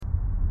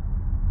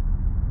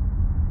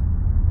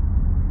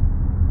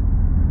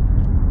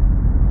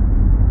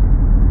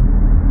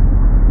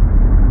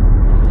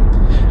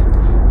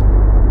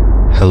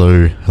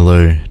Hello,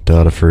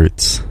 data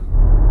fruits.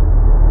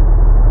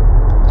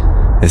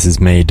 This is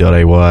me,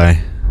 Dot.AY.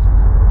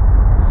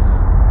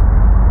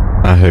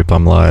 I hope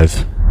I'm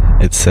live.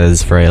 It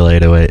says Frail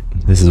 808.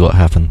 This is what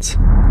happens.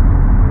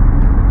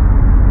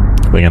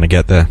 We're gonna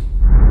get there.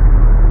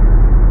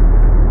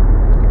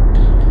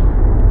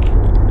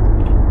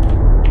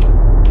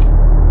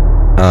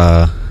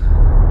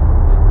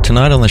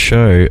 Tonight on the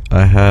show,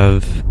 I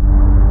have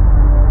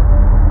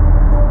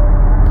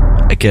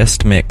a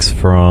guest mix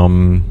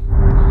from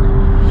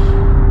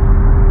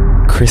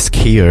Chris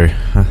Keogh.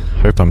 I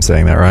hope I'm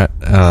saying that right.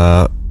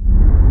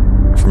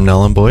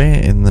 From Boy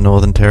in the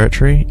Northern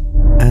Territory,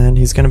 and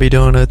he's going to be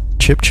doing a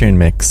chiptune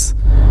mix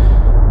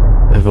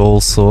of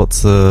all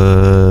sorts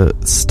of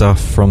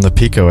stuff from the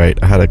Pico 8.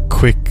 I had a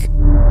quick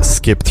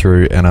skip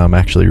through, and I'm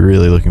actually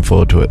really looking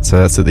forward to it. So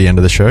that's at the end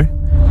of the show,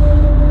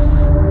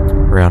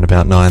 around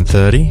about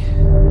 9:30.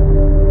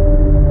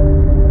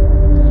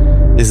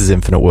 This is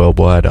Infinite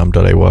Wurldwide. I'm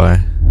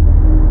Dot.AY.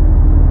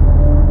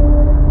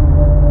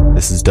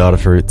 This is Data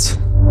Fruits.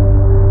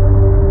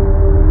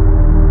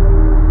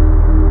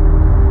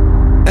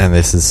 And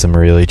this is some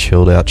really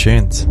chilled out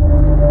tunes.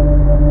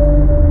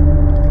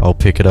 I'll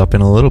pick it up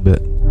in a little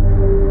bit.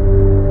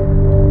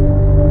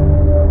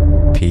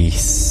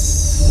 Peace.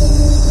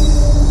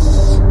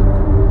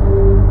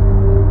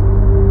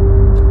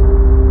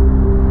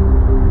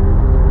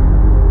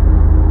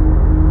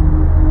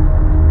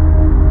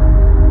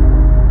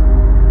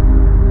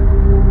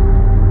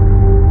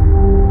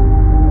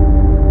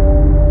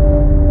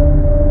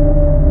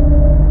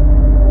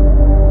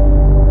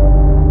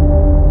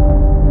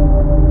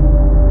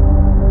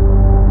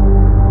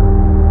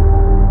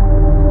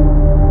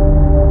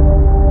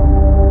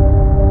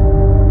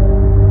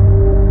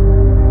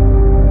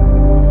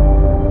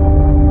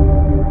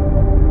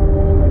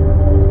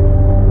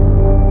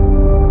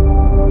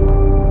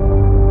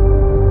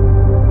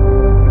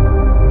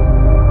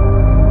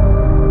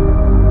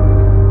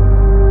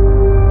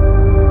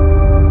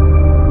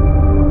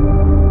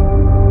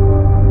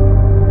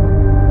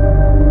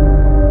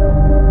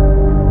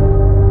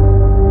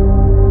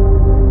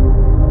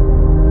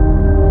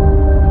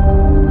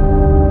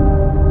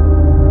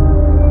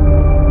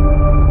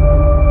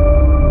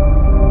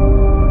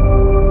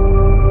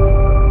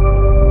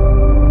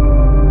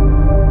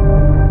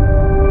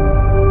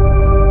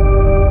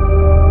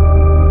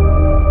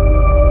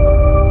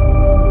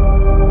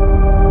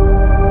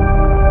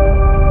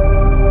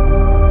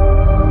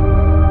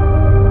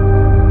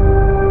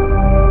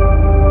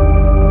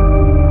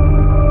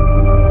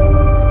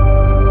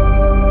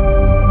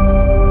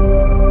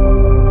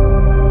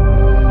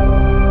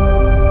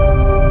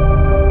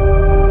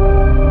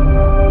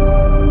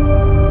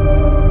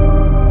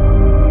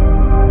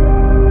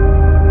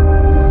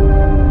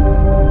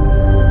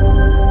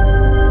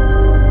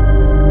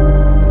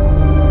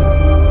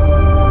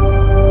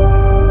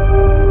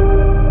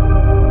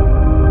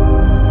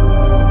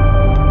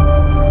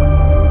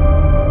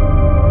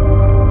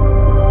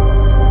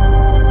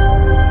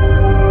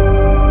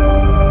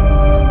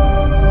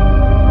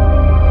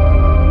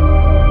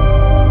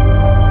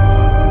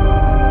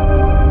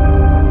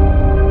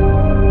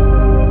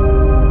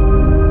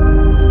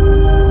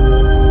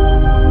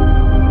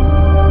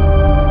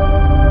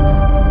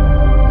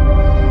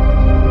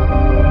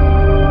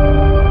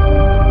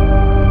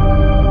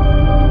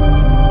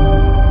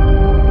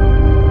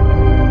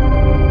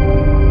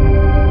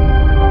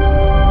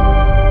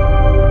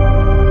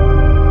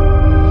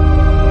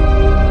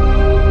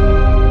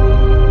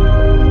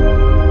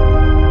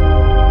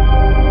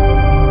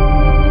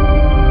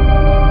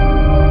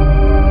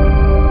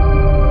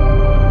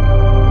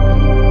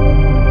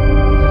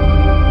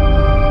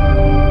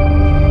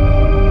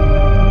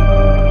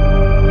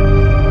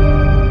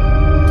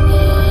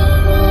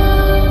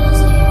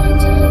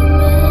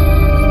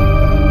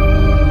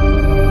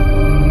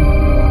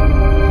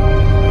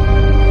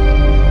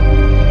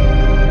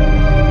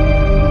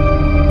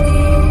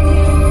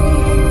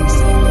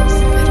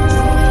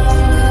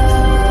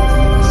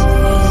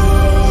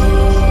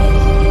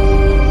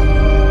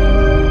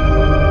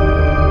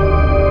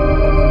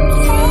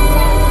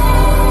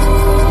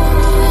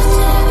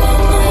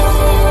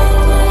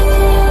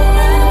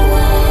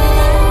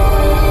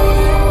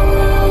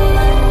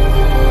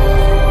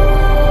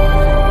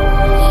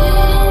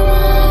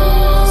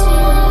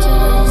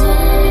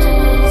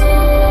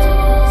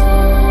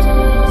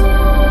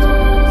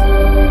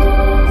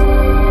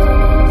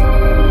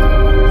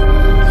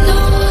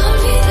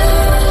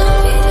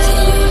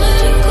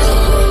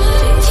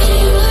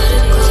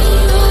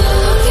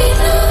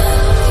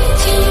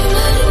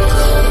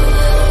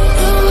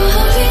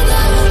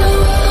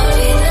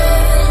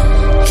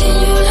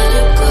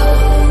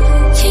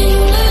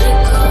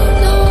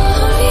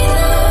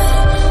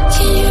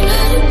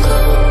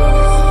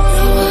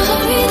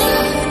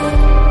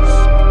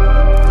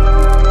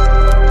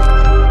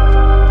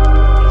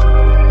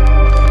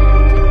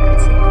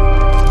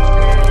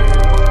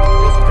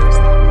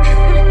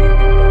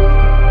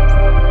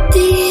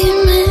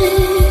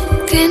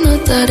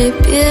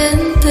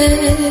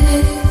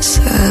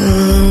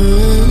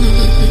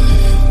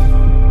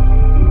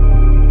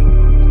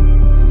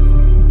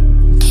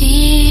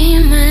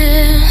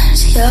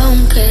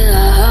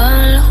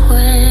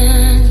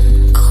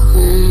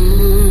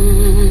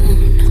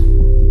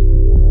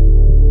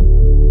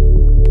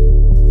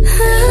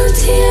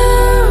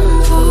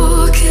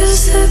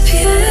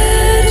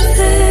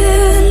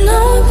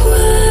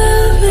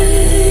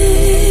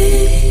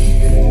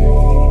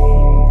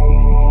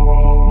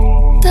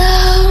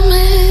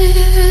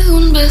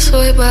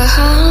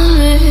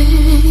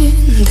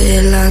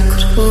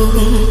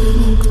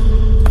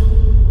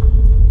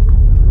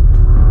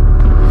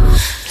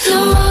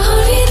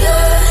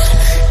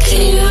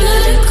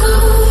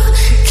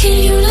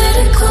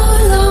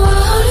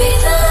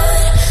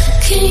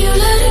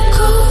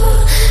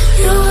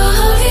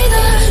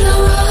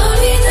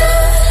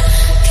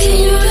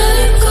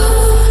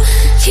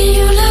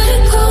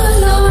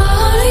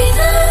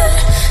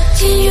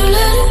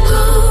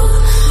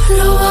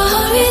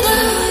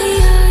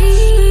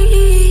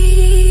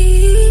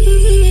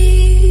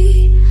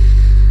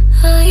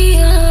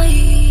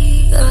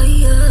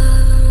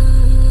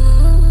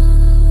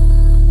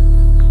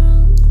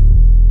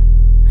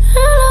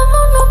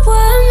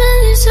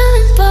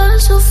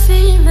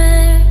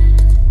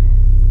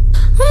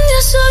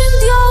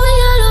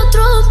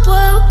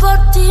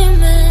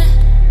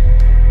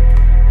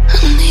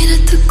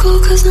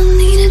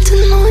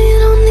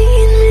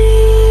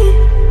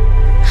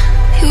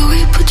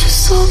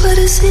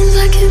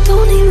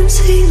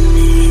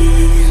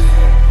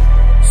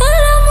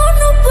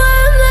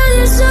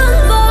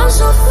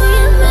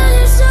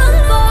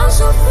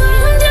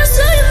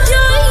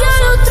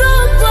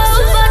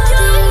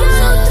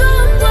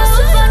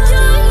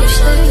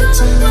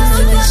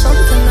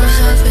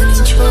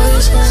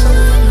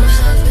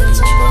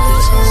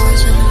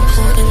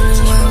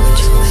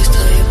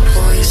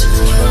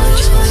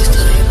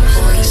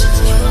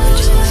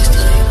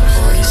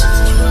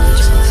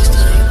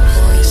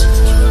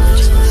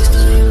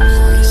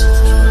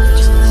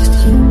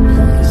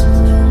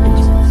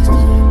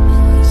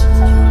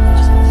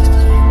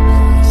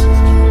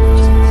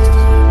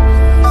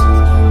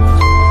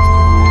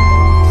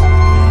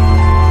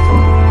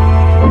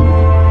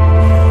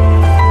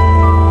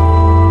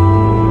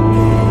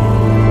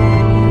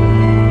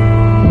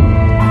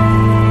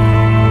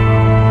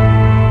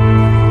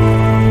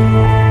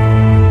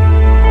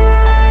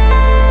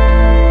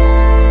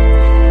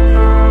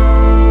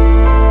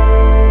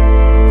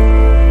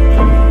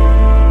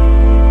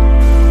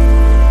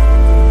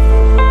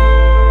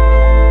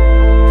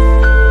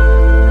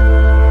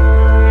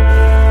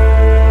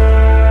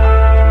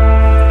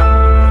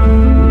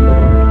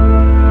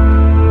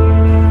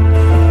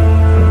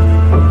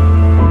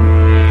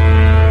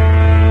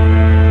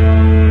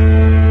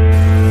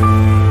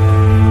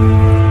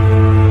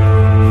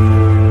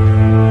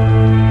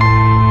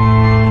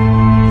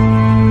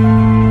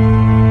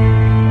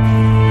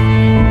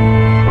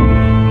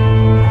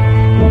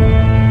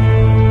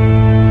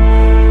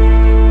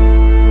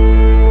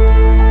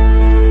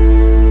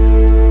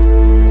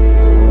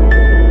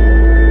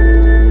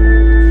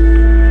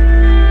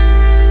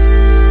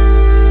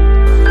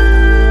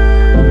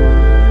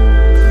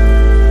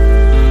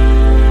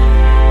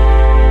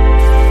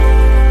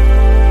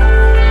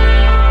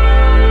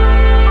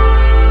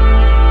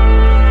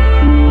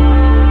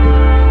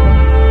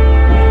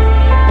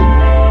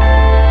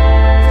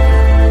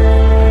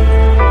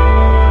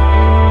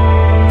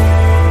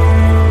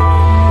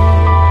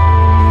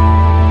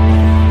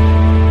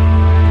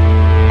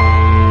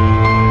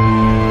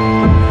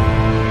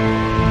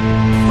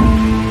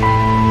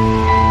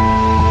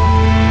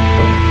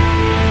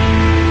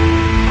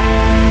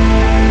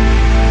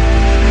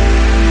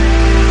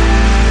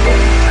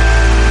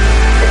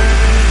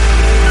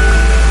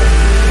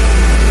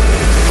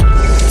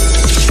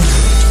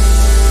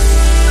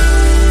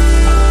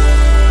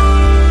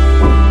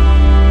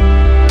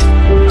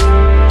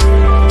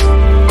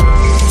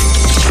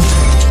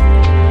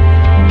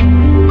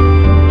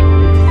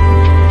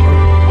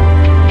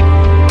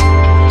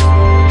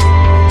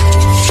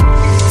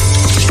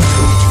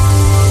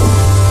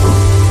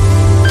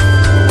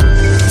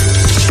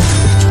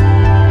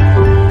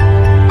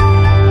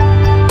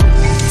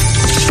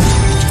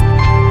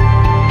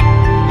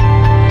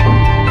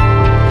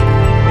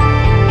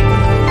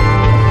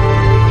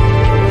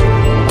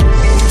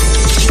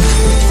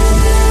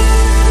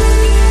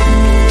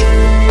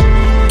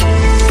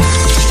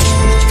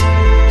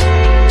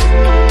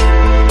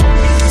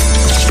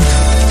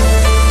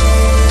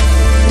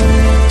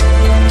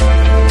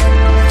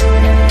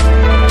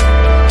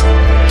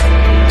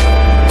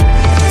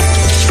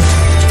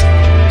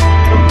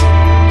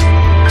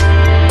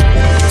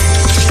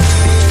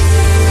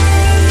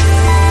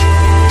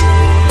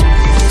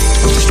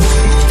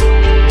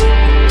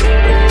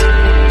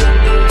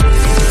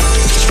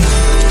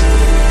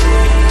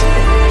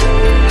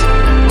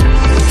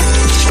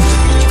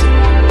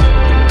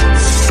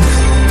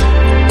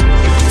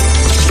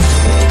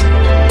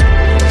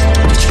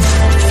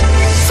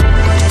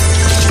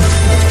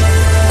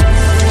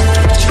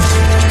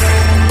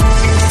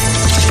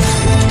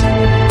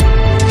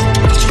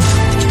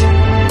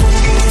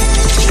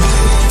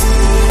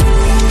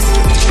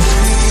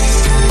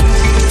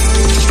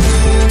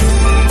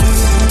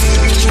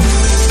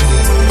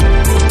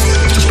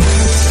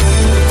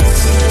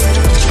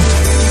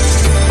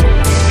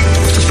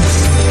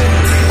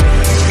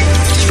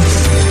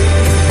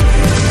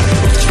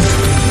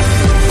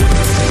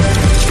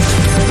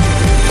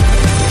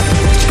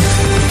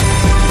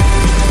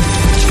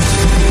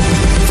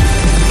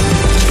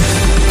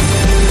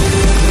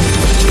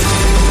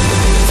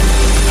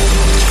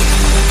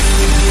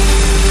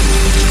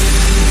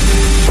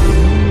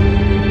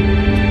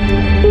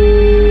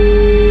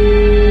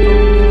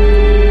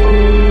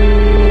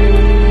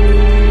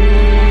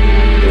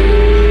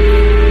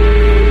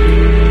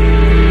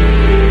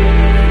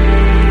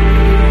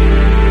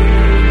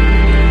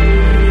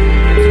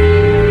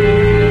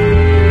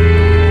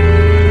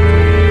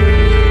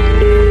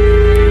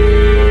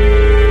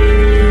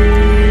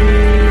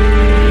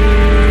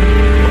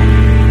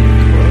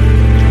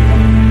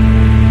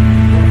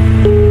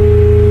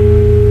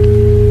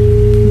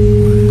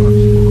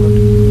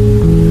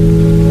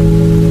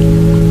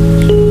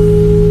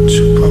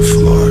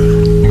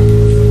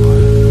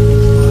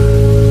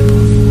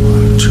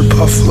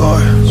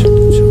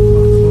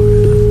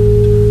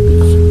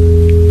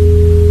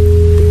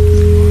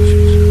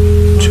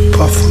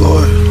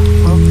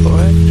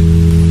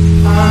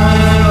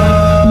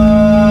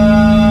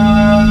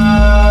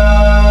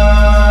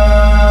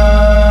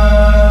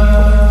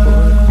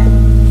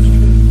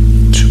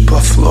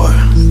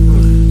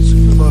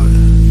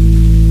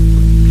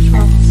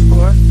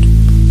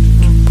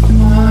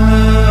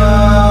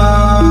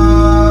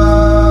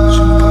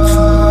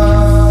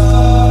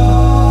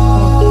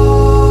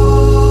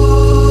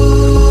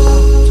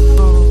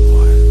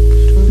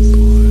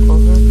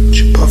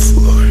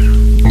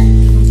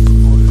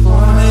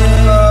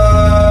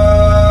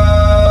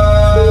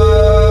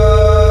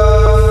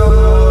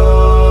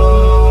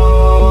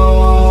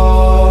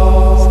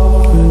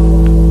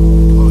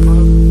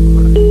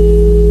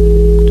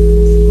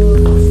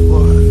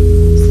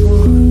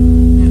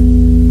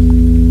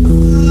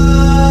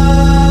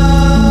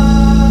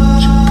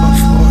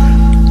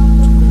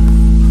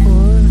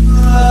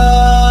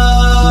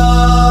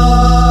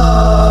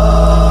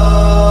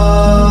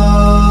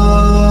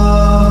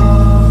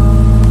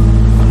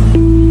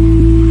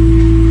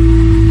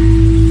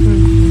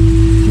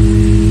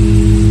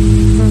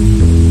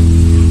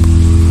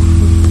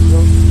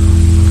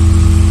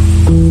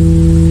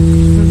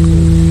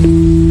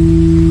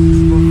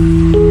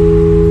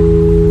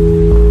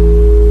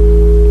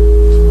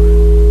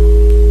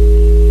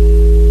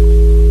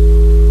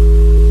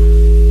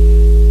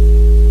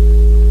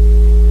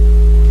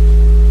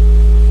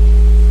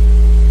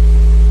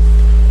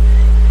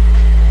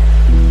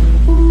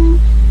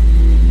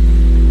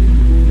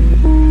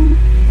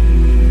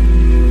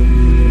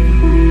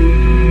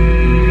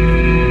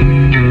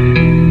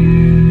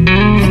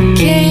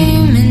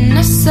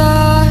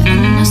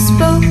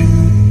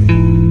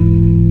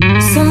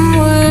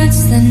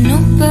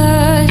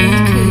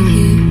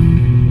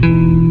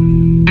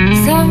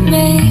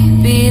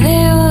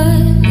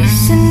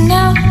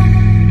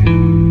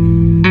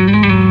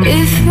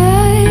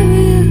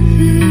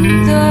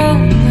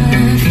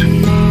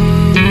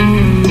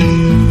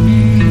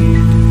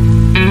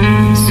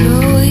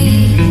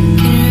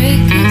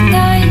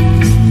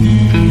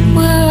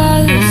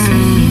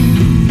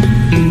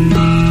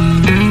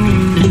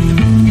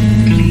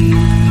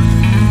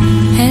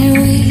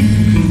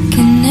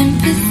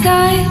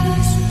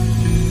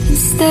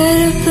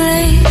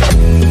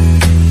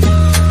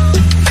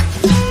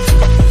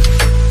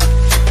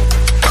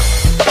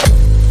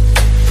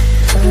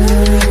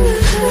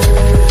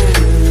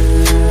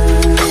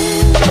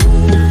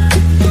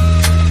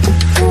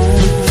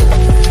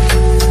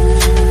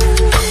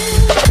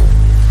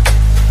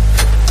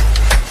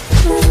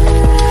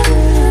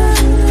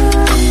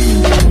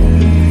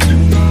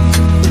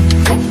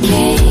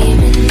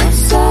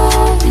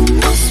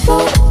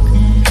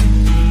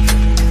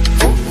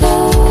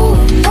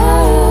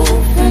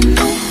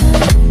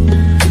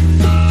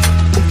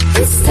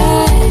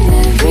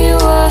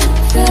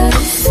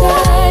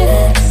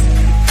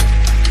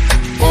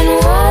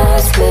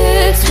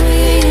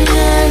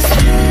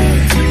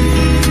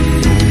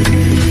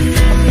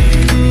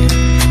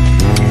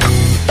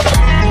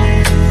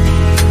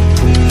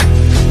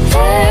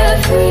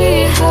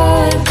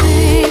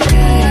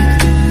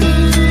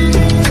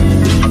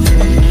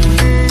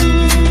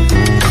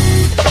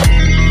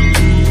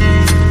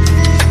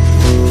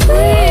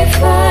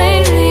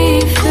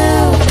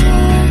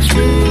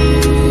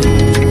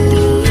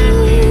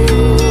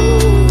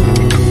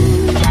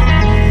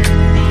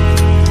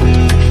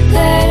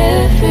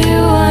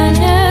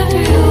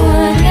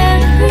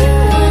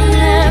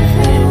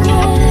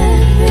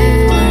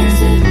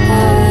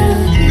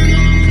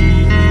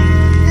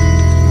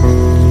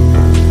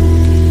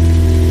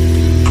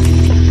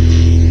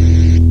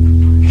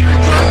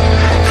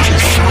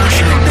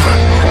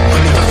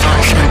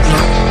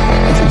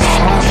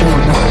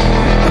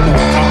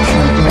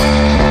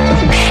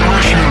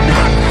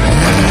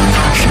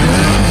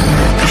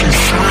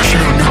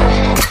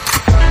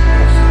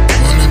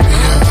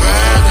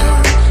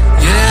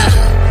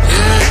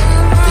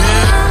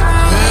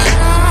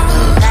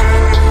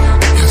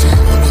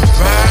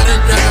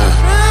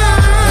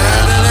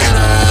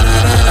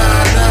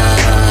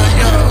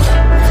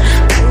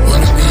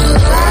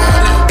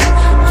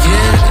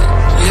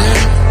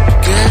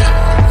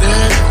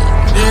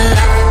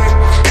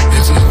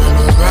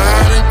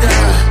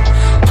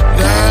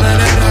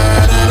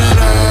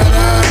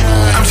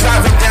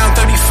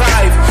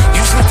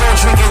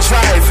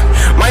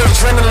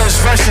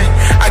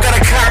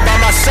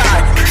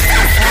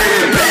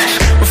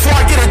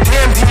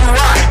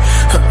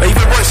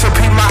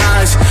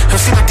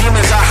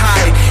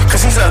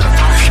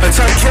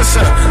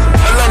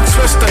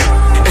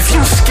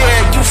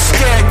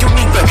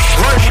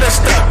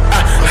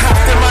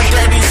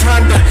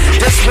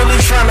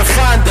 trying to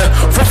find the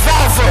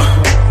revolver.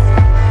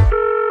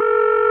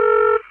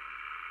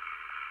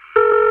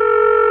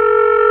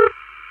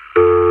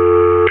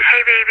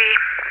 Hey baby,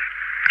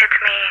 it's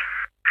me.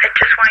 I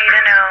just want you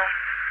to know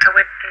I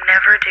would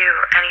never do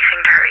anything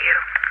to hurt you.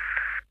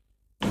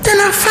 Then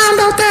I found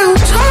out that who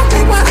told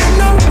me what I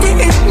know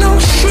didn't know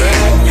shit.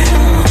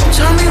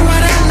 Told me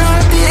what I know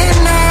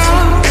didn't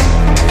know.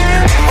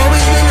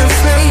 Always been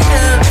afraid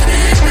of.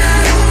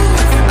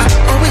 I've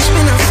always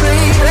been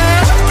afraid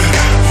of.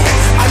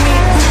 I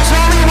mean, who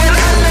told me what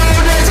I know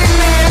doesn't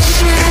know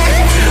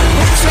shit?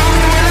 Who told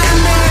me what I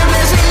know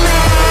doesn't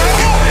know?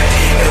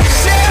 It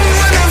was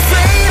everyone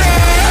afraid of.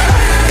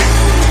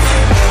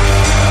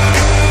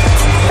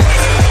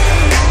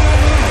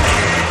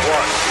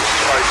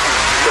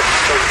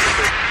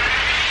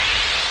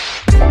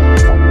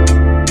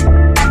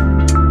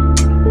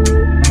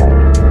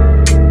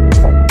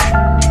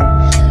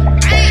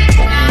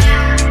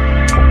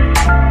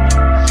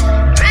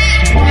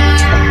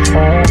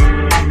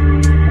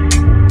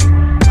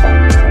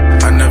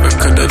 I never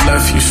could have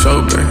left you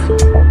sober.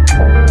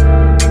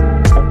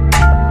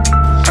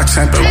 I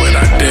tempered what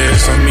I did,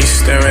 so me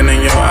staring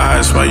in your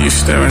eyes while you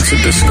stare into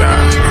the sky.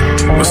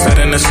 What's that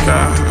in the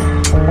sky?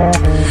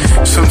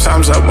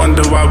 Sometimes I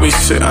wonder why we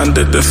sit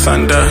under the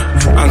thunder,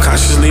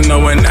 unconsciously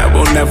knowing that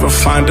we'll never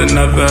find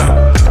another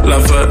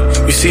lover.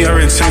 You see, our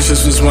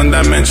intentions was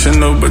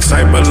one-dimensional, but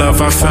type of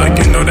love I felt,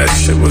 you know that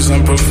shit was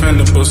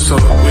unpreventable. So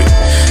we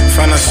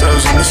find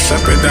ourselves in a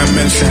separate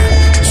dimension,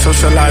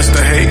 socialized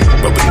the hate,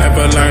 but we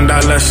never learned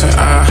our lesson.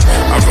 I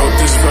wrote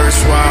this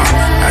verse while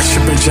I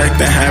should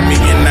project and had me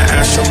in the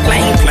astral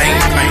plane.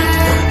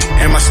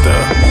 Am I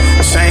still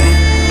sane?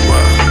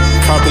 Well,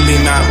 probably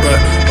not, but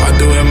I'll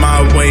do it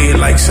my way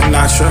like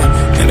Sinatra.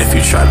 And if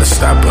you try to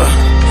stop her,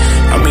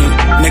 I mean,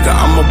 nigga,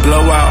 I'ma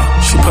blow out.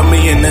 She put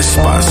me in this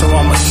spot, so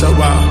I'ma show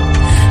out.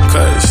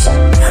 Cause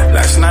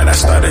last night I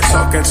started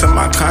talking to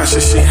my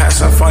conscience. She had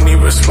some funny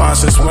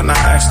responses when I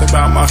asked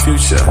about my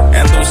future.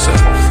 And Lucia,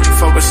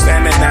 for was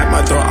standing at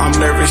my door, I'm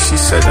nervous. She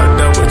said I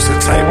dealt with your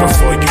type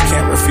before, you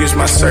can't refuse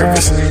my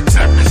service.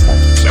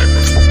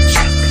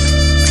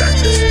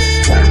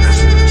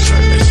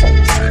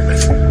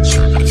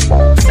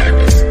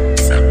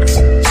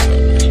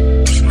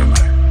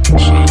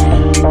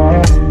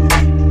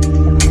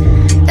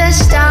 The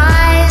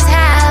stars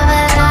have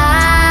a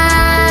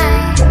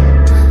light.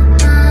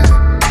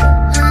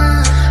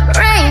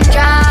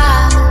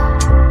 Raindrop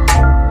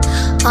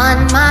on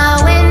my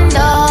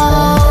window.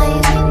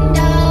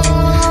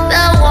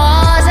 The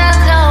walls are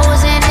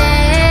closing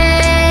in.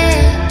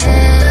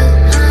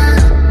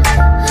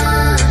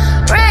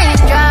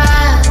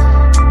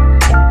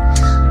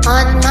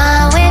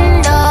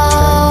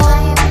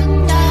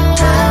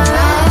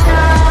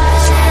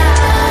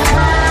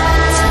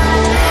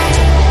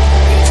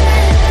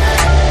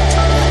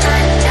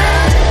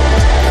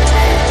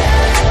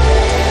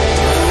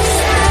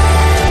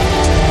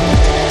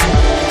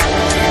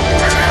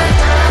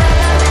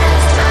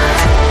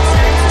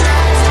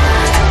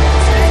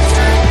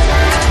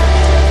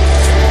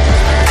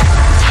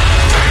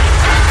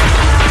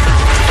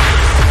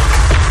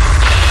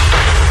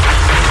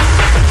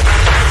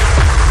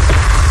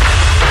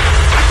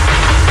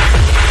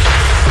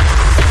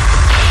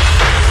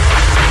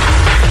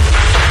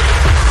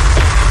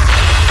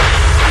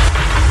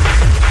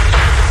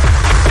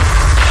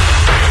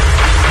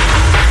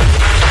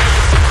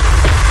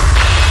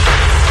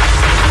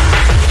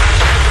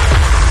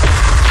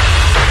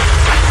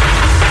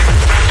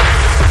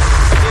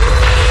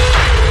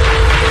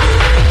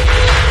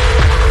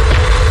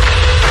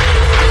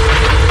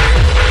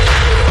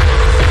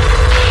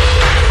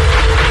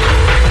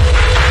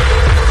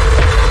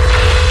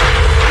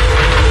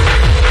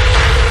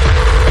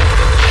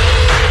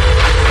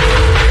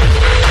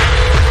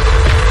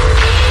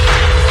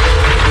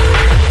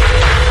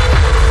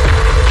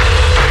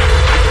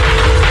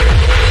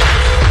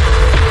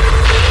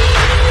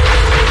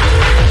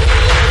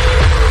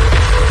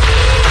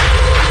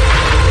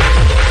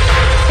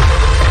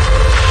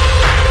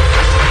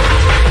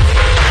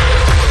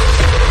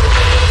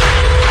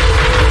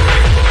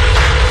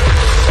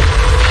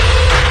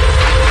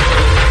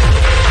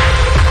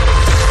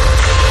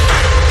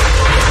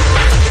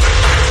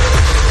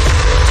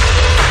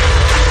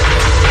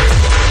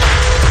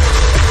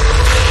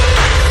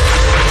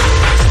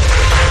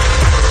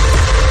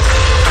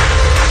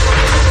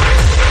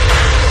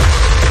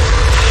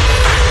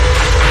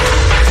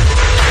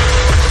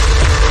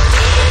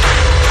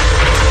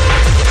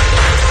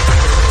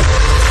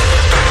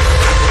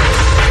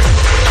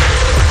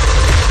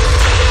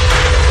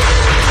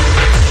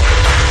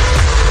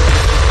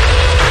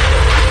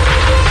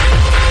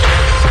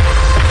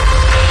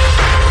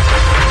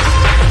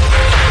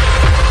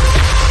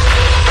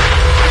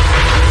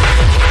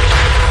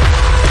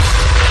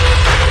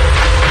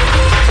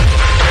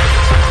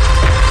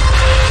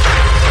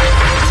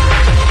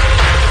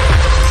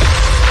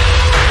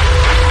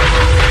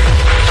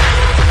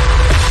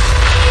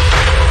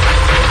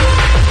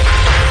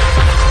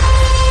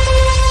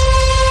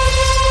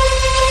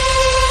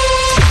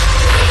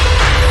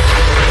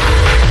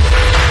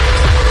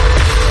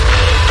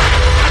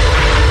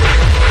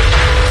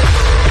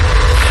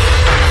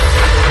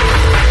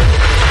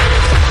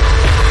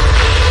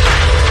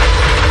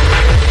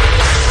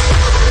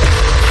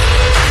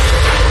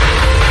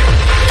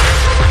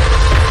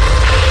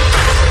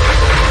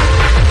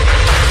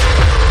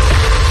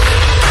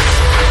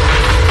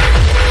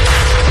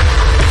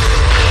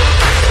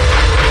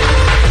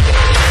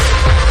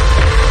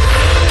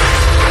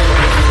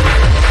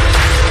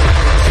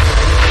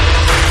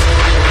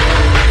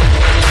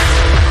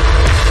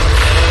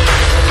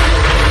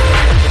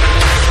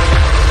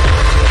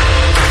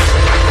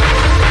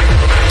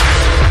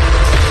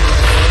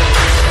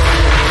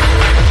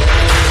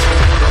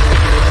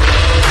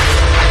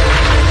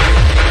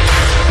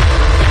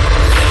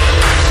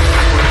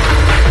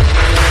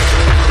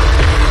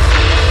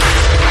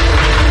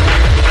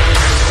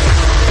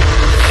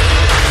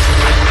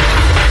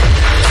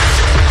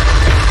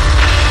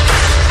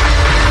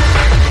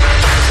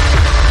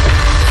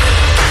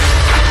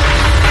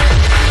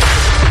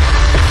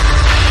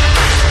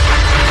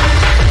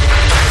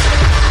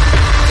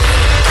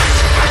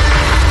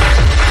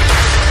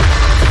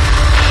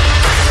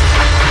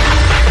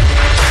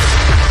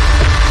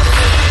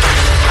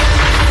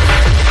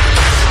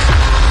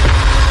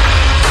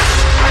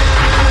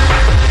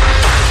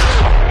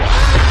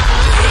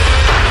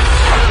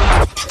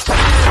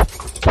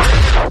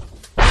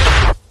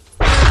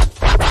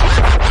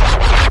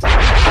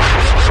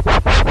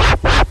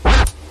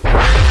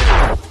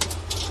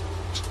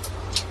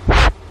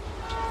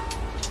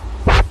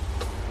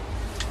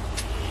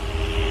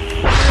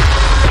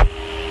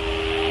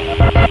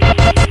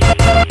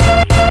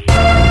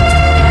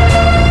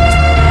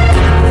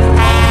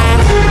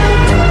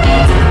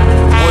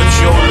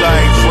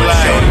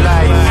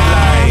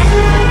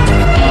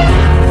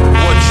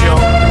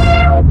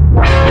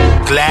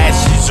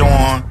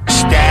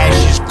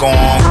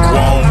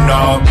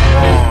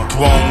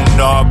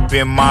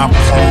 in my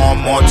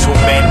palm on too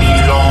many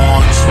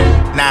lawns.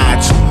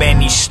 Nah, too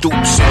many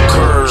stoops and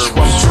curves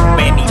from too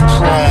many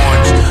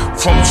prawns,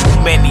 from too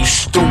many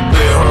stupid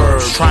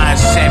herbs. Try and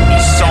send me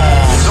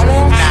songs.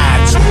 Nah,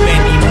 too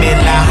many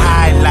Miller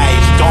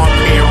highlights. Don't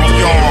carry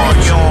on.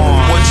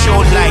 What's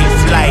your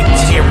life like?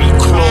 Terry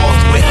cloth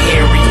with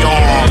hairy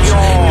arms.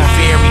 The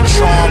very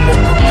charm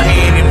will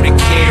prepare them to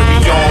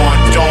carry on.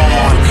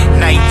 Dawn,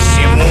 nights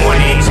and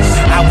mornings.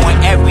 I want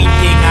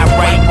everything I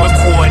write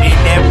recorded.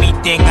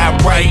 Everything I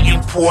write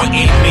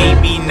important.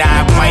 Maybe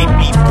not, might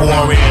be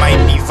boring,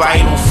 might be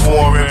vital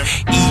for him.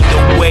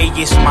 Either way,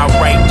 it's my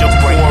right to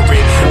pour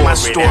it. My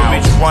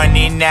storage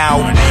running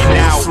out.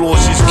 Now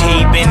floors is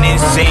caving in,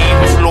 same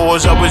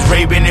floors I was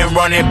raving and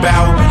running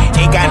about.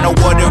 Ain't got no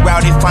water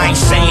out if I ain't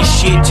saying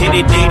shit till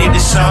the day that the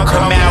sun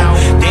come out.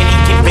 Then he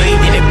can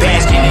bathe in the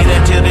basket and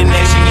until the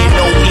next thing you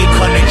know he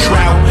come to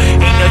drought.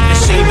 Ain't nothing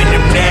saving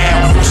him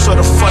now. What sort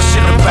of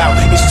fussing about?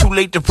 It's too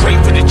late to pray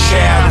for the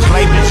child. His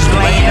life is just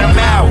laying him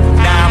out.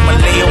 Now I'ma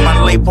lay on my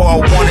label. I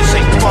wanna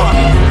say fuck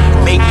it.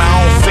 Make my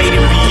own fate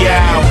and be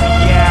out.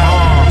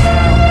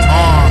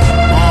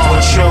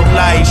 What's your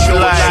life? You know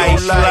what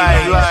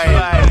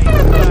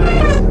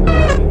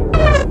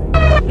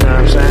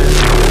I'm saying?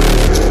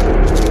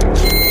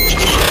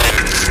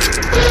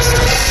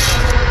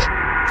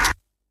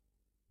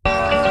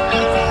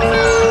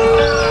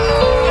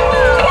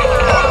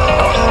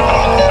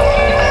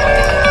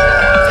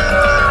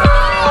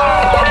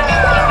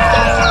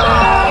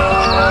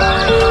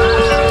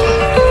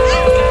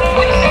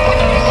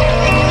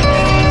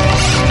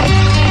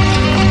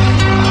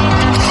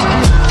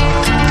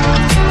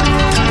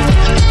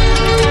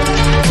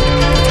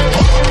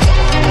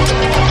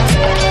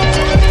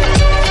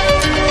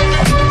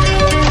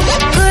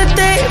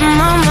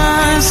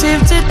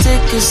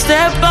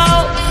 Step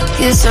out,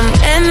 get some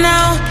air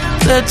now,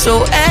 let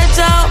your edge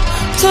out.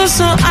 To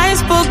some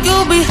iceberg,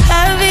 you'll be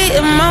heavy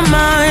in my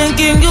mind.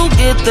 Can you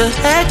get the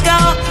heck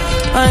out?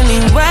 I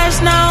need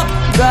rest now,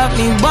 got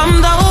me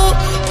bummed out.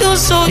 You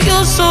so,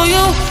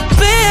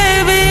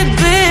 baby,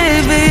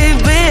 baby,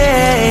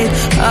 baby.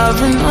 I've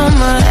been on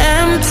my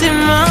empty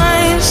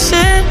mind,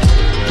 shit.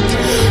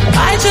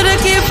 I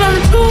should've kept from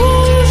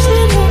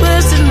losing the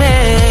best of me.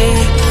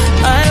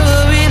 I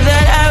worry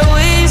that I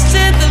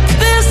wasted the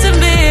best of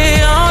me.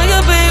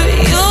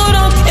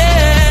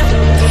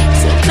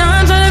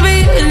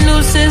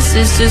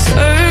 It's just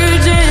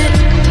urgent.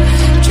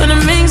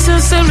 Tryna make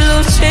sense of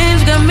little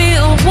change. Got me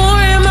a war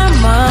in my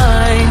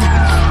mind.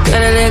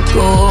 Gotta let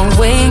go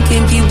away.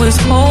 Can't keep what's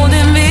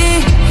holding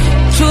me.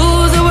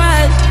 Choose the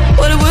right,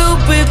 or it will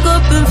break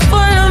up in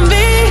front of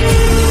me.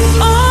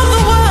 All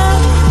the while,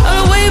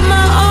 I'll wave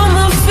my arm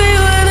and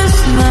feel it a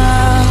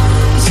smile.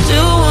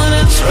 Still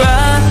wanna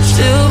try,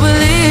 still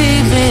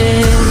believe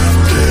in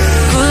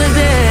good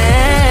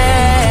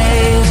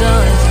days.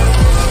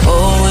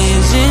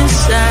 Always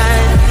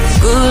inside.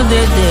 Good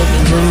that they're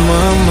in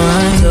my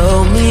mind.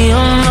 Told me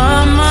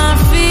all my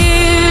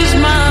fears,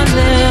 my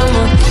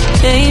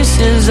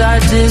limitations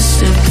I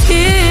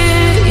disappear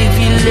if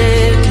you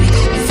let me.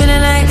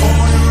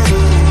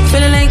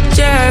 Feeling like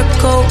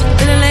Jericho,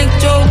 feeling like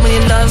Joe when he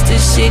lost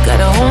his shit.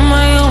 Gotta hold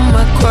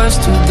my cross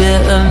to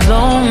bear a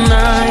long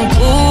night.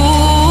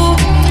 Ooh,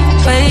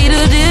 way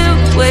to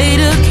dip, way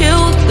to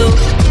kill the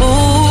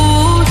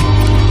mood.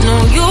 No,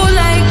 you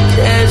like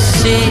that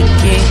shit,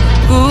 can't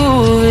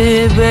groove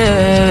it,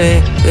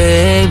 baby,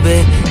 baby.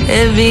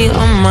 Heavy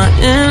on my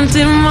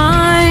empty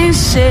mind,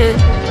 shit.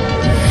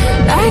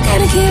 I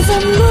gotta keep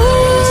from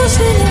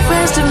losing the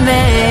rest of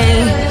me.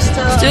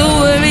 Still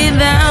worried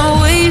that I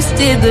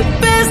wasted the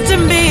best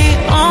of me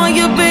on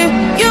you, babe.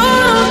 You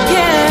don't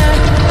care.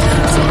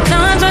 So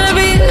now I'm tryna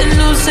be a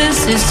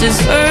nuisance. It's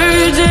just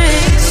urgent.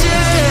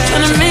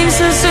 Tryna make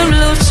sense of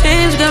little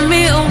change. Got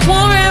me a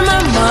war in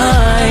my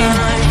mind.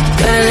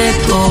 Gotta let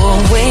go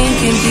away.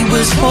 Can't keep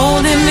what's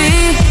holding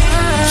me.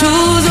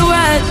 Choose the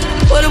right,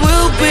 but it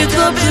will break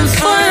up in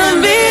front of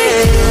me.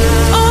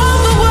 All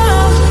the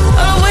while,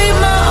 I'll wave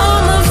my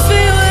arm and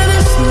feel it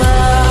a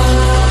smile.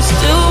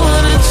 Still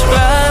wanna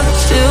try,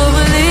 still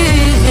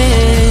believe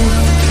in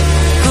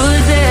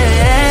good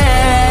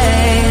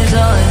days.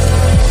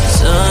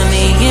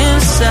 Sunny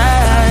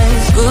inside,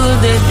 good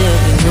that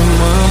they're in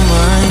my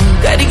mind.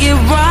 Gotta get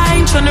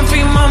right, tryna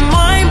free my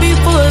mind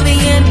before the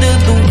end of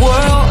the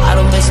world. I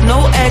don't miss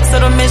no ex, I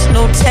don't miss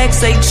no text.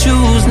 They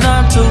choose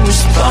not to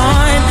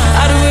respond.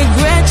 I don't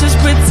regret, just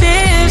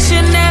pretend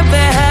shit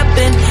never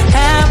happened.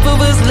 Half of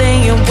us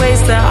laying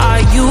waste to our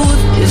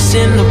youth is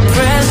in the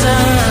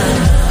present.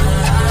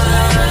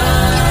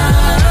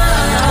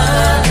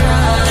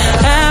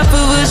 Half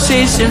of us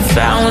chasing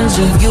fountains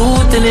of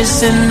youth and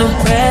it's in the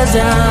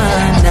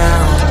present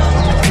now.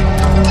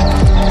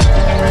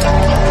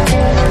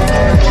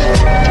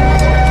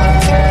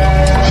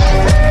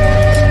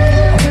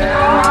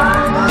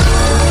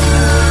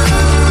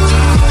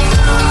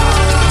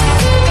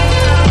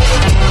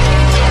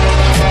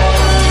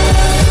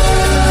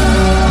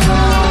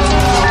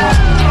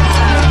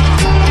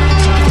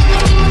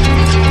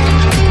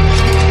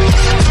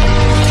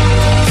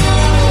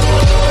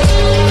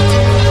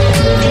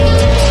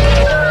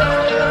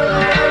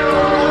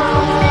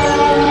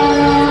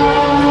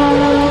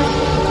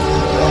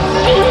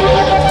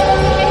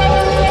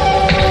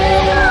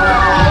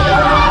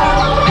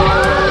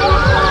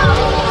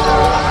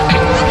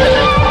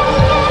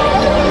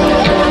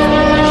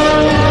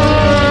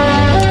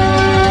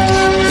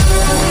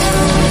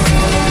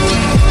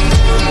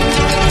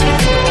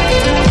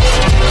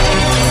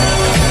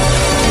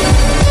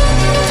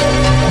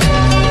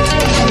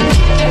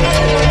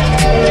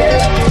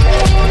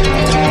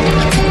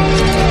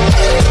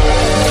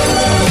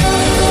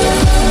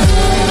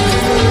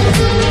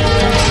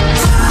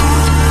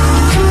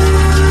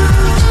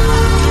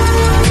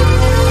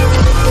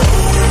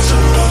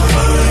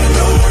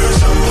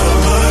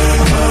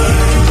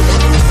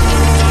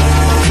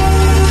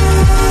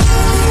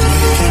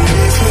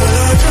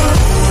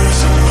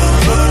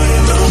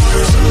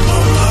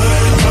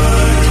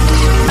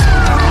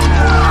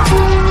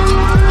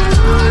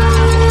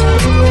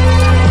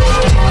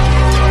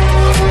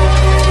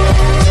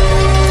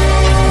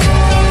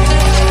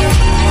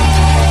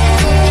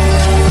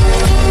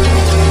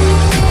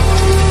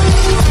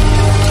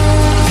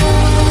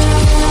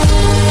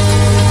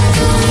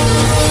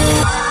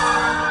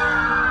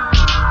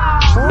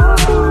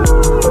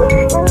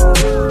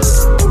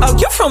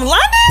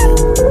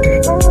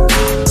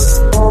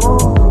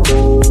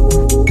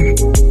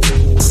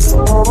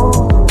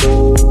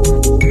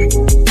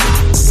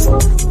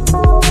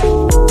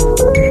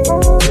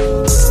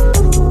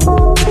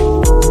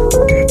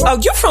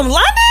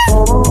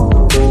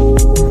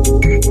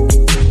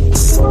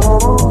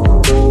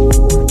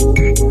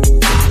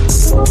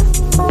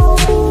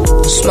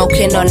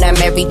 Smoking on that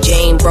Mary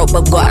Jane. Broke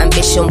but got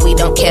ambition. We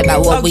don't care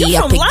about what we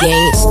up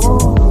against.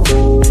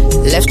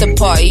 Left the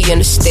party in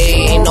the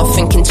state. Ain't no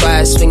thinking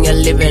twice when you're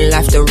living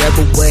life the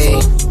rebel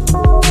way.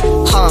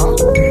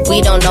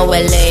 We don't know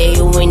LA,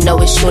 all we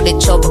know is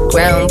Shoreditch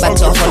overground, back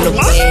to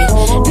Holloway.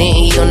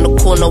 Nitty on the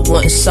corner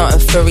wanting something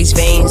for his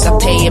veins. I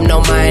pay him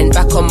no mind,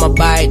 back on my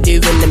bike,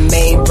 doing the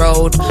main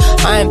road.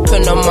 I ain't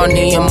put no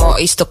money on my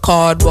Easter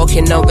card,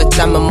 walking over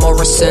Damon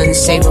Morrison,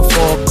 saving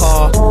for a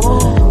car.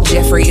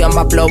 Jeffrey on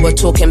my blower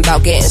talking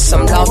about getting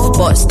some love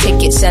box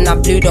tickets, and I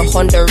blew the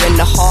Honda in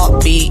the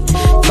heartbeat.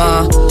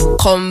 My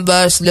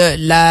Converse look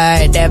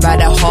like they've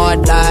had a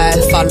hard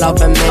life, I love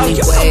them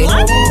anyway.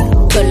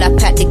 Pull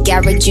up at the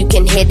garage, you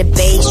can hear the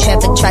bass.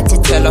 Trevor tried to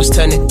tell us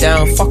turn it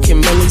down,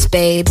 fucking minis,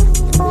 babe.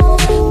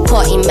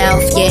 Potty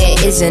mouth,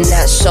 yeah, isn't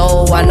that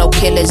so? I know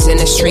killers in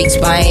the streets,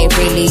 but I ain't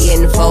really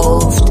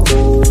involved.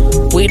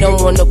 We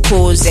don't wanna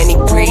cause any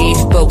grief,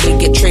 but we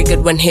get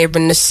triggered when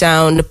hearing the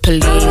sound of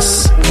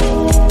police.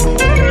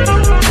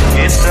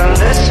 It's a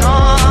lesson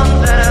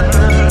that I've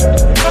learned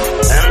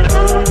and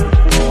learned.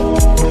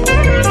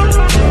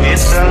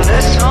 It's a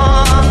lesson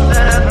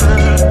that I've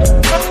learned.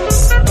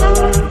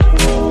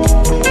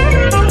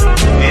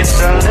 It's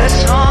a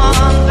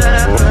lesson that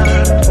I've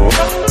learned.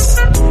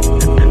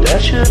 And I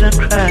shouldn't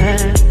cry,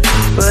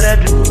 but I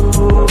do.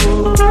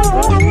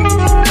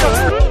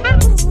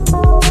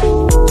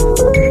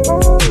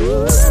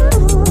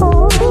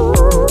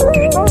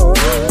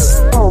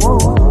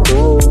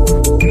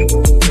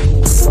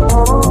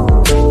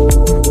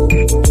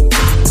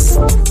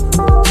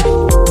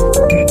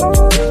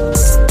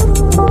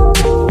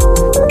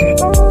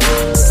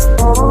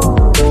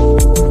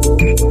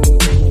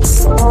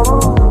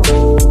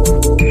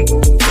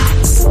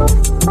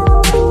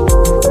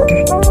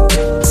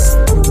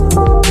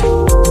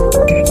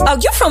 Oh,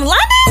 you're from London?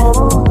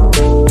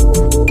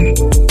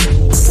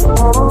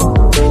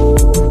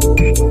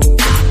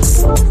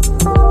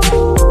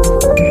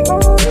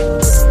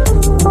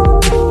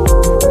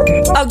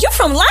 Oh, you're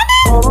from London?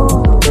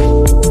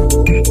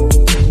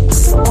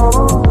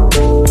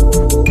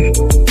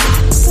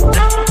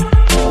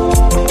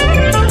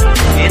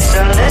 It's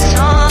a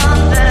lesson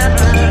that I've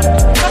learned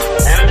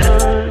and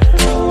learned.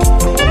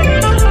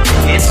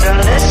 It's a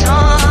lesson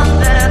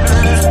that I've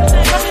learned.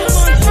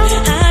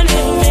 I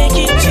never make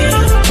it to.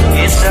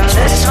 It's a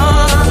lesson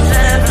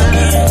that I've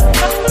learned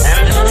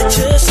and learned.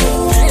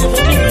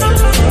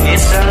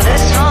 It's a lesson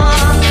that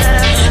I've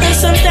learned. And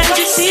sometimes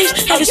it seems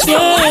like this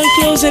world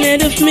closing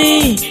ahead of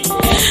me,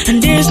 and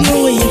there's no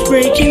way of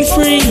breaking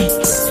free.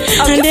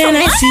 And then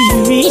I see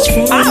you reach for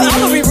me. I'm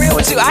gonna be real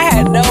with you. I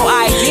had no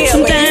idea.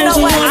 Sometimes but you know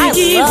what? I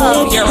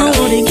love your I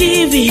wanna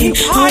give in,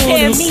 I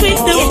wanna quit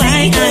the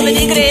fight,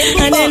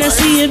 and then I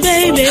see you,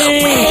 baby,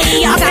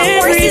 and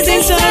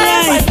everything's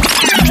alright,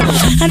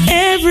 and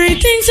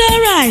everything's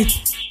alright.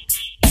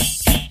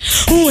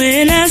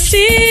 When I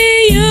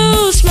see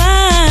you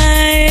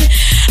smile,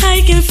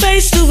 I can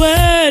face the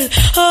world.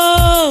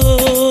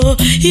 Oh,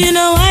 you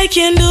know I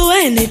can do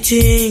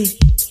anything.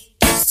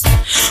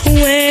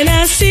 When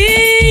I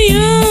see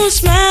you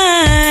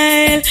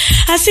smile,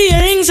 I see your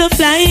rings of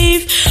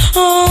life.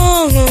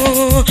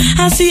 Oh,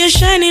 I see you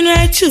shining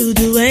right through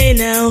the way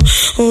now.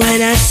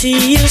 When I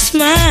see you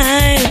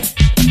smile,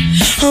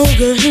 oh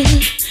girl,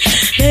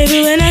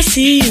 baby, when I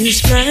see you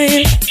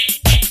smile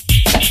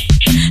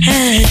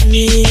at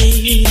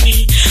me,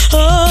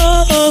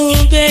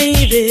 oh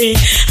baby,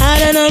 I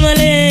don't know my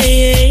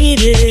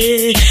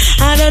lady,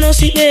 I don't know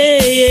see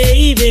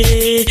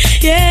baby,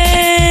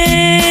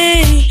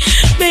 yeah.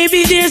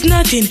 Baby, there's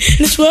nothing in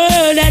this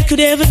world that could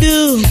ever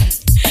do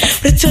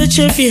the touch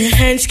of your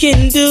hands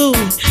can do.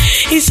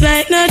 It's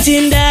like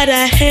nothing that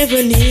I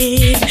ever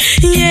need,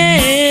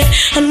 yeah.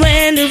 And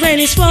when the rain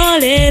is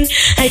falling,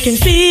 I can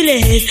feel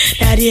it,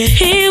 that you're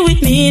here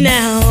with me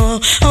now.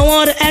 I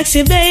wanna ask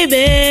you,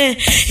 baby,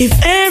 if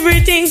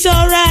everything's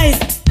alright,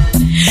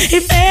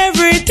 if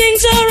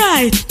everything's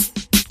alright.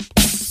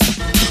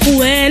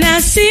 When I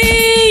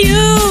see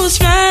you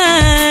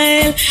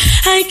smile,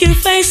 I can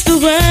face the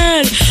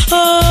world.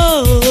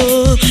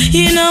 Oh,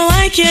 you know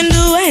I can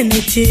do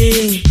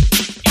anything.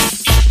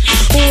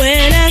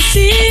 When I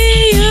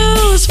see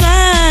you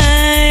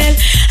smile,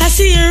 I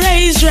see your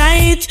rays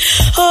right.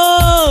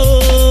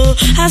 Oh,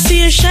 I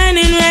see you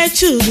shining right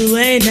through the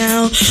way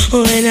now.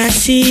 When I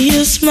see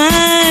you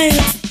smile,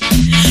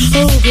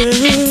 oh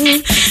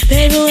girl,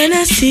 baby, when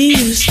I see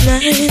you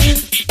smile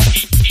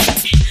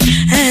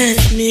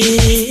at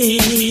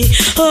me,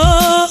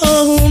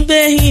 oh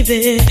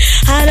baby,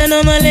 I don't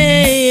know my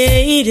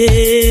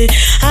lady,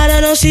 I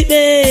don't know see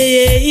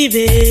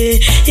baby,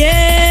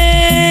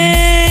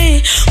 yeah.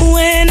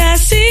 When I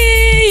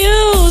see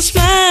you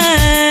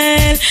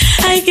smile,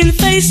 I can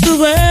face the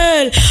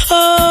world.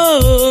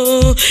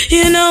 Oh,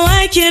 you know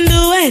I can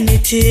do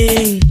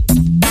anything.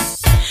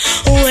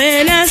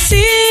 When I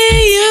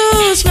see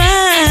you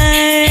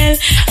smile,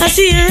 I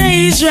see your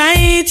rays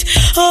right.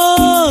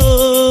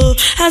 Oh,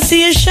 I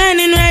see you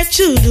shining right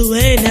through the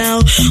way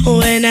now.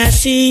 When I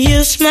see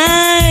you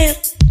smile,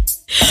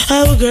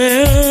 oh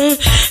girl,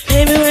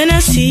 baby, baby, when I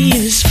see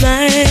you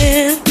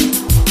smile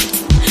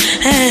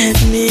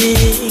at me.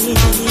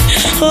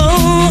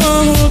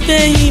 Oh,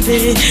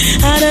 baby,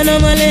 I don't know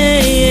my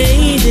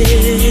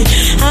lady.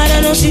 I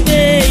don't know she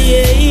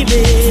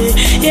baby.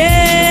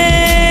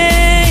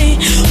 Yeah,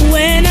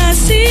 when I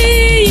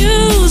see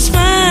you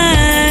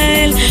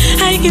smile,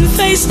 I can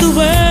face the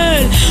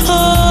world.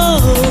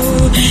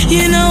 Oh,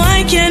 you know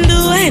I can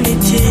do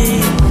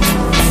anything.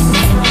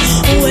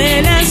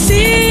 When I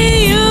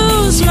see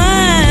you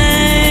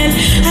smile,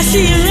 I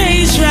see your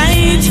rays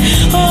right.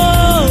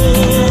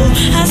 Oh,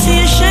 I see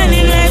you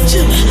shining right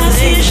too. I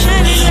see you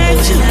shining right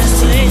too. I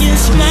see you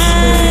smile.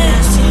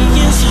 I see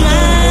you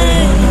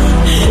smile.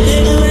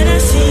 Baby, when I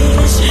see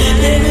you smile,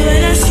 baby,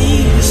 when I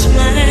see you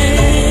smile at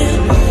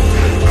me.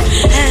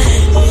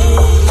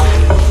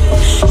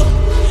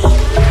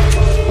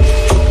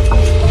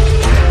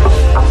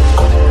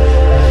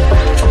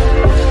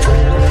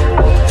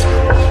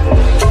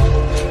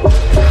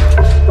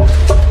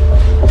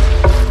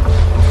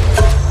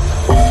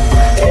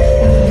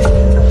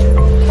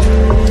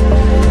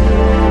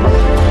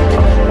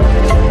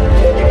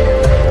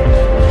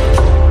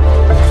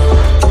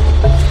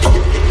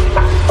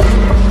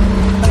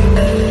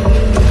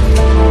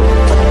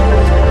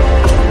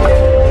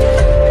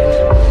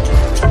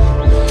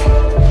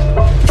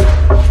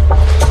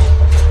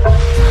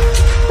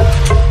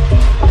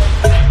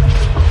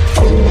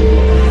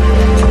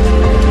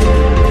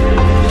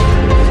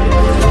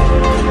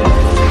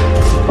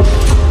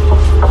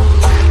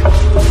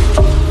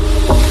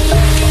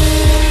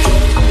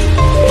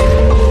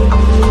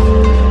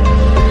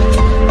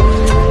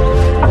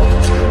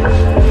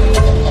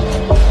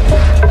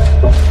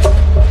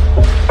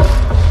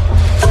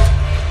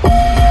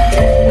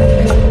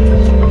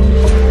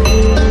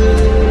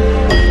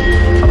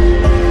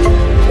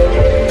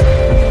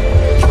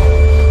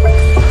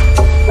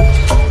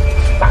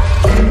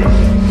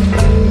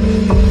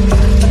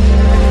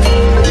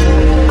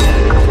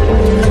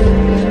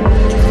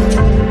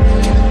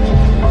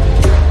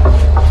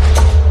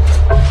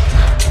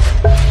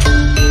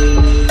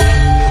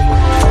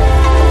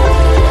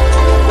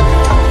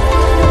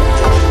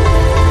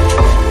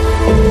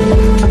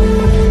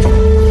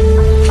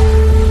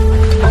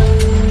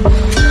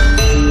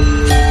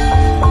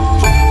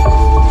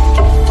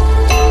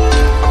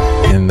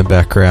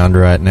 Background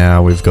right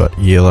now, we've got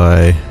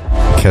Eli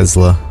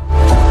Kesler,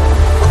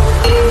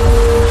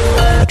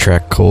 a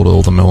track called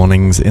All the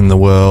Mornings in the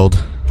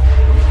World.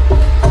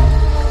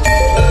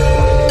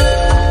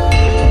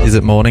 Is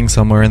it morning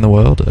somewhere in the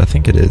world? I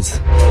think it is.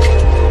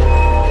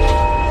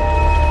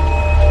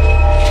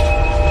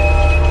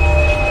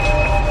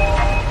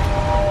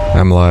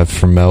 I'm live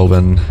from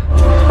Melbourne.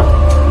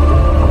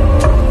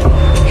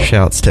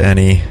 Shouts to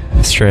any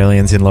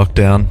Australians in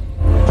lockdown.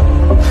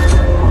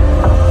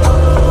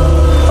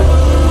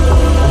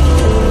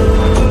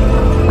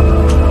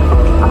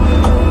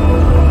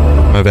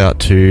 About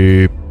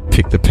to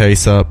pick the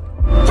pace up,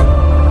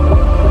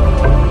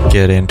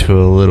 get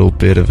into a little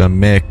bit of a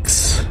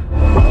mix.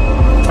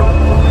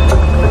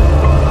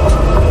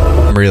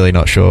 I'm really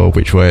not sure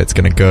which way it's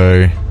going to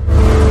go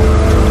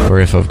or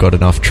if I've got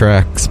enough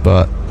tracks,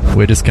 but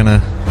we're just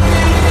gonna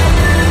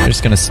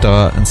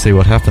start and see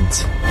what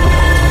happens.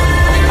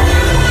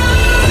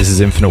 This is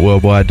Infinite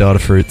Worldwide Data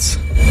Fruits.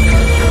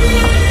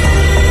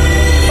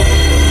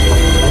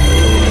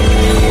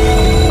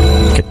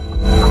 Okay.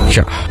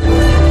 Sure.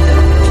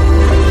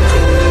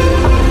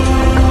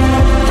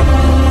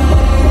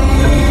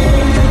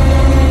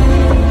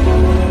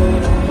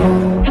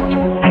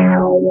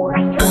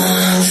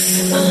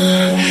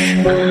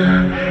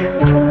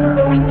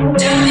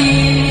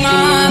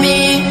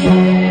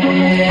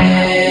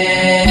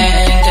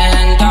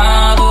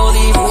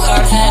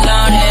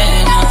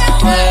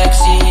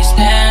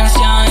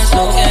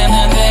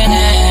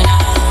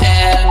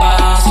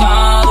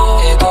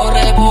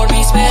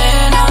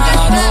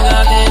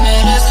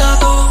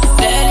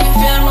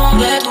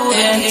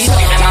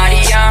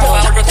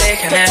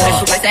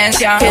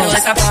 Quiero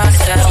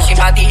desaparecer su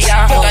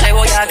simpatía, nunca le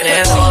voy a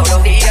creer. Todos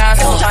los días,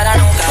 para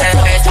nunca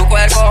es tu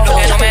cuerpo lo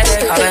que no me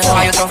deja ver.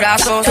 Hay otros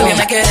brazos que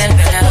me quieren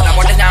tener. La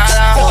muerte es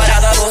nada,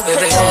 comparado a vos,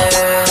 bebé.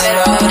 Pero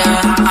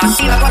ahora,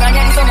 activa con la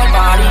y somos el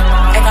party.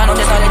 Esta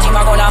noche sale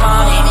chima con la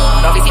mami.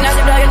 La oficina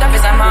siempre abierta,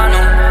 pesa en mano.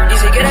 Y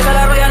si quieres a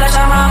la rueda la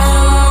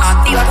llamamos.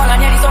 Activa con la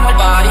y somos el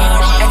party.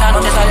 Esta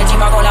noche sale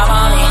chima con la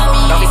mami.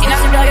 La oficina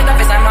siempre abierta,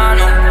 pesa en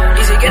mano.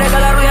 Y si quieres a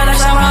la rueda la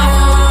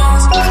llamamos.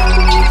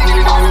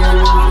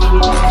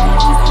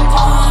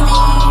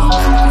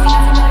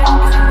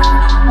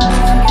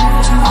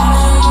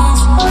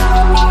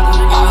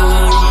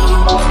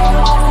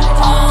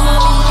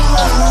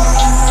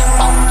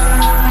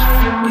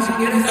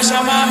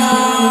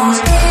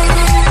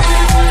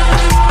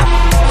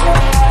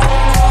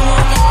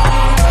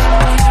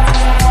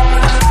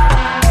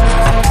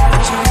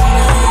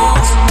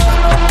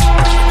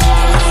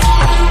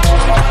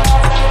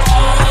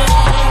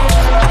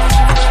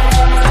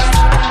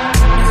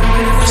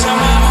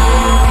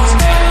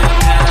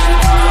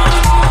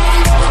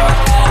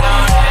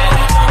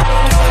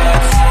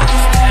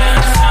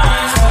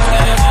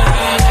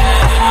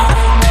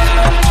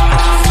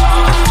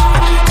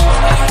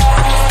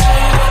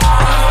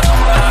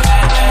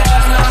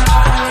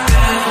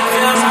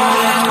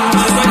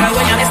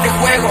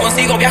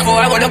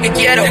 hago lo que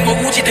quiero. Tengo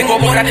Gucci, tengo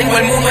Bora, tengo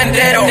el mundo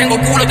entero. Tengo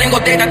culo, tengo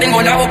teta,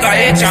 tengo la boca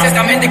hecha. Es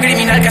esta mente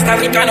criminal que hasta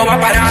rica no va a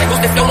parar. Tengo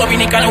este flow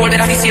dominicano,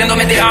 volverás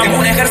diciéndome te amo. Tengo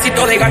un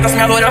ejército de gatas,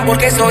 me adoran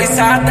porque soy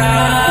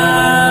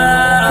Satan.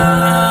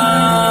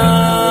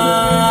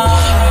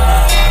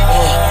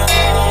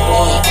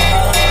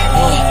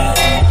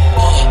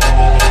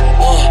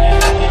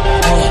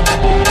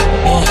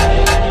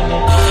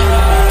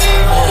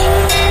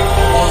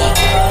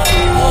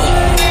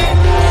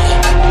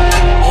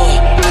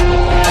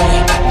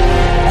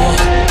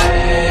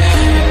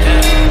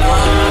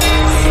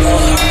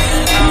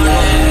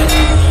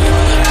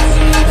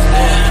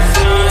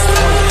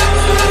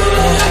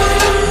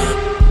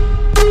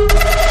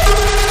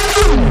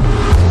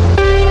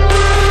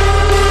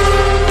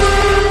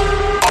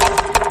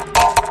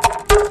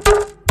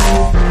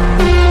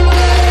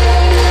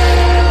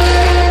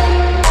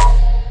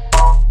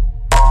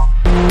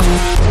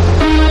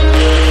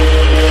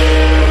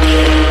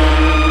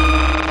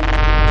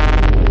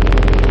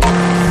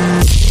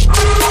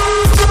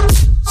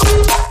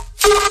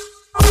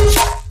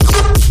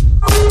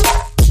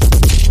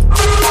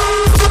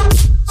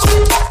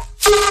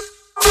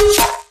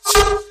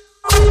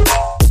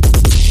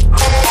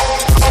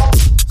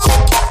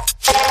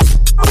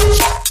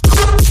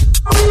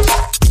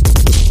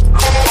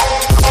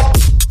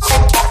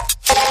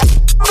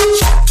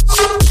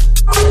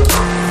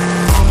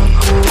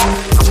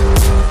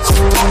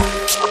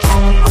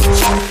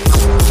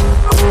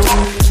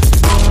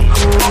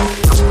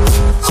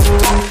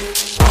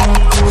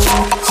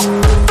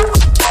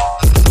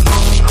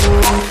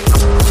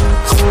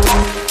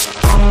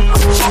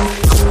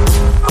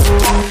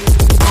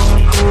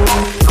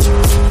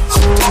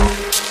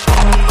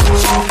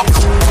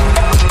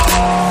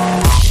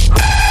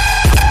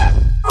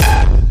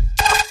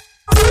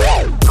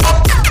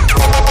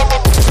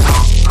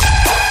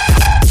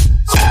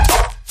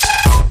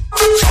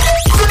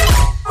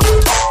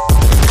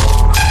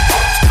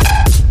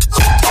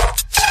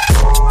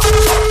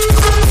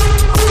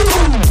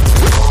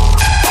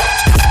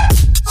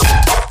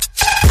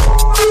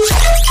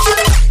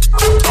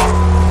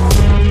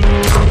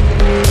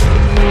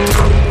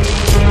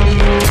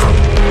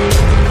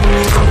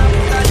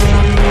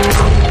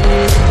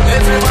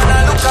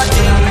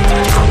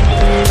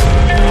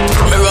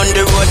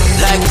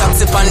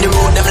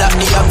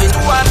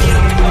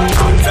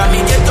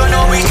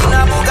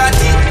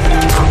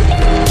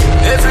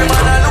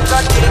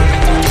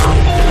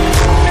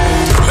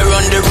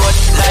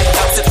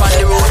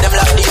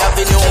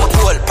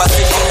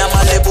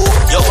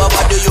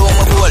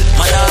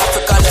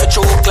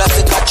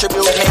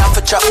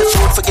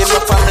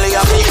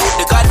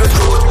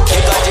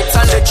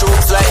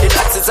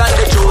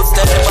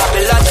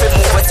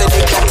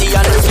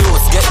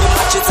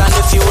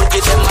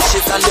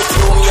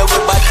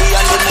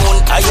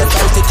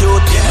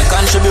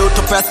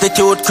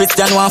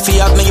 Christian want fi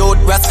have me out.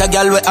 Rasta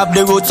gal we have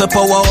the roots to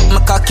power up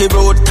my cocky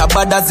road.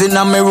 Tabadas in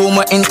a me room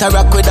we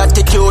interact with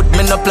attitude.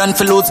 Me no plan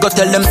for lose, go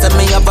tell them say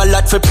me have a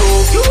lot for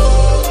proof.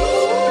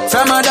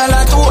 From a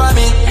dollar to a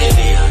me,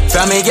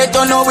 from me get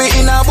to know we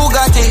in a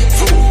Bugatti.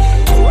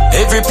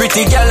 Every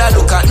pretty gal a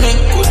look at me,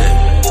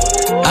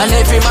 and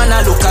every man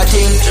a look at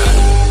him.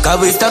 Cause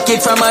we stuck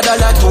it from a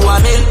dollar to a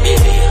mil.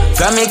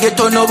 From me get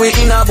to know we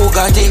in a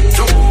Bugatti.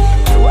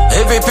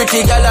 Every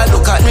pretty gal a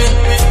look at me,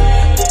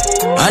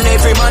 and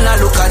every man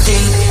a look at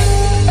him.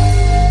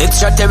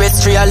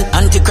 Extraterrestrial,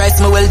 antichrist,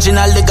 me well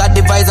original. The God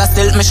devise a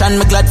stealth mission.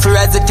 Me glad for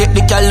rise, it take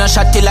the cal, no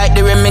shotty like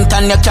the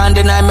Remington. You can't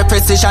deny me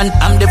precision.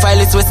 I'm the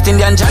vilest West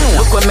Indian John.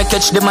 Look when me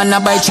catch the man a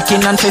buy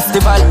chicken and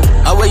festival.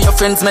 Away your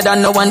friends, me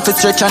done no one for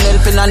stretch and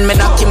helping. And me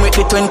knock him with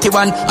the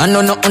 21. I know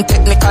nothing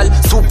technical.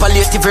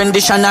 Superlative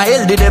rendition, I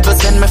hell the devil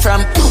send me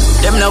from.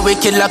 Them no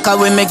wicked like a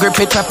way me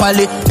grip it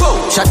properly.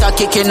 Shot a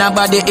kick in a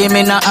body, aim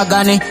in a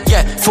agony.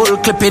 Yeah, full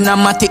clip in a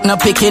matic, no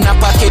pick in a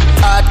pocket.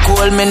 Hard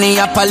cold,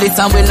 Minneapolis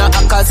and we no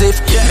act as if.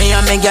 Me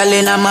and me gal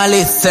in a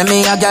malice, say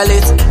me a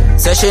galit.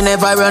 Say she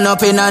never run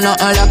up in a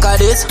nothing like a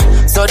this.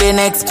 So the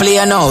next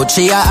player now,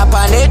 she a up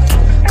on it.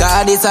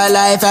 Cause this a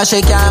life and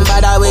she can't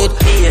bother with.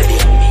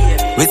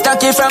 We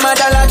stack it from a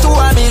dollar to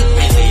a mil.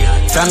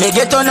 From me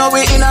get to know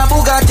we in a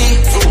Bugatti.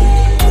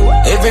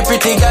 Every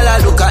pretty girl a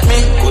look at me,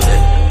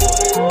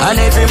 and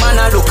every man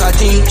a look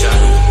at him.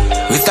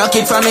 We stack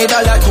it from a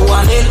dollar to a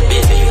mil.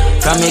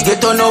 From me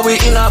get to know we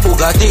in a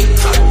Bugatti.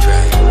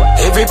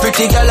 Every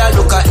pretty girl a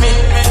look at me,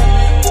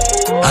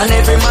 and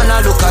every man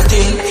a look at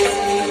him.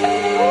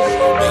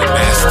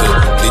 Master,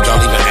 did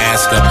y'all even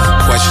ask her?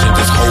 Question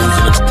just holes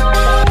in the.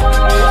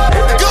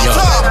 Yo,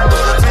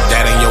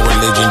 that ain't your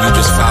religion, you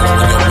just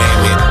following your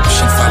mammy.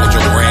 She followed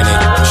your granny,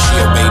 she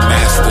obeyed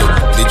master.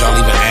 Did y'all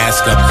even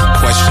ask her?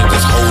 Question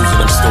just holes in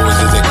them stories,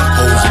 is it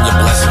holes in your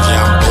blessings?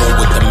 Yeah, I'm bold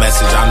with the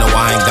message. I know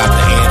I ain't got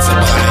the answer,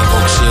 but I ain't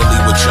gon'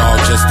 cheerlead with y'all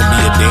just to be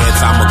a dance.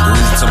 I'ma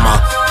groove to my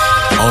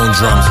own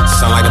drums,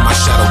 sunlight in my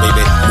shadow,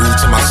 baby. Move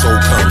till my soul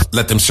comes,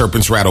 let them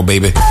serpents rattle,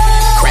 baby.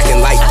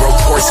 Cracking light, broke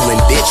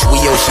porcelain, bitch. We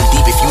ocean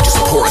deep if you just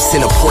pour us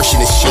in a portion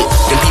of shit.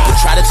 Then people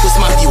try to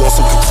twist my view on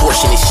some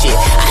contortionist shit.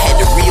 I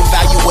had to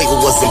reevaluate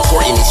what was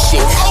important and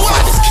shit.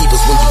 Finders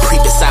keepers when you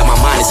creep inside my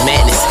mind is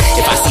madness.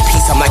 If I see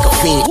peace, I'm like a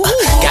fiend.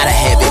 Gotta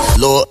have it,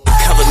 Lord.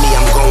 Cover me,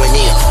 I'm going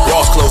in.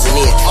 Walls closing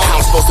in. How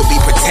I'm supposed to be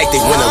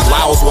protected when the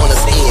laws want us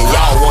in.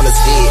 Y'all want us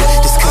dead.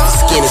 Just cause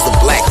the skin is the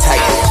black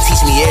type.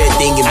 Teach me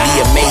everything and be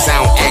amazed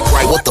I don't act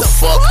right. What the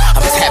fuck?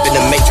 I'm tapping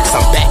the matrix.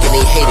 I'm back and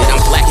they hate it. I'm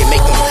black and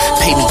make them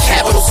pay me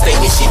capital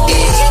statements. Shit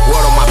dig.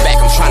 Word on my back.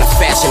 I'm trying to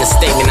fashion a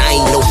statement.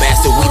 I ain't no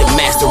bastard. We the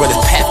master of the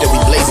path that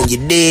we blazing. You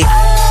dig?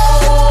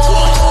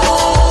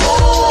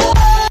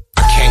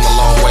 I came a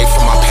long way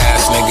from my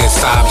past, nigga.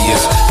 It's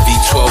obvious.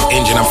 V12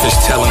 engine, I'm fish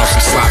telling on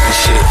some sloppy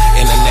shit.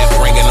 Internet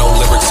bringing no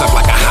lyrics up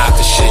like I hide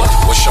the shit.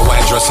 What's your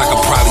address? I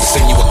could probably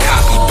send you a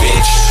copy,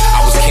 bitch.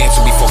 I was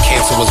cancer before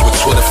cancer was with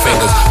Twitter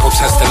fingers.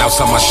 Protesting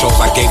outside my shows,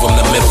 I gave them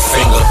the middle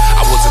finger.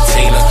 I was a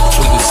teen,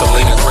 tweeting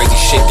Selena, crazy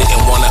shit,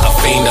 didn't wanna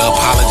offend her.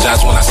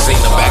 Apologize when I seen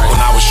her back when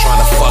I was trying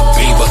to fuck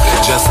Bieber.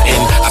 Just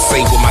in, I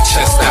say with my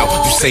chest out,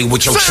 you say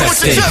with your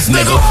chest in,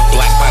 nigga.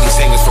 Black bodies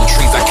hanging from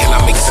trees, I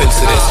cannot make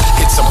sense of this.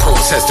 Hit some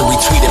protest and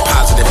retweeted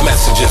positive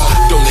messages.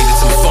 Donated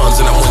some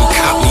funds and I wouldn't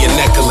cop me a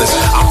necklace.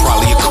 I'm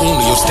probably a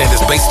coon to your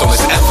standards based on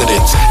this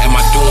evidence. Am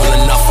I doing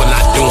enough or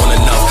not doing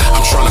enough?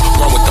 I'm trying to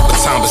run with the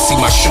baton but see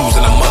my shoes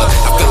in the mud.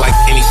 I feel like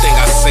anything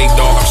I say,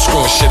 dog, I'm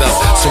screwing shit up.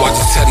 So I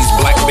just tell these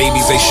black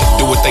babies they should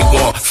do what they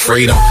want.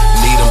 Freedom,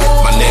 need them,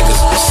 my niggas,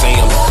 see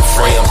them,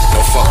 free them.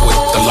 Don't fuck with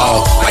the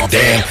law, like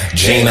damn,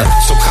 Gina.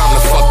 So calm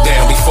the fuck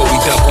down before we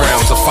duck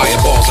rounds of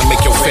fireballs and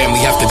make your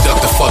family have to duck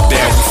the fuck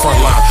down. We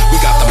frontline, we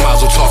got the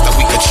mazel tov that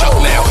we can chuck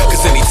now.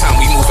 Cause anytime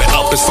we move it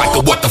up, it's like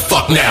a what the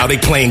fuck now. They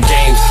playing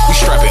games, we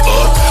strap it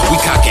up, we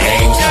cock it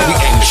aim, we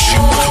aim to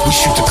shoot, we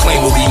shoot to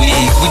claim what we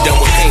need. We done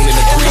with pain and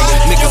greed.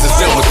 Niggas is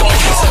done with the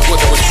peace,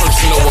 whether it's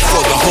personal or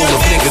for the whole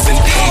of niggas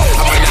indeed.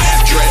 I might not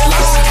have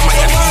dreadlocks, I might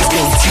have these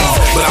no teeth,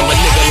 but I'm a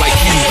nigga like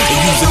you, and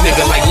you's a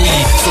nigga like me.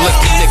 So let's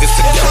be niggas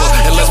together,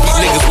 and let's be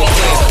niggas with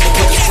plans. But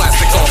put this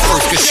plastic on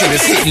first, cause shit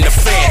is hitting the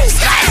fan.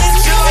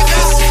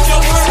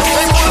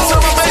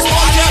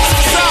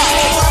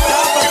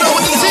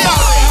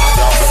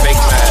 Y'all fake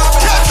man.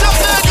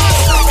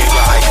 Get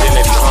your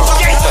identity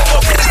on.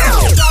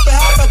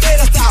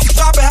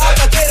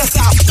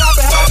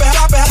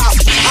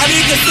 I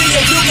need to see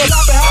if you can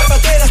drop it, have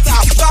potato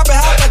stop. Drop it,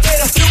 have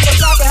potato stop. You can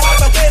drop it, have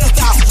potato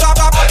stop. Drop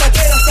it, have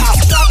potato stop.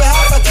 Drop it,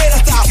 have potato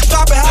stop.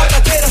 Drop it, have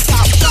potato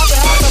stop. Drop it,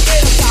 have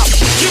potato stop.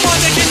 You want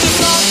to get this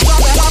song? Drop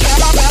it, drop it,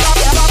 drop it, drop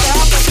it, drop it,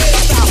 have potato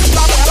stop.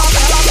 Drop it, drop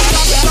it, drop it.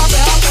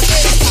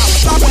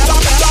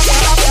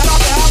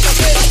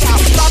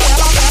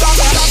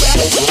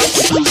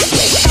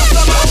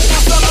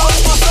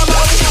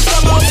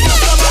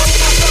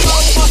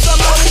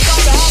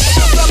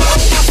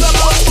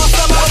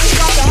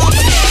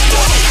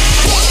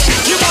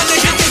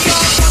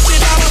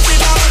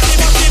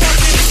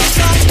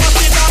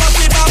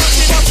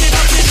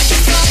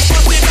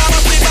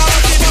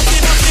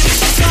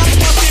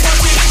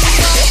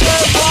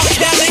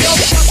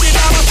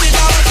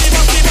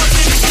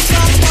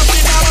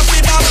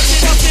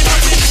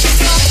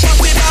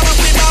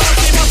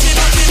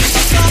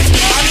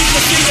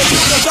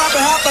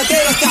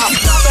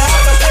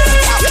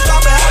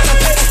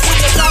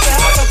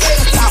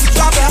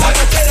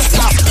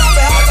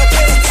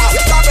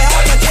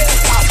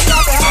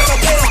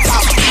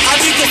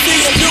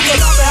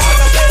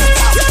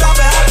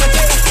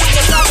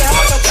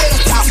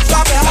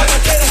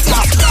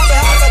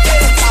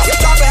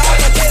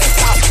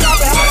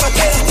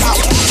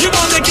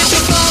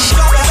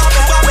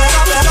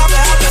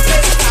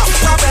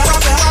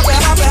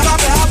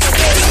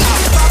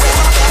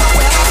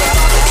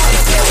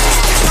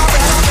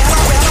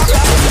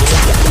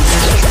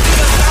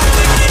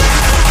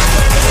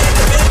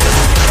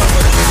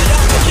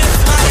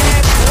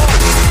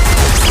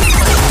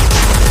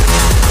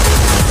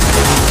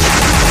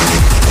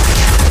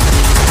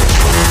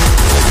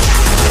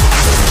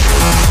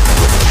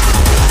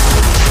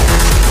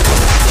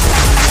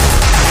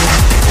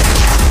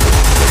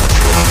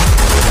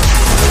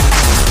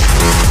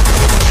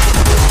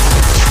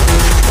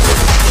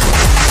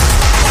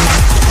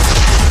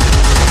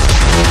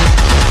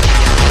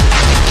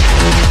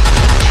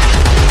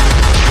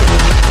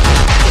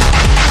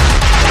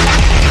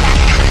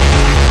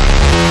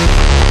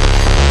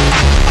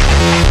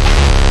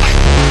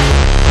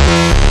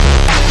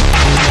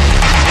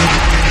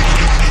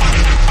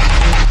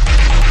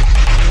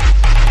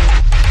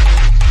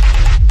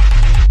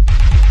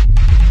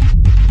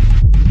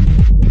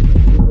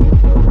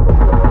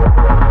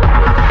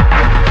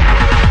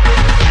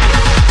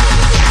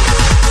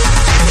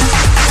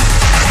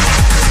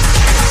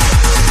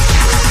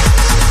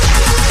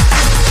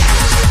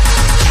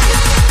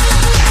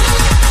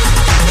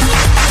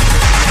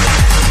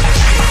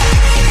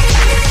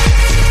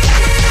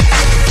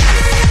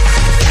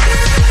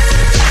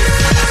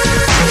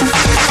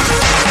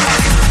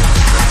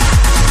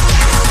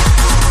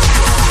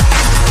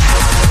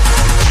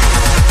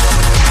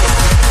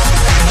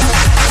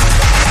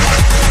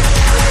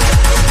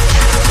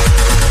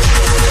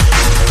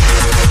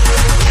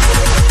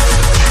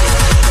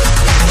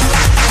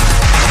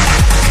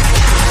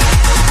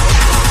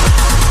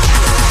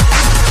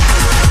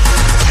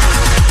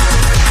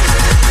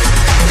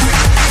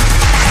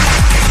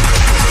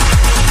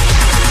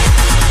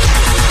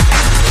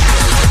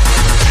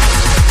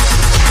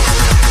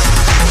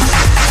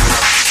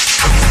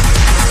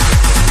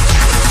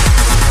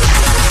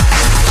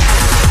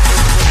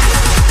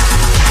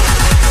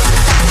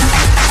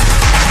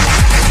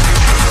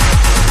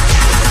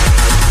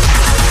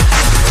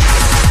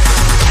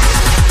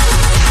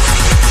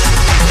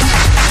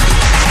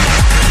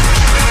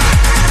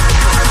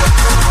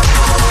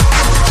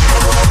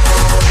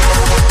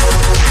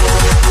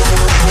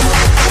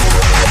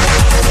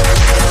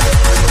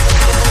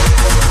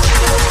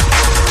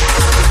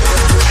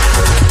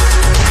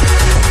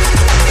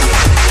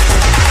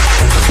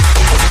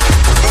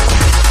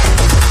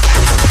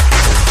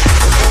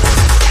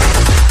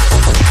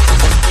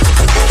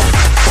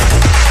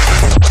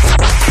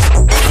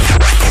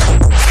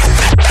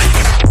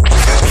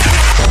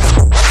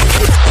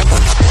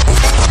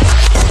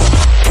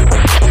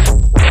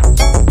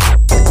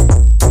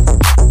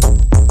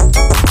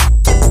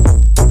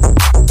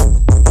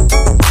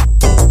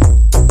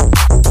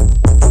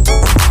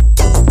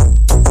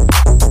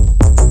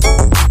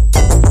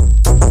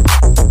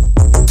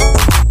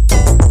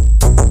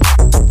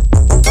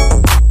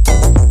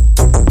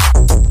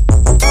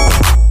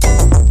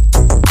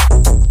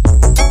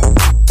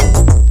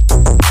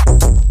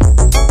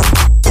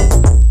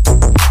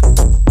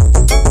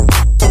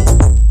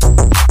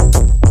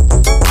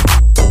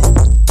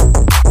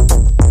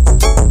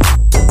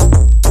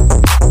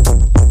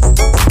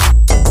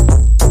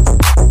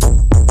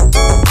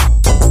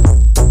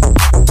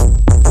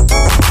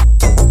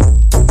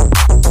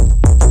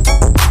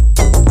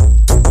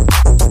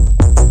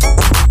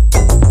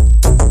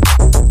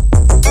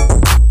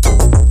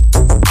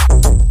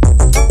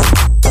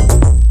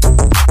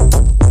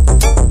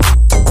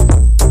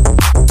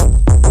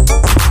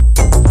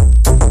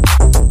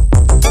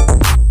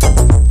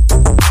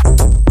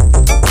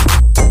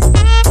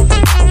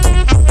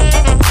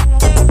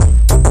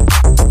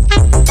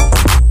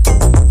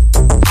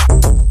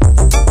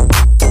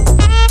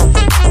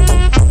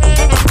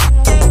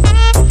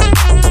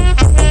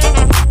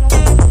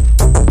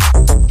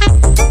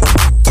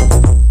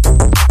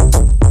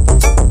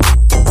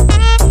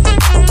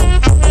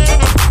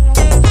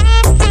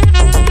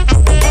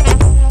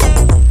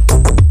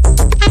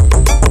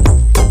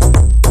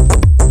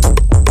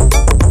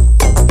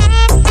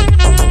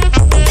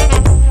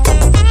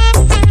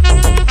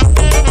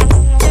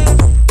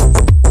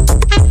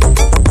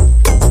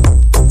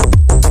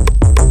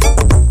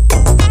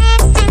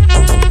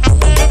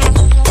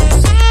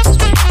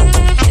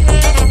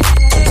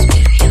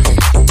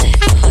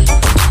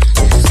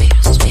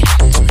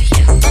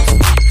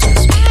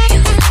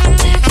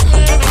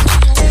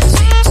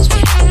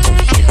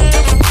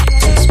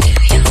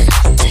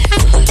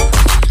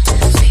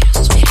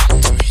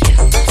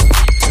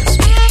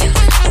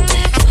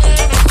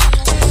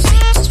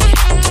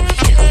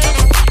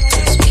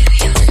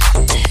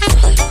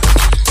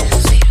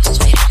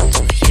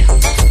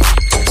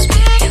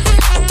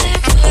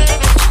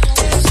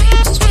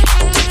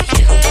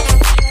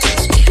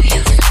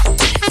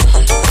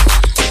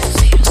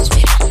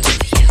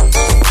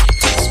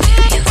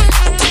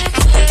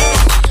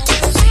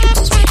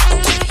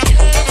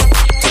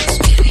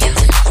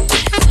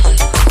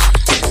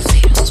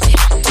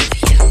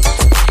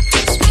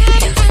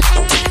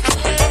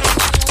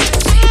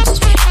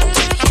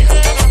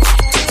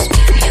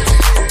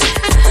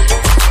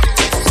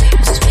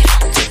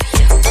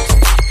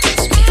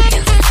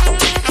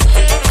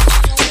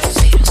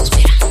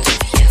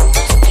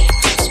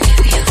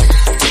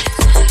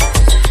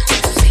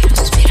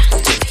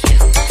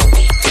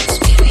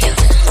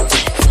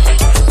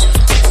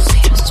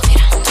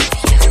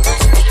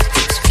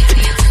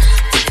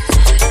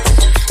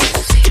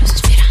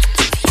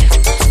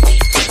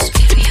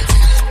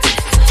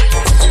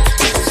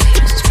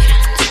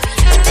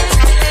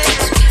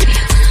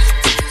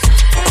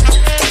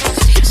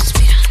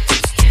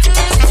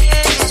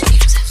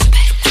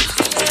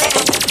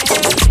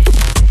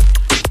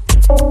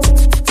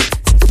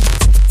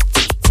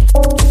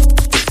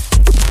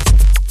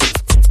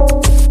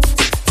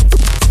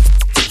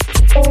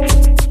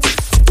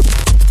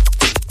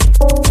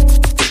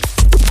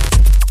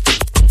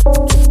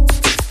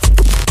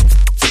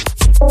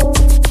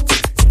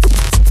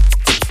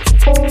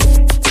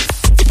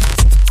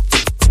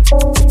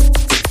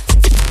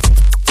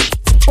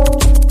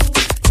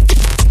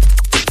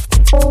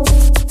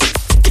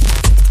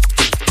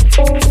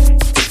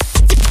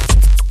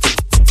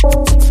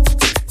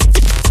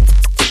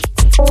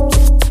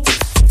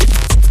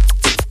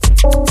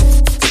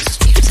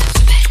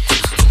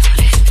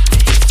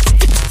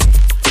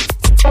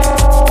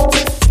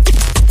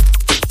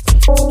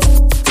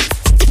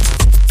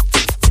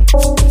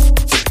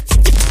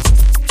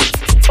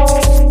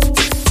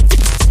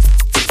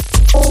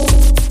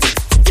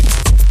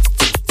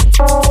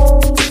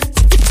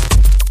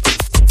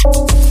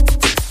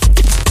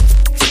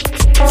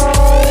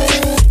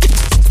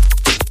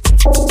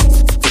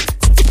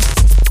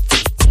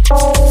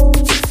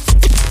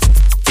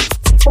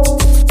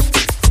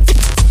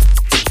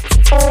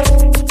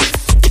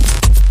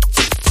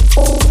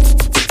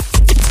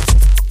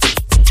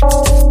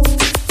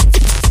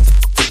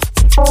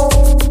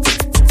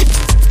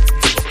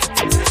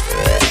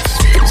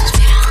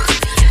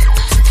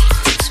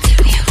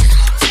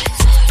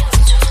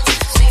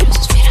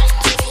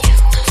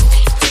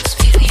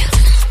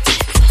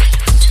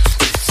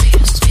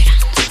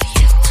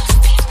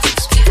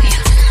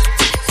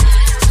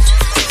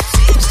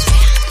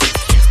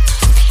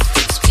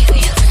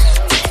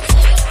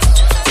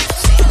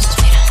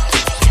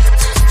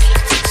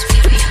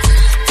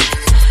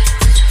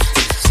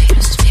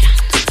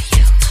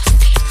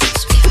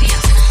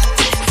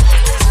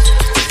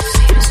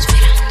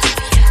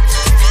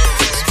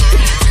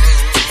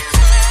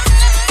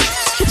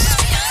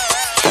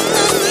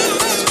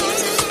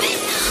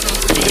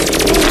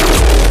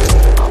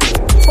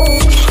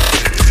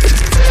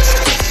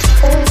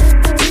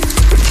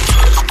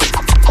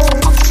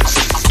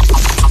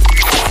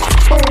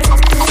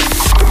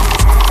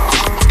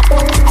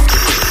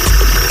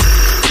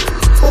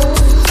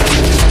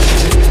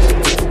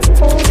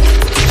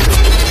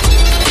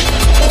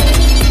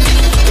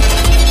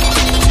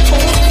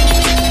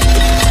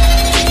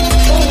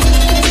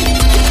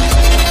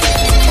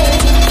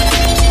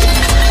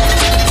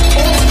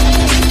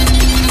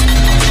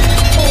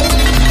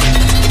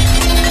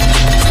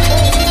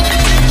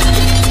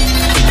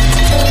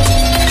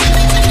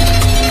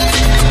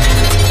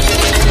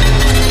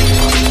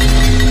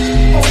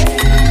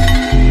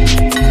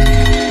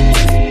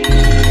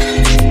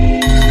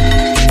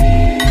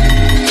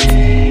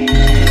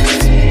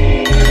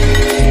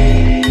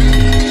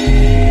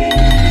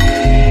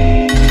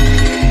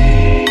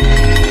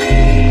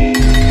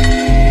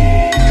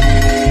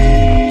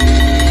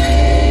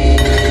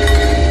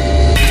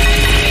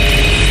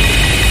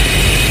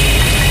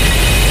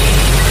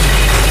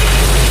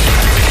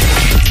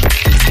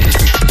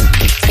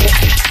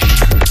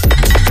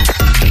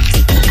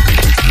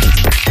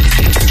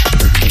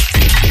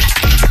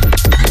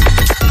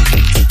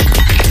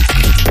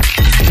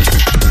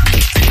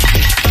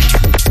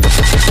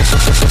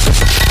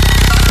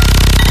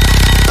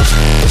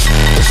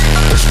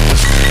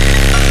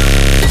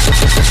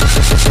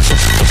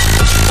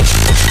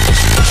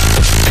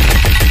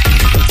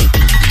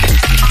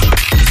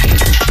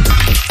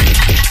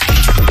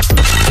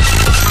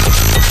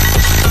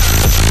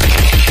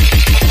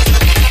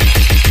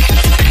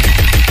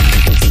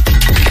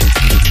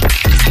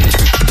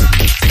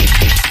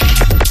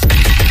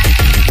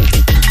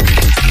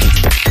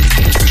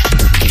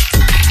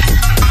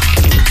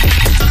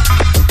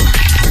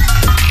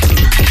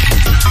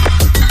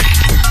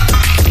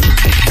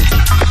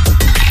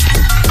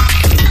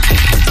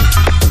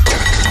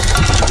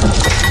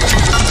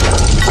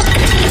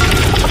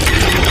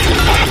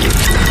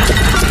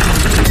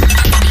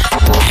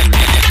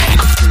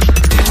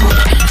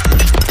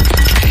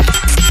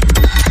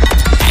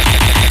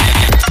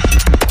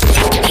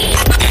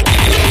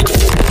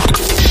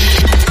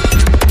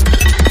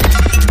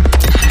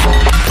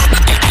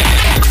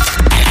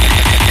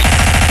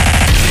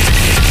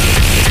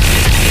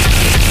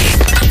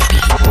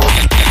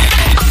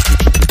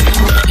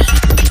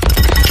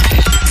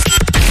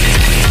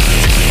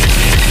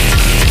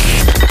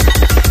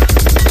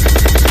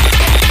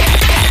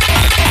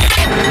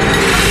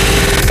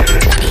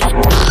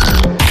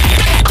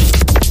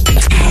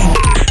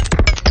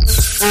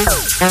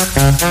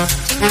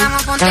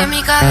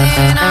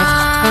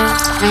 cadena.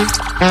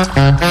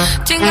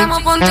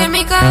 Chingamos, ponte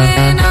mi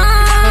cadena.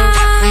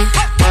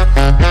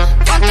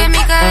 Ponte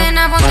mi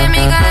cadena, ponte mi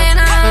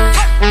cadena.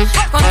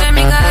 Ponte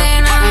mi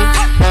cadena.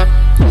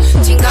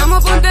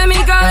 Chingamos, ponte mi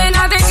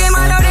cadena, te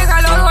quema la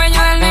oreja los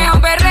dueños del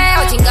neo perreo.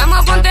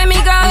 Chingamos, ponte mi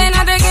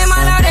cadena, te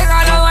quema la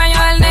oreja los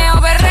dueños del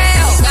neo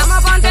perreo.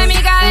 Chingamos, ponte mi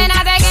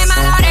cadena, te quema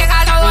la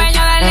oreja los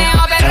dueños del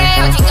neo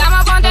perreo.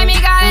 Chingamos, ponte mi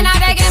cadena,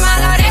 te quema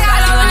la oreja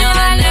los dueños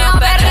del neo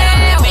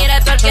perreo.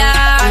 Mira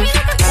torquear,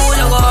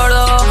 culo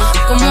gordo,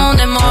 como un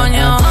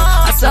demonio.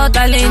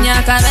 Azota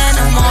línea,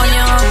 cadena,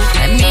 moño.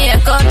 En mi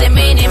escote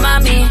mini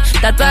mami,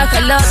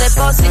 tatuaje lo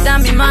deposita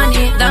mi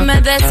money.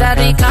 Dame de esa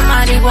rica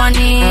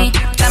marihuani.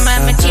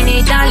 Dame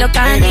chinita lo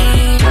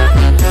cani.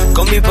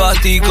 Con mi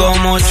pasti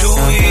como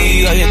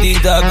Chuy,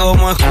 galletita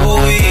como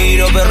Scooby.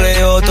 Lo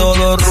perreo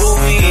todo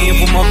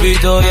Ruby, fumo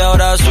pito y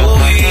ahora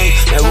subí.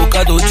 Me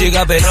busca tu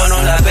chica pero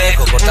no la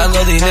pesco.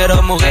 Cortando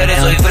dinero, mujeres,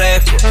 soy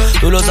fresco.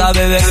 Tú lo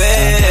sabes,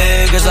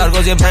 bebé, que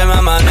salgo siempre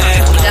me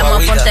manejo.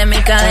 Chingamos, ponte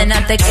mi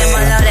cadena, te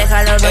quema la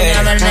oreja los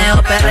dueños del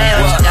neo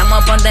perreo.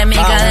 Chingamos, ponte mi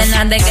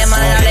cadena, te quema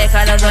la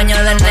oreja los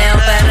dueños del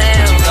neo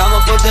perreo.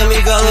 Chingamos, ponte mi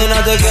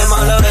cadena, te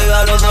quema la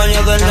oreja los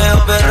dueños del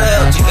neo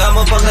perreo.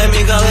 Chingamos, ponte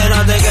mi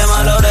cadena, te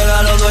quema la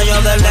oreja los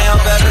dueños del neo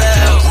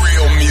perreo.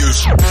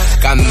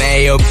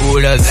 Camello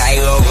puro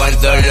traigo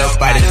con todos los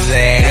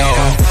parceros,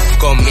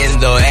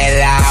 comiendo de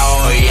la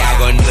olla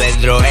con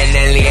retro en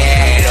el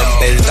hielo.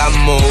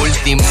 Empezamos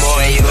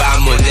último y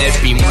vamos de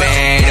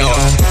primero,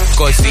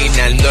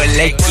 cocinando en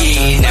la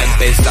esquina,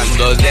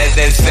 empezando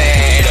desde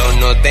cero.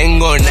 No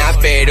tengo nada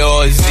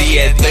pero sí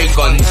estoy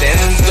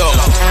contento,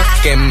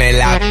 que me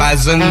la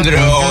paso en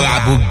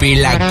droga,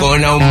 pupila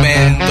con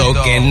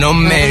aumento. Que no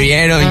me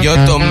vieron, yo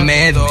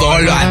tomé todo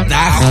lo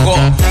atajo.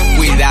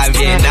 Cuida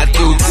bien a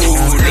tu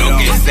culo,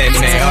 que se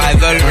me va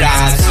todo el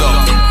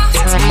brazo.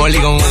 Molly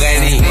con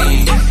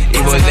Geni y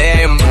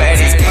boté en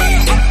Berry.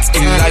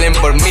 Y salen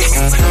por mí,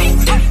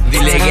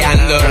 dile que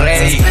ando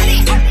ready.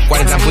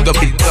 40 putos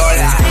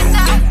pistolas,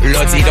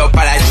 lo tiro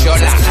para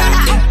Yola.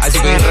 Así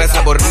que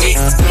reza por mí,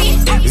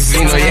 si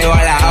no llego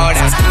a la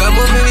hora.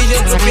 Chingamos mi bicho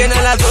en tus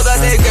piernas, la toda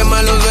te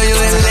quema los dueños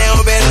del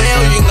neo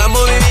berreo.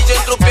 Chingamos mi bicho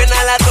en tus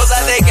piernas, la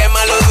toda te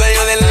quema los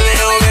dueños del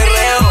neo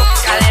berreo.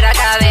 Cadera,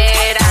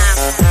 cadera,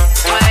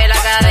 mueve la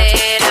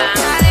cadera.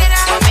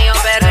 Conmigo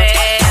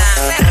perrea,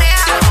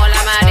 como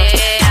la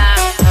marea.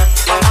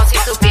 Como si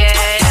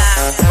supiera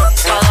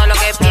todo lo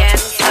que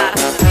piensa.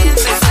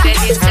 Soy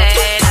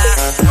hechicera,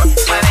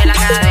 mueve la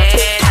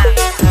cadera.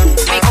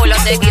 Mi culo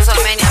te quiso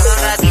menear un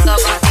ratito,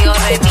 contigo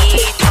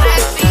repito.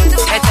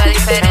 Esto es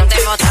diferente,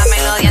 mostrame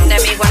los dientes,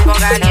 mi cuerpo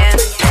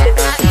caliente.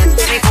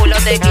 Mi culo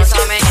te quiso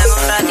menear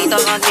un ratito,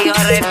 contigo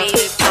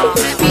repito.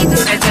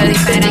 Esto es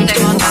diferente,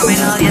 mostrame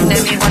los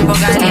dientes, mi cuerpo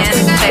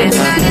caliente.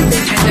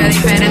 Esto es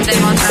diferente,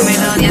 mostrame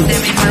los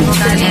dientes, mi cuerpo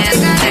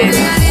caliente.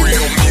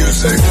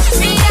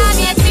 Mira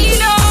mi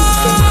estilo,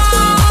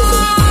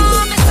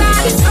 me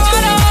sale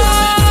solo.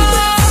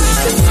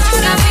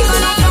 Nací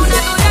con un flow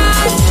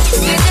natural.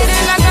 Glitter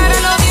en la cara,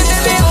 los dientes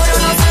de oro,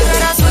 no soy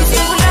rara, soy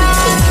singular.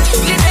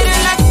 Glitter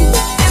en la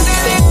dientes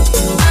de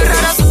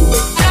rara,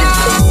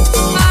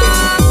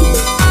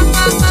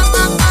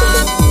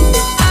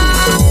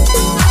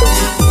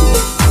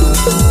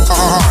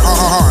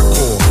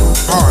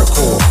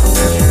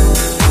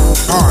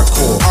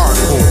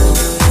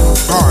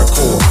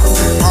 Hardcore.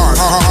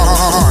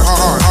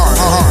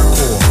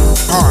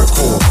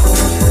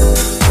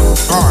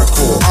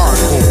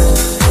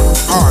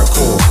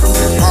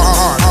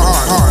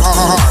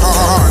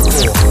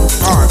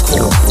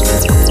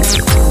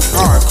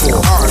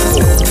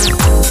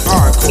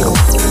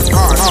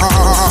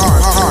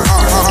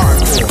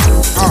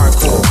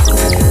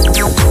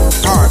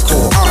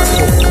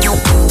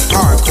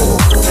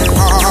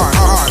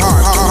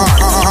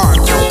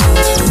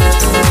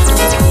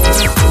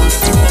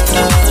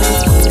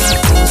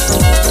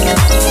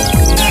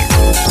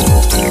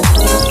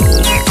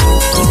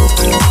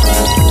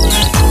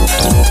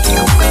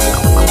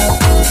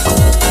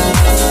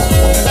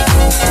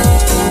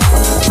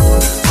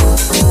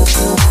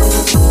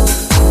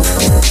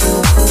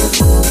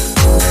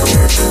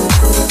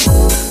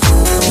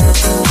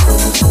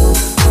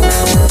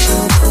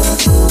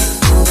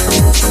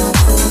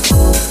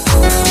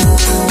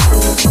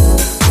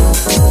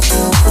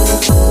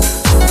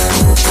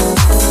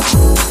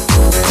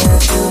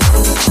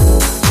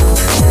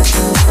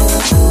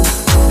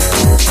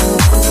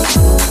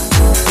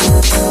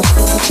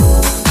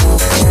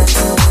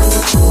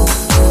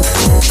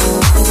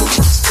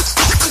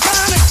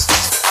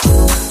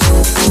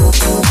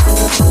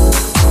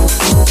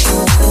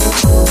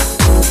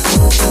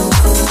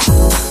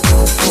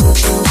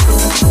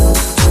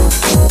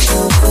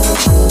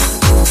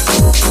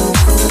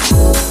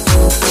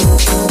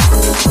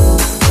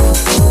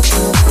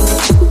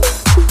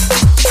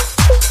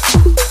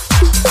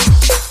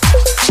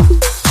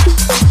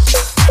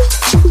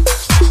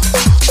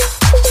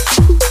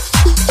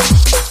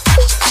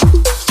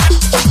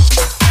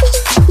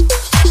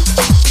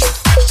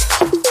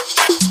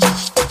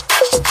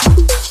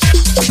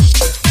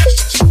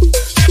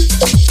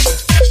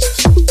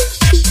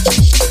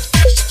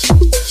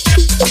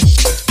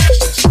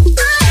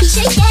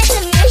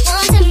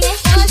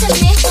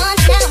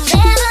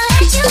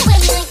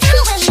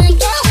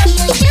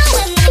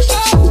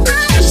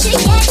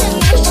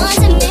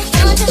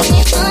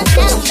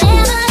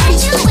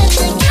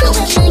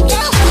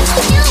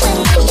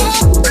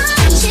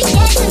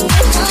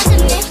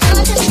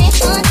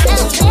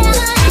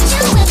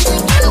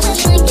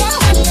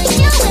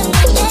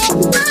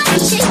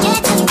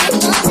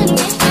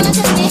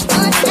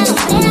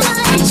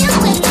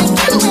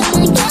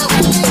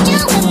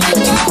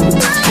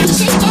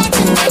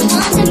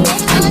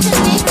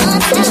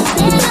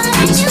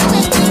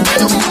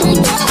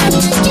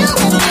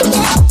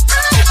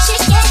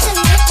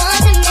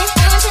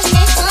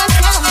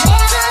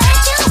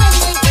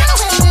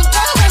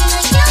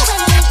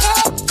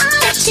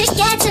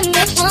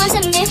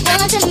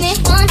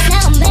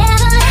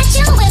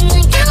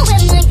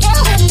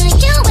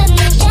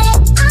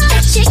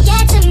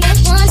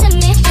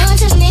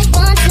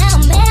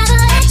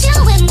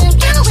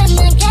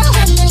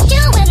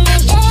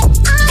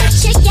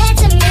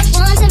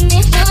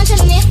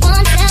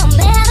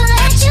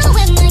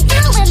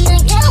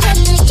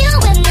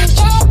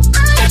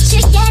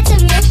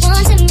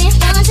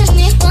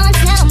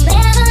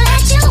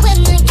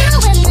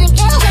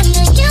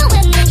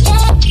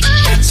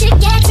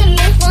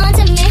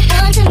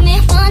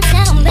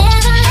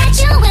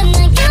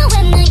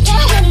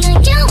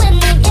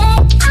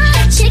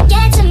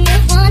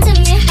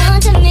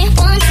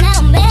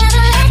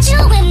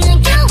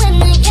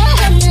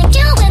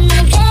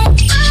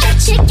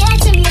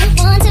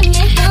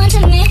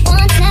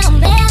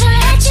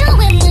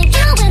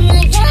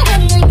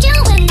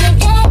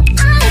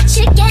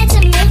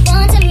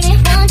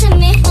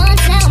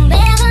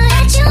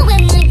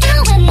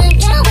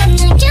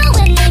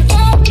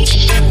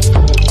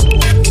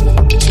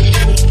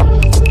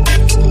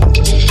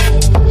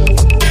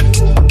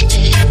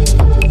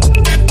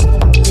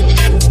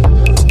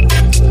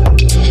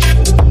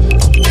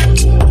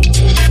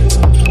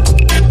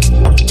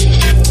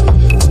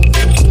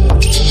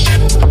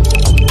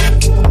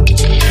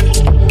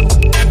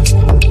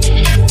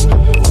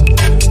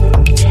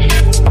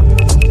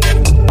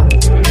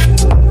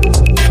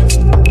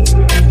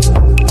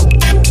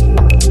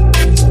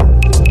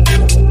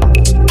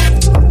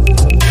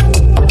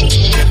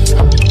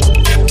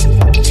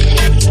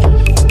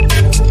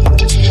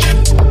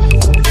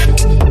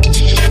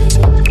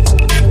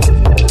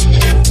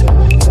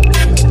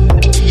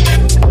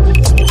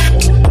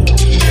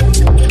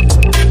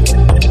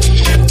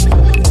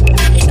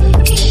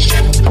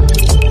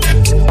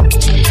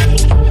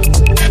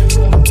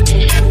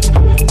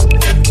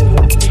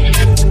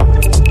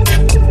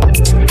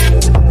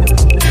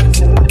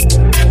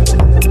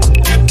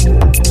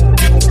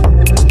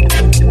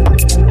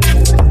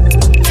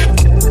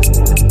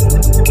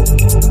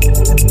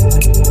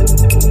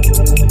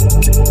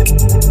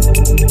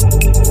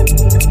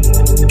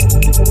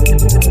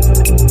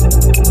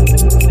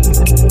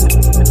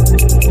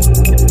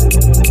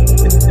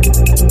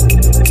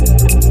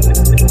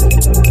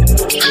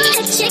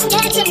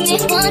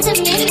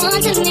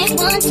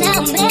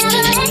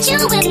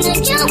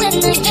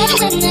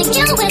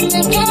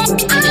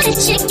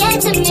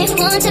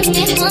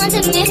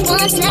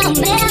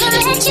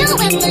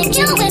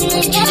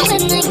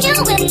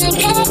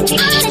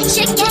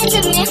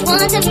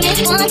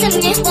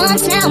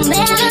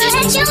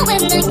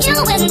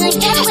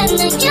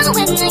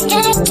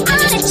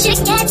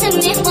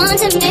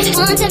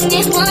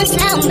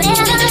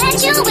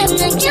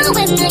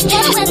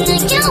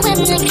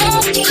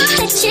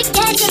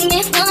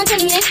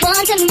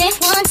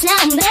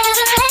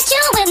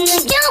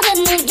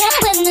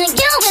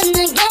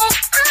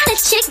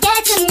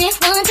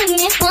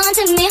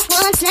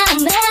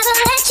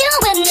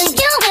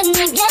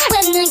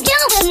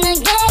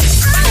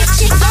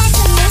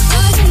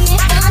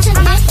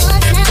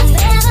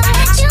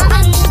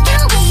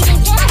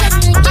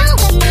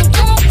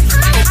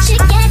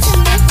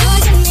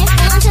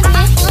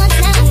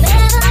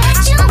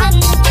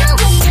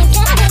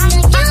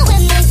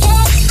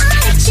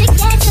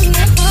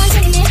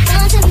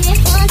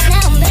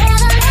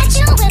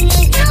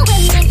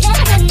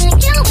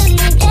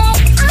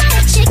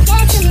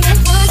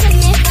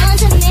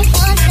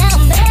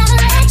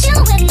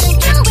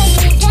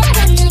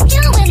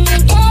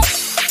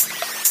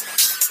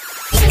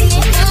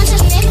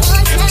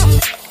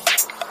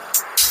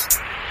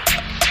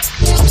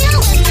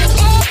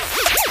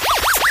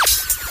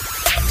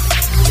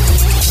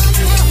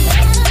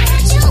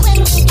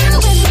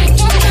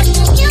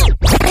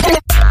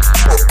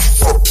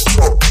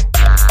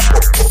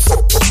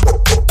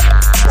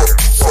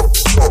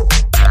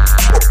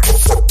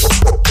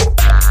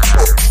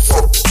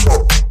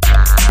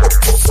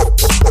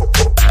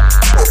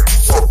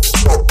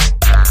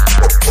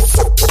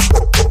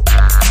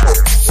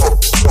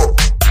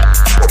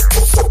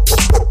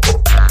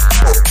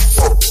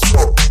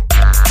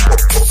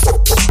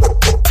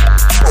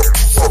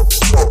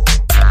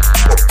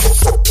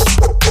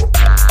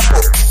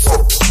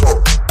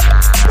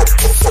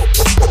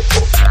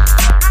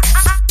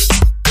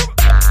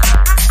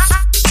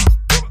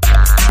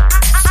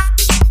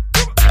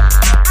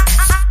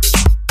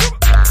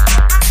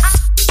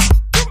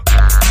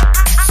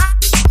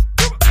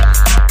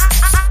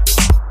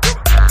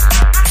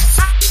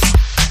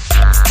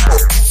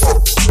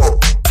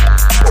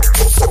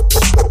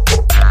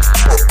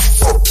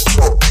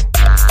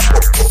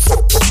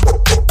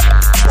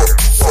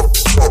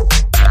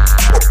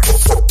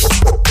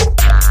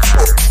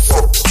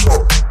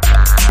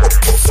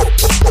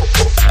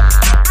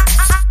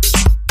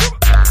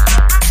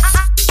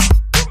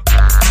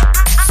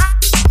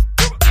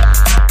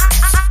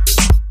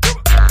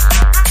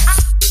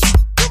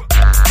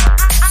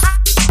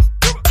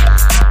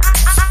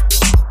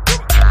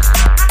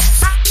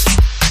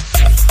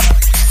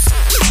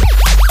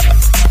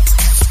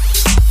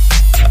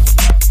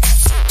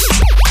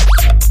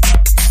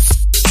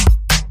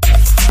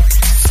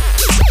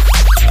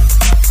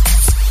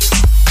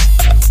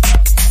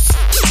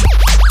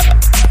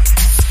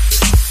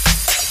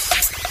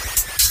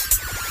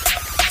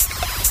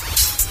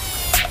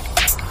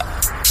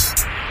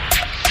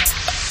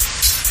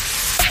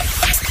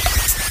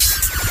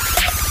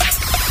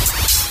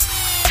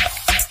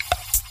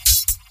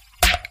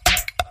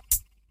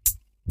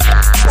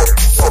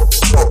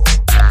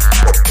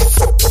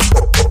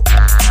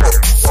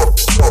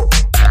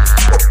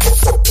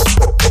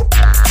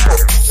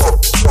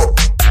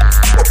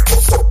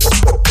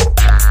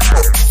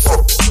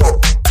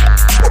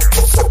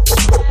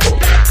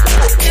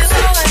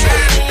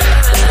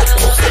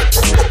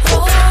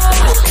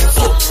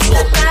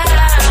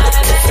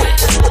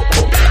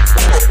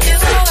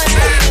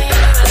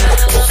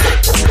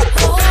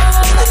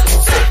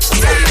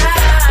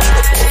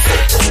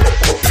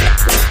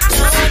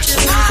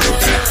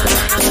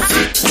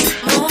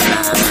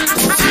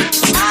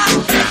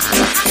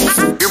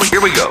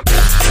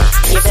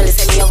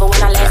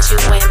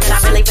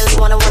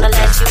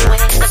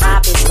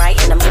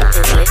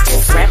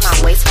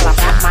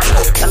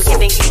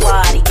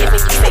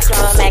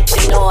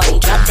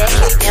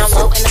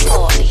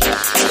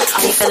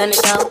 feeling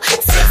it go.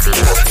 Sexy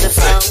moves the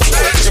flow,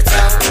 push the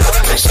toe.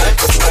 My shirt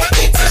is wet,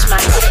 touch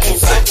my head and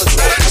don't look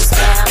back. No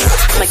style,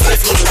 I'ma give it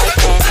to you like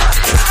that.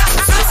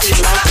 Give it to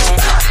you like that.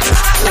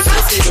 I'ma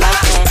give it to you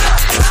like that.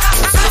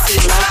 Give it to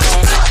you like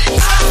that.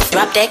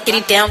 Drop that, get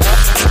it down low,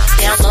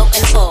 down low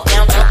and fall,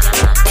 down low,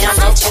 down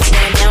low,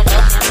 down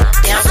low,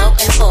 down low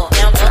and fall,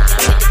 down low,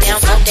 down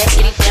low, that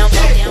get it down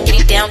low, get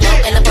it down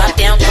low and the block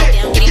down low,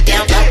 get it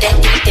down low, that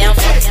get it down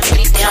low, get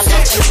it down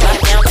low, to the block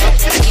down low,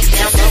 get it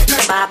down low. The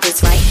vibe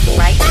is right,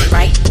 right,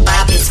 right.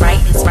 Vibe is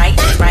right, it's right,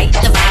 right.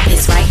 The vibe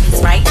is right,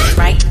 it's right,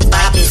 right.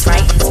 Vibe is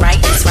right, it's right,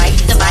 it's right.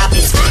 The vibe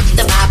is right,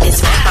 the vibe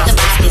is right, the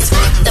vibe is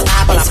right, the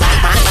vibe is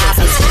right, my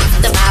vibe is right,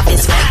 the vibe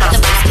is right, the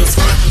vibe is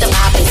right, the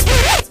vibe is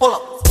right. Pull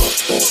up.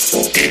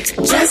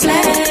 Just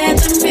let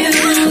the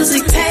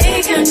music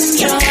take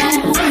control.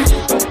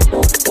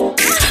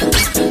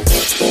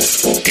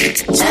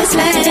 Just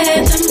let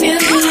the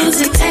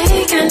music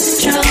take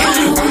control.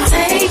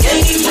 Take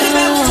control.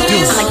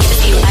 I'ma give it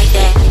to you like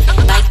that,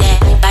 like that,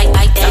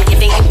 like that. I'm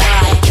giving you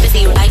that, give it to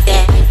you like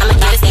that. I'ma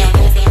give it to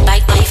you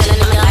like that. You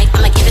feeling me like?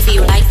 I'ma give it to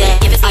you like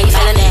that.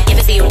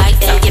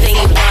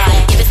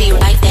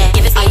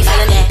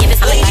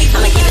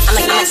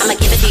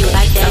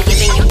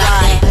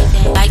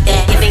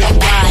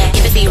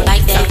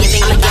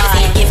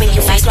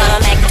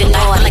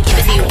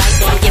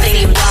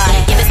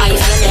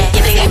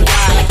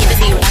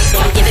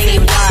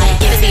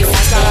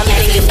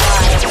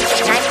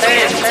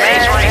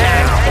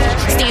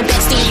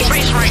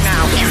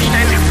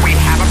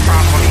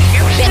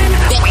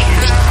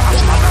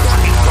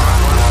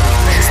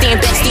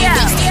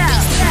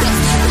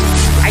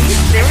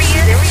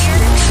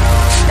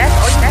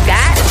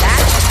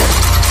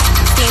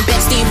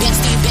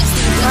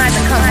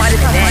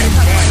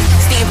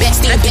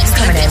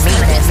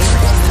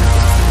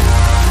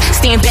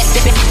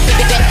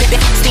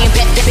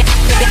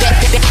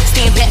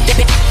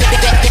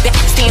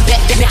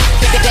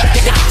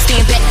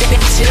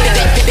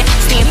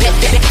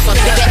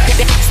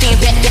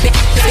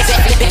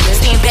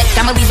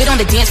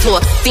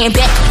 floor. Stand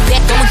back,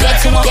 go and get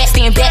to him.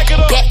 Stand back,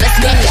 let's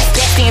move.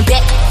 Stand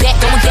back,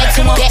 go and get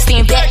to him.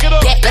 Stand back,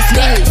 let's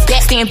move.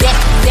 Stand back,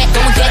 go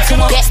and get to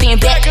him. Stand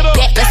back,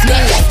 let's move.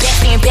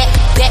 Stand back,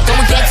 go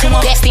and get to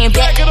him. Stand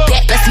back,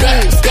 let's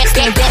move.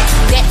 Stand back, go and get to him. Stand back, let's move. Stand back,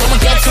 go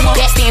and get to him.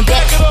 Stand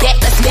back, let's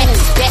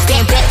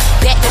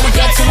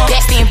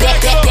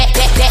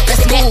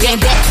move.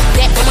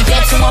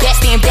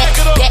 Stand back,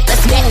 go and get to him. Stand back,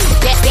 let's move.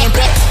 Stand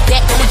back,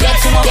 go and get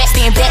to him.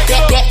 Stand back,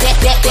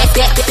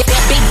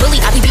 big bully,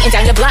 I be beating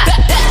down your block.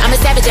 I'm a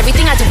savage,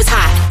 everything I do is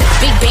hot.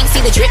 Big bank, see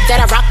the drip that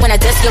I rock when I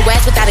dust your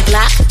ass without a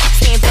Glock.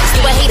 Stand back,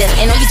 you a hater,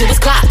 and all you do is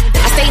clock.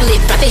 I stay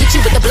lit, about to hit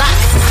you with the block.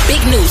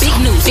 Big news,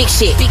 big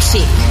shit.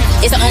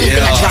 It's the only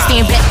thing I try.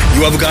 Stand back.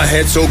 You ever got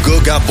head so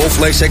good, got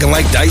both legs shaking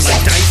like dice?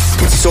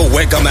 Pussy so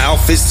wet, got my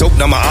outfit soaked,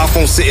 now my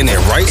iPhone sitting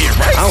there right.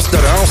 I don't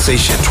stutter, I don't say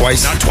shit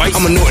twice.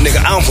 I'm a new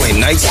nigga, I don't play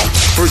nice.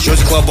 First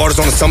Jersey Club artist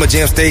on the Summer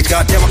Jam stage,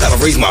 goddamn, I gotta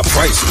raise my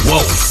price.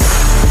 Whoa.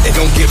 It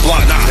don't get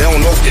blocked, they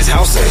don't know if this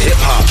house or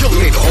hip-hop.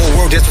 We made the whole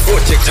world just before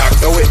TikTok.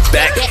 Throw it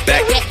back.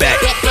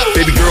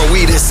 Baby girl,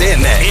 we this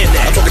and that.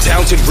 I'm talking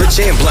talented,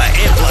 rich and black.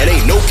 It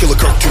ain't no Killer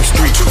Kirk, 2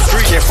 Street.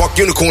 Can't fuck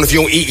unicorn if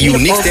you don't eat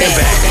unique, stand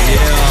back.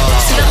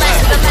 To the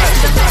left,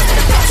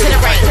 to the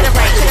right.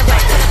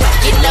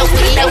 Get low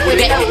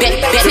with it,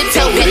 bet it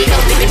toe, bet it toe,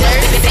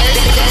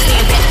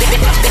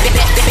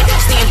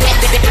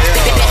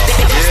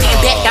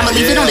 I'ma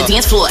leave it on the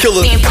dance floor.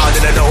 Killer down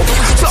in the know.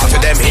 Slaughter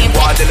them, him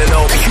wild in the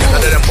know. None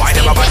of them white,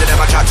 them a bad, them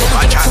a chat. So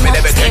I chat, me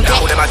never take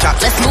down, them a chat.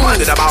 Let's move. One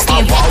of them out,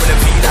 wow, with them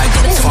feel like.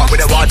 Fuck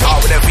with the water,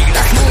 with them feel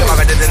like. Them a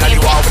better than any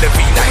wall, with them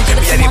feel like. Give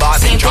me any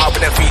boss, ain't job,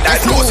 with them feel like.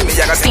 Close to me,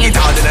 I got to get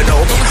down in the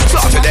know.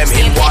 Slaughter them,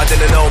 him wild in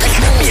the know.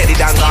 Me any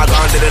damn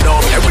gone in the know.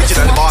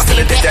 Original boss, and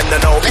the them the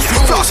know.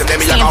 Floss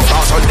them, I got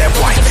floss on them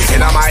white.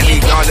 In my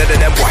league, none of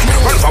them white.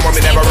 Run from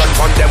me, never run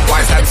from them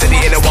white. Sam City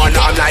in the one,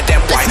 I'm like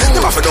them white.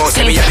 Them off a door,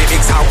 see me, any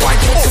big sound white.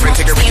 Different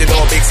to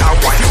original big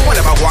sound white.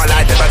 Whatever one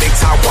like them a big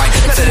sound white.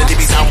 None of the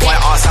DB sound white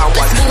or sound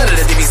white. None of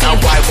the DB sound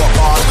white what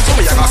bars. Some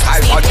of you got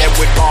style on them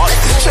with bars.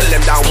 Shut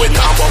them down with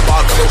nothing but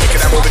bars.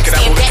 Cause we're wicked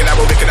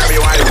and you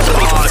ain't the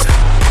bars.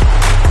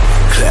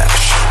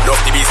 Clash. No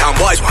DB sound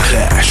boys want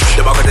clash.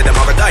 The bugger did the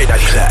bugger die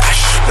that clash.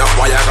 Not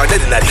why I got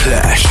dead in that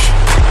clash.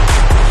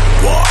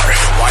 War.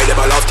 Why them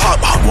a love talk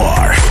about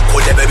war?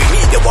 Could they baby me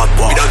the one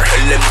war? We don't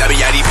tell them that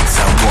we are the big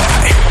sound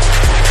boy.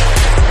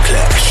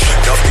 Clash.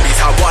 No DB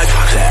sound boys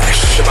want clash.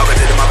 The bugger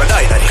did the bugger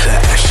die that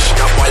clash.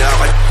 Not why I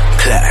got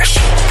clash.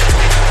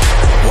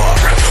 War.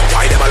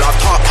 Why them a love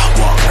talk about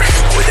war?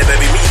 Could they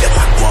baby me the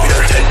one war? We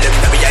don't tell them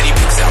that we are the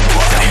big sound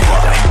boy.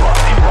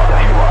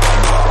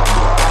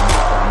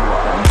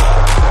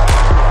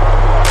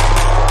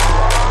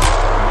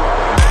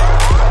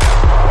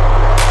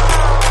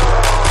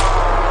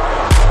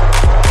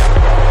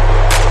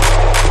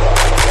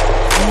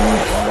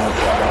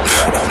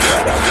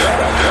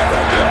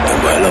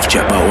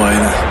 Chat about why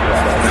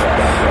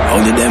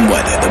only them boy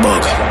at the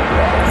bug.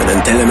 And then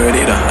tell them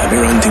already I be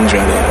run things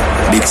ready.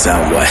 Big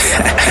sound boy.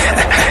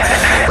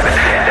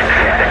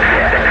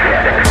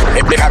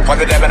 If they can't put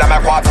them in my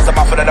quarters, the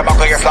muffin and the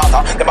muckle get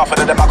slaughter. The muffin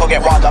and the muckle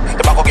get water.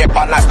 The muckle get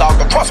bad like dog.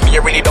 Trust me,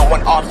 you really don't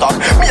want answers.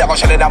 Me, I go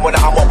shell them when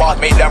I'm about.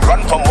 Make them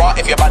run from war.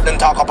 If you bad, then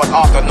talk up and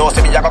after. No,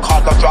 see me, I go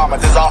cause no drama,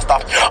 disaster.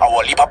 I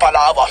will leap up a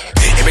lava.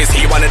 If it's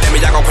he one of them, me,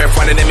 I go quit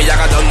one of them, me, I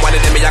got done one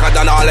of them, me, I got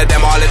done all of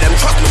them.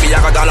 Trust me, I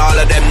got done all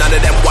of them. None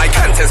of them, why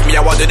can't test me,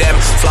 I want to them.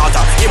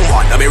 Slaughter, him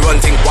one, now me run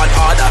thing one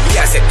harder. Me,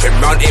 I said, him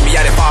round him, me,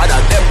 I the father.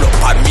 Them look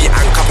at me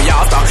and copy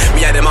after.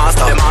 Me, I the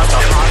master.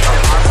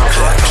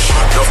 Clash.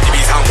 Love TV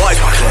sound boys,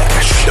 my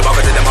clash. The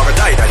bugger did the bugger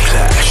die, that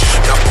clash.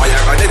 Not why I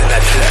got in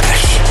that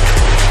clash.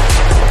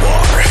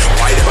 War.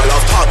 Why them a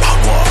love talk about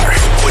war?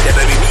 Could they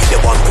baby me the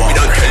one war? We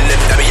don't tell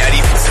them that we are the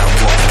big sound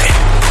boy.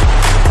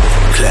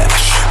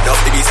 Clash. Love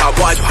TV sound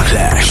boys, my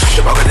clash.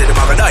 The bugger did the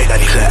bugger die,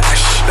 that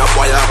clash. Not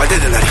why I got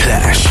in that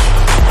clash.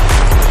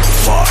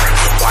 War.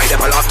 Why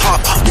them a love talk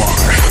about war?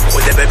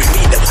 Could they baby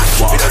me the one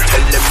war? We don't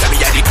tell them that we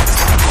are the big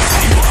sound boy.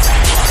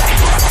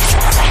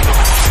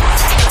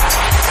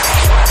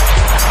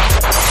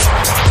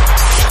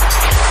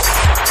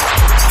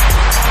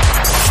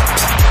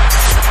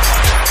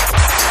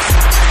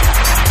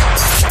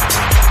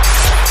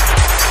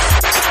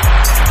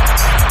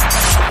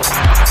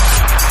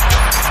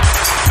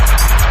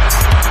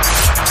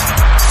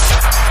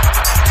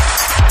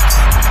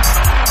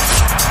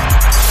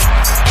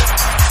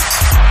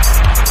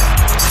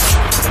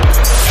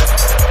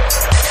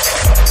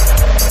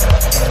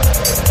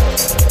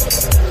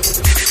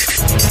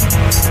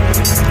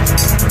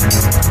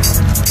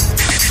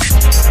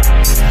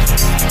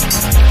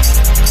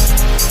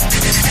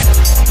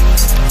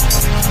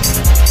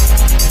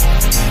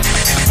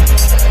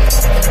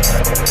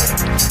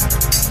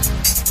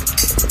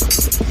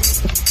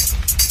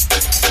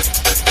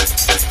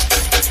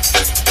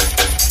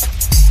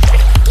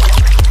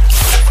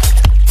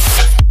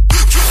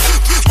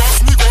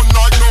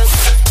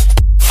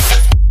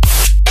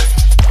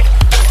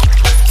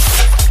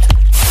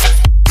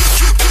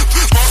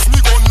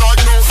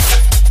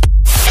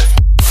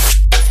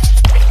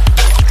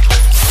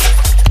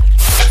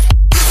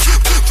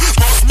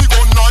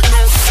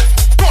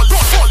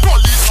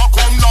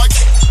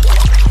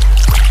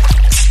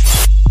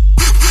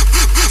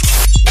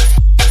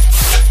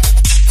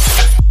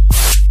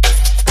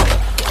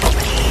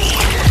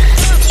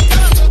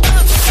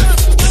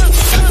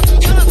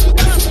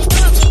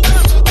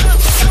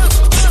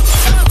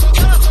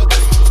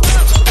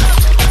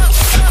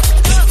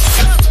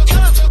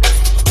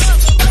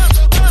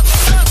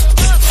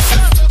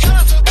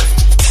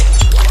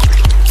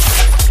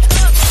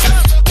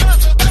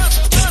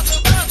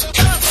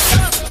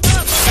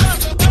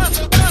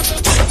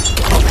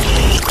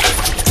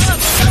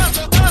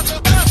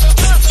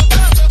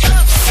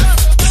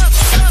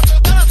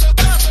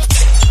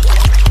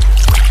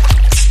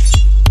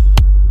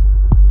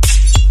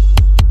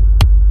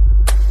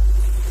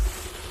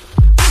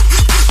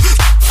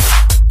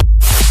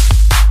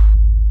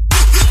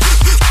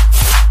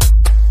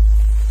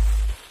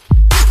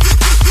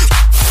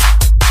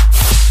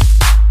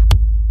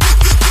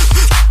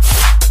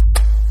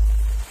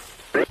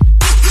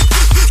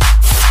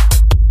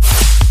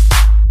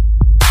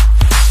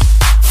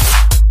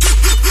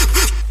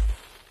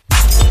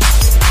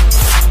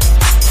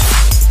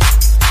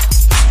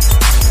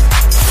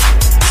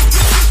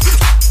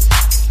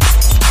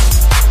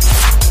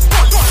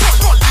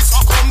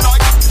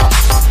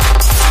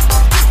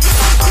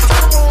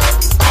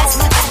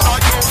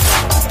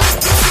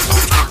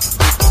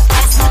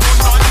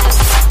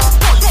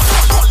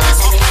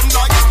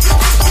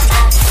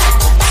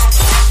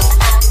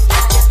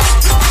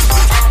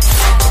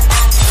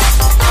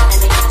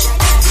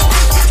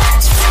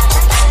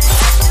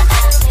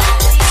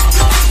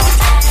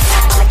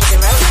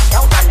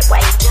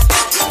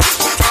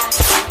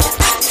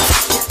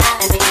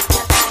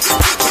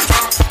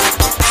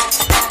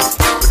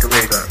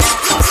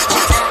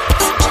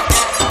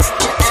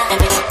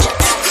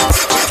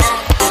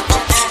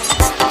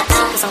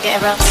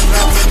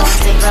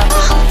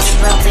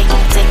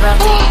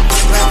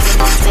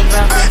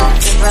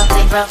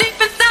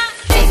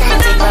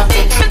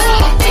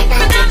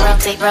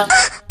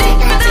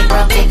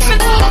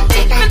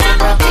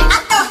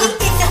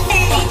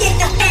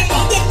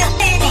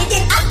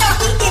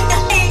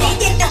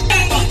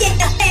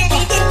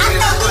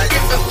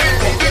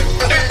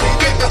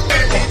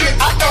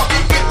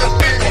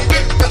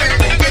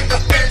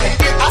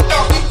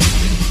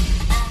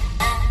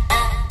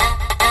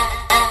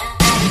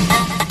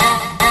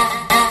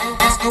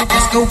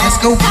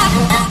 Let's go.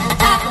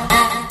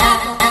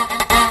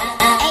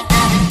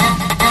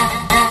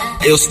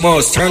 Yo,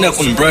 Smalls, turn up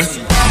on them,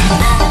 bruh.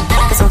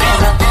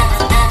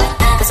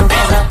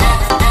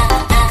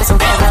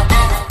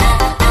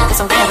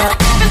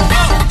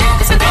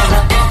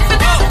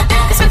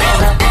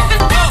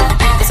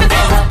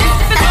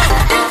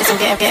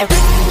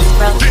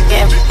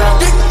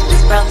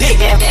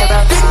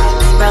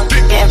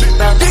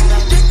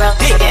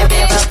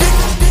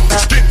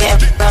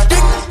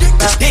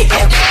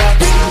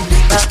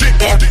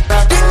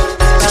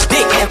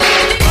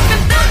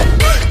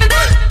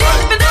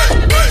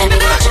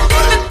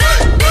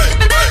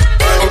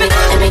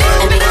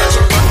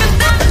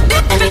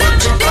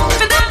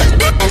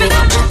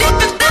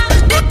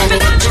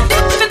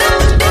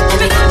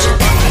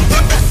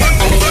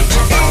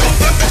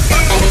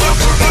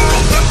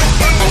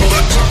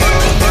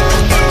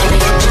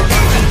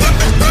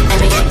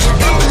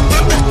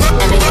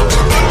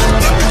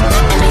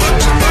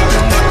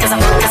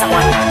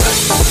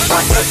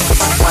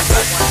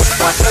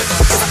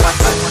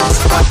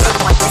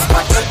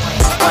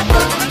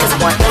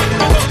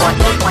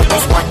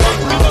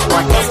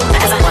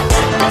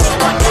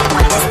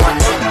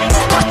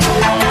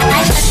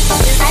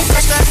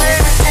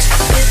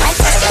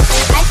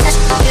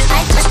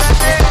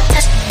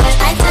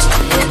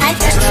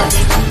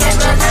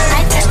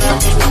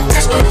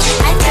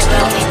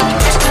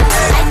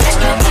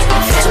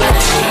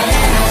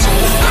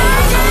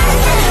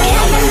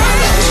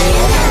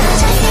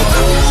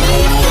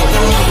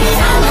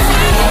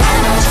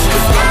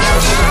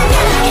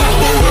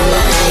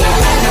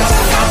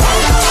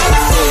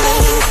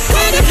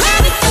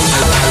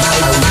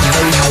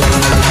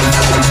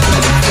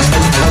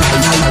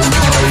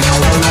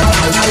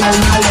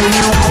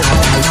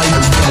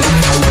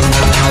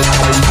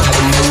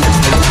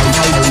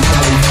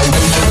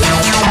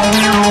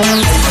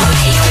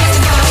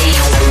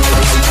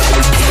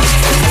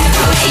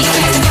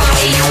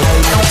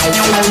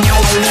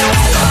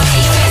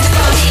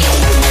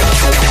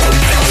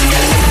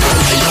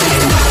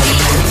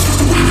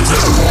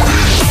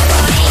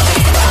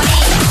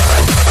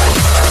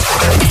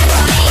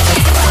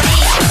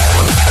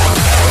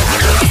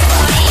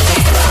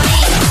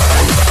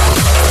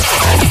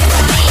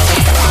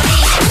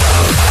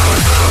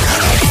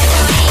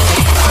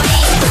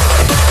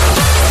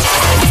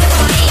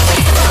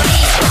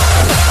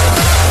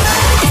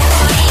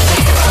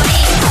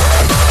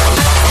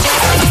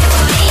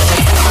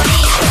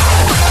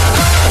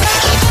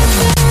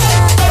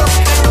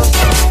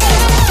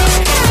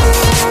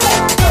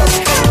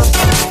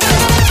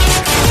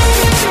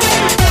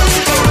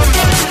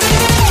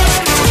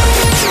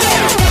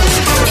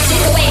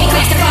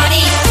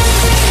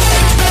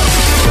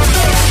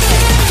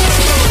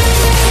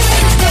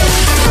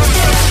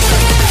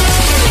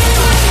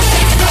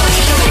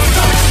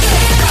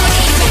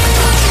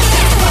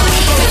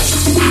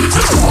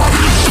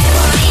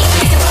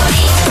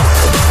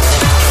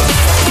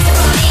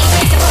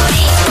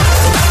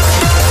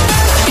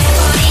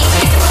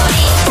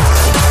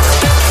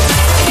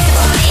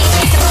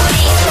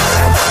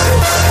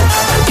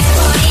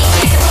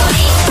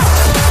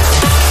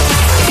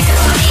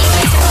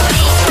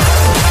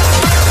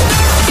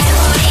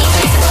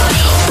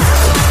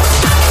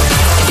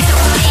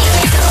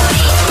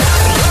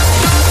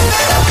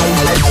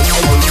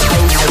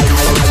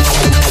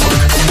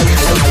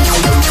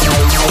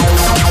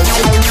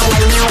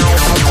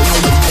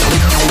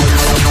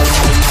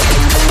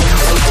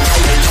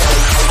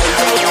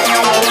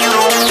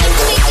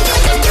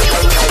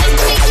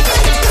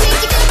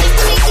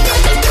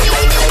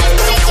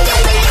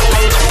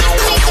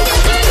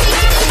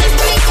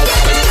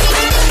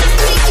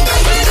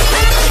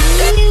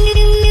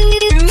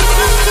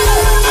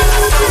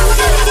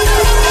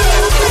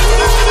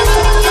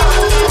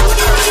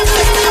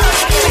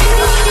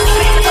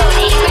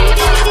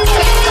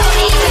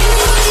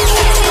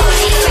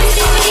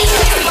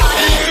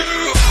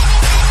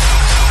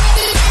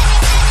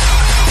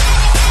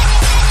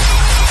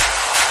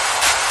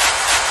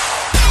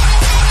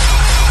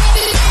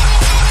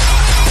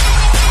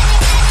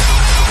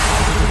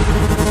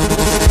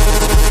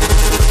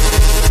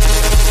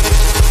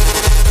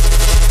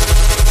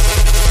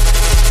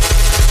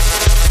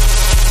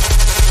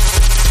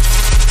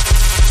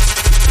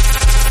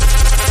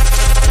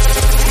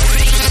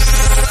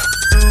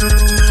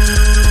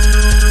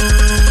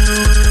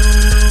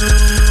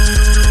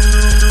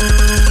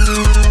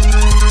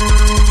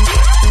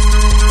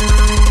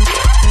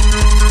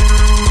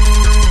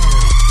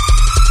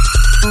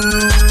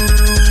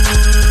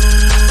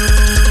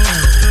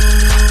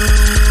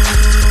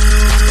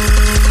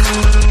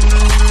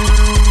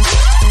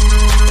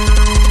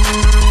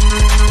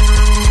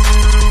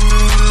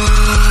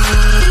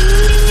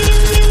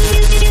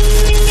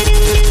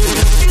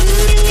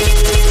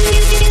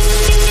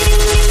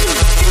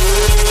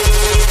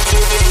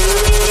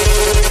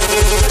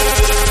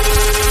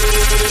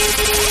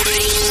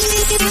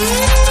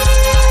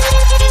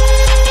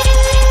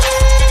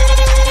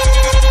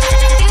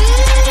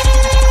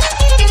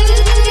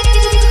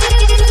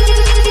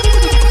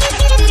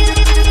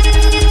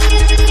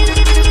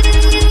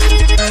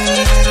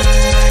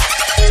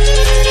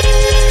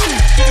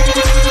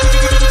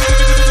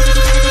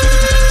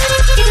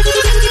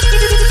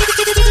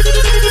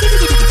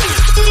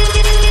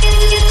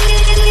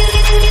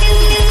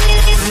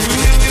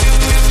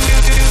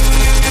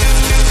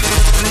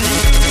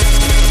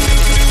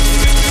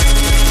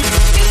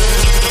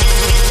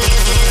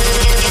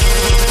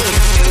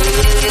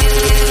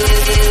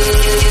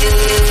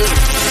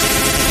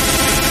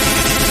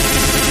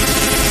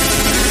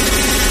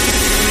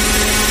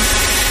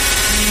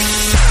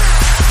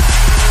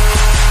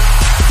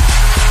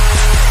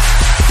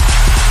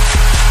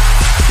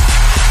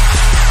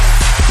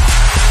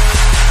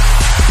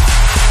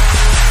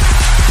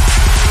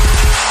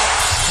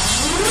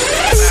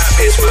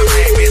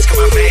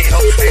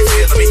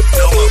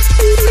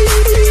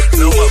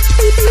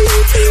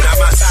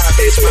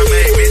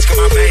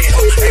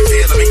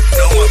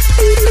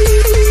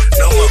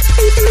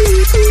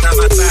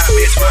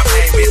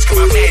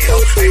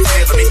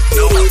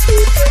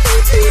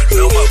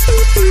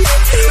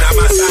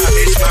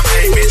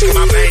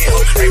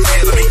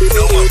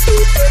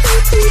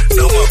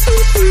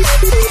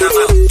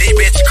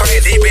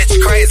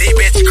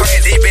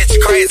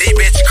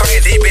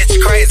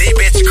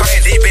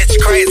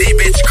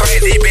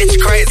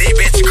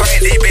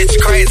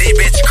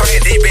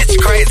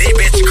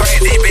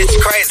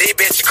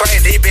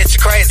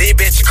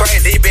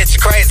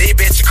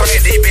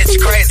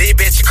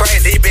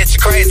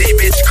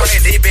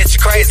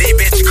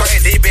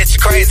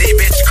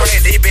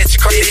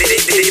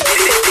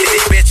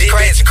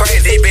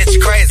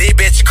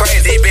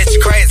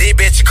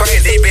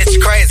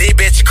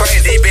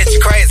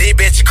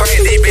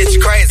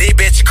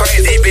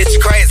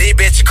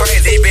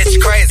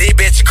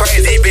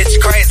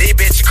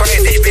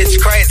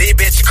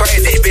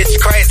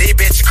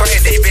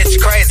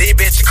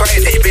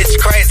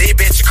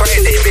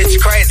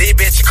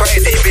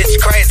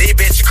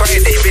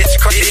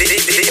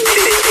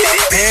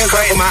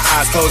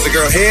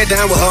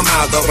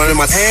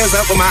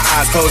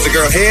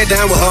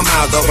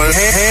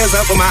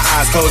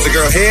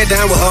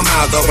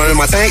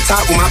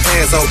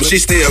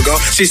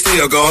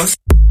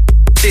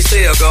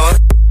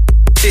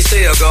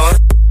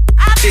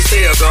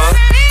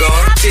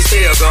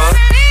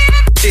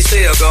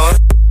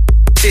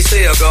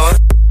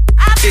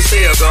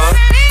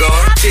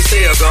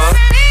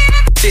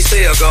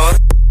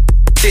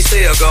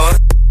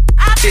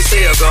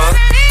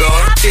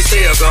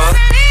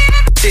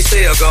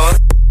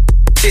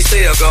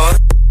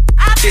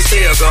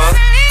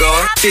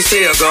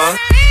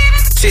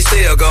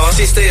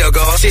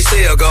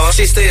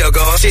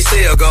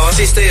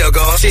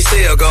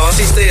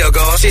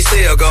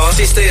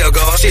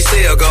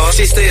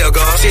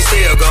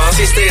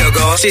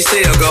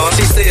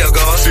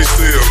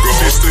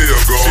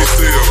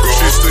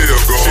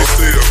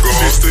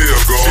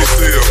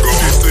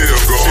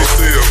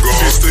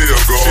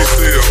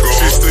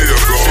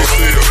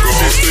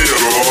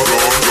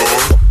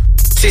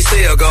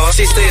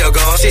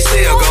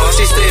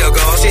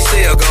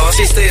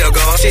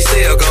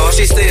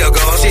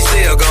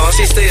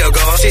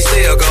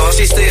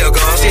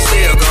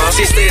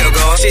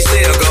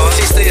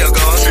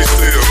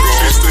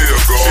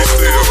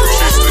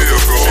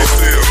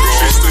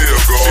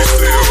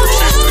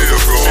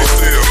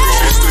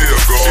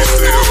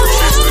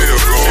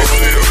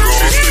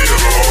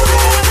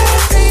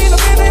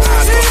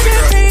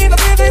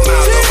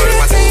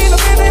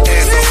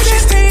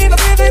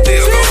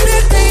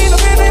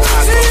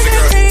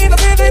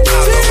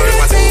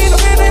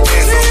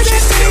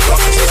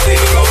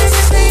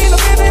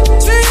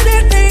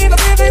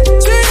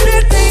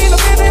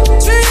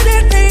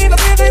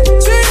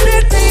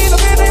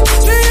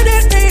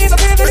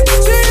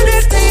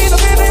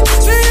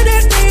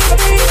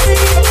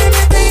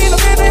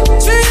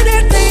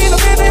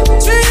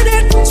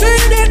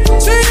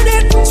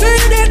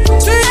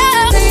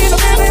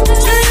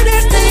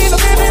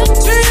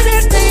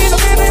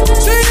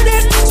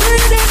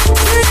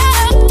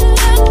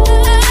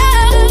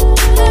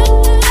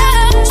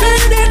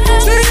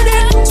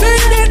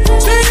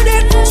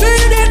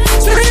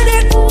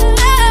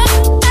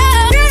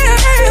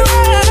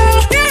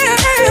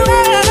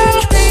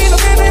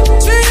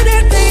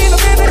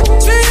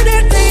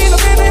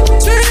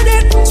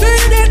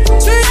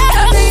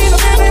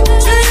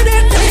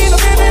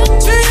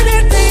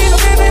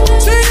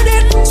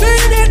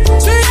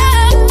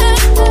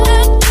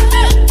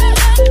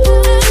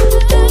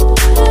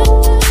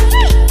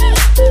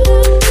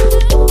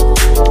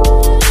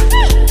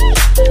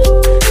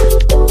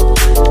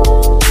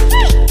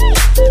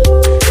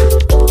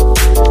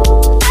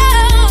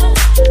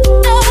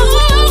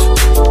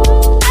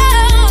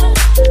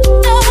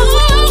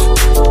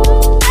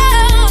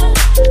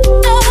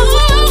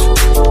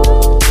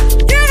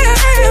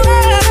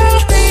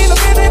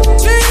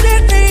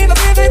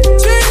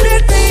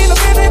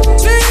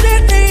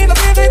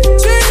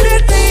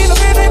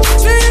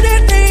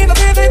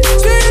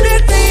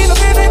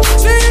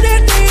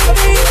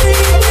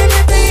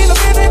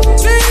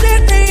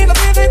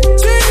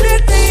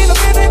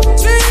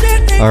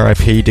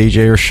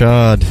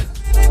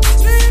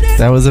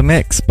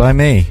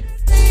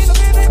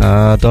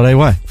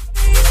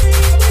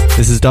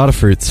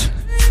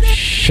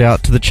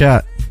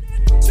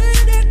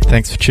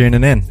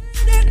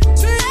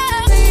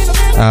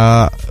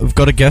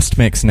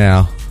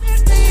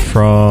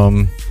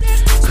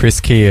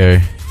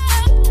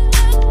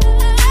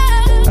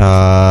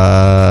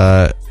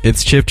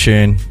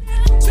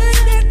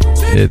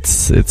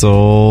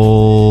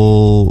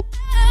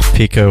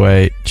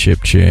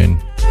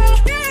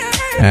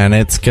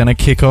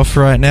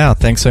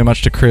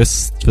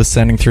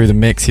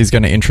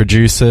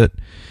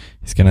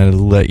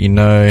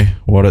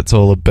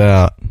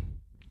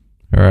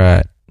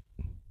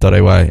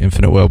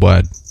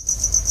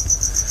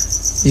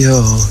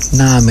 Yo,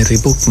 meri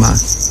bookmark.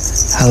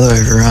 Hello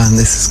everyone,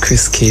 this is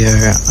Chris Keogh.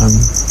 I'm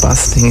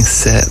busting a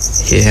set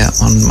here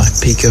on my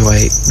Pico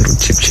 8 little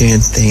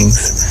chiptune things.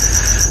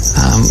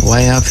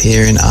 Way up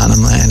here in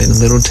Arnhem Land in a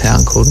little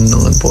town called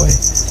Nhulunbuy.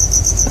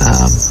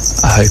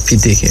 I hope you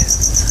dig it.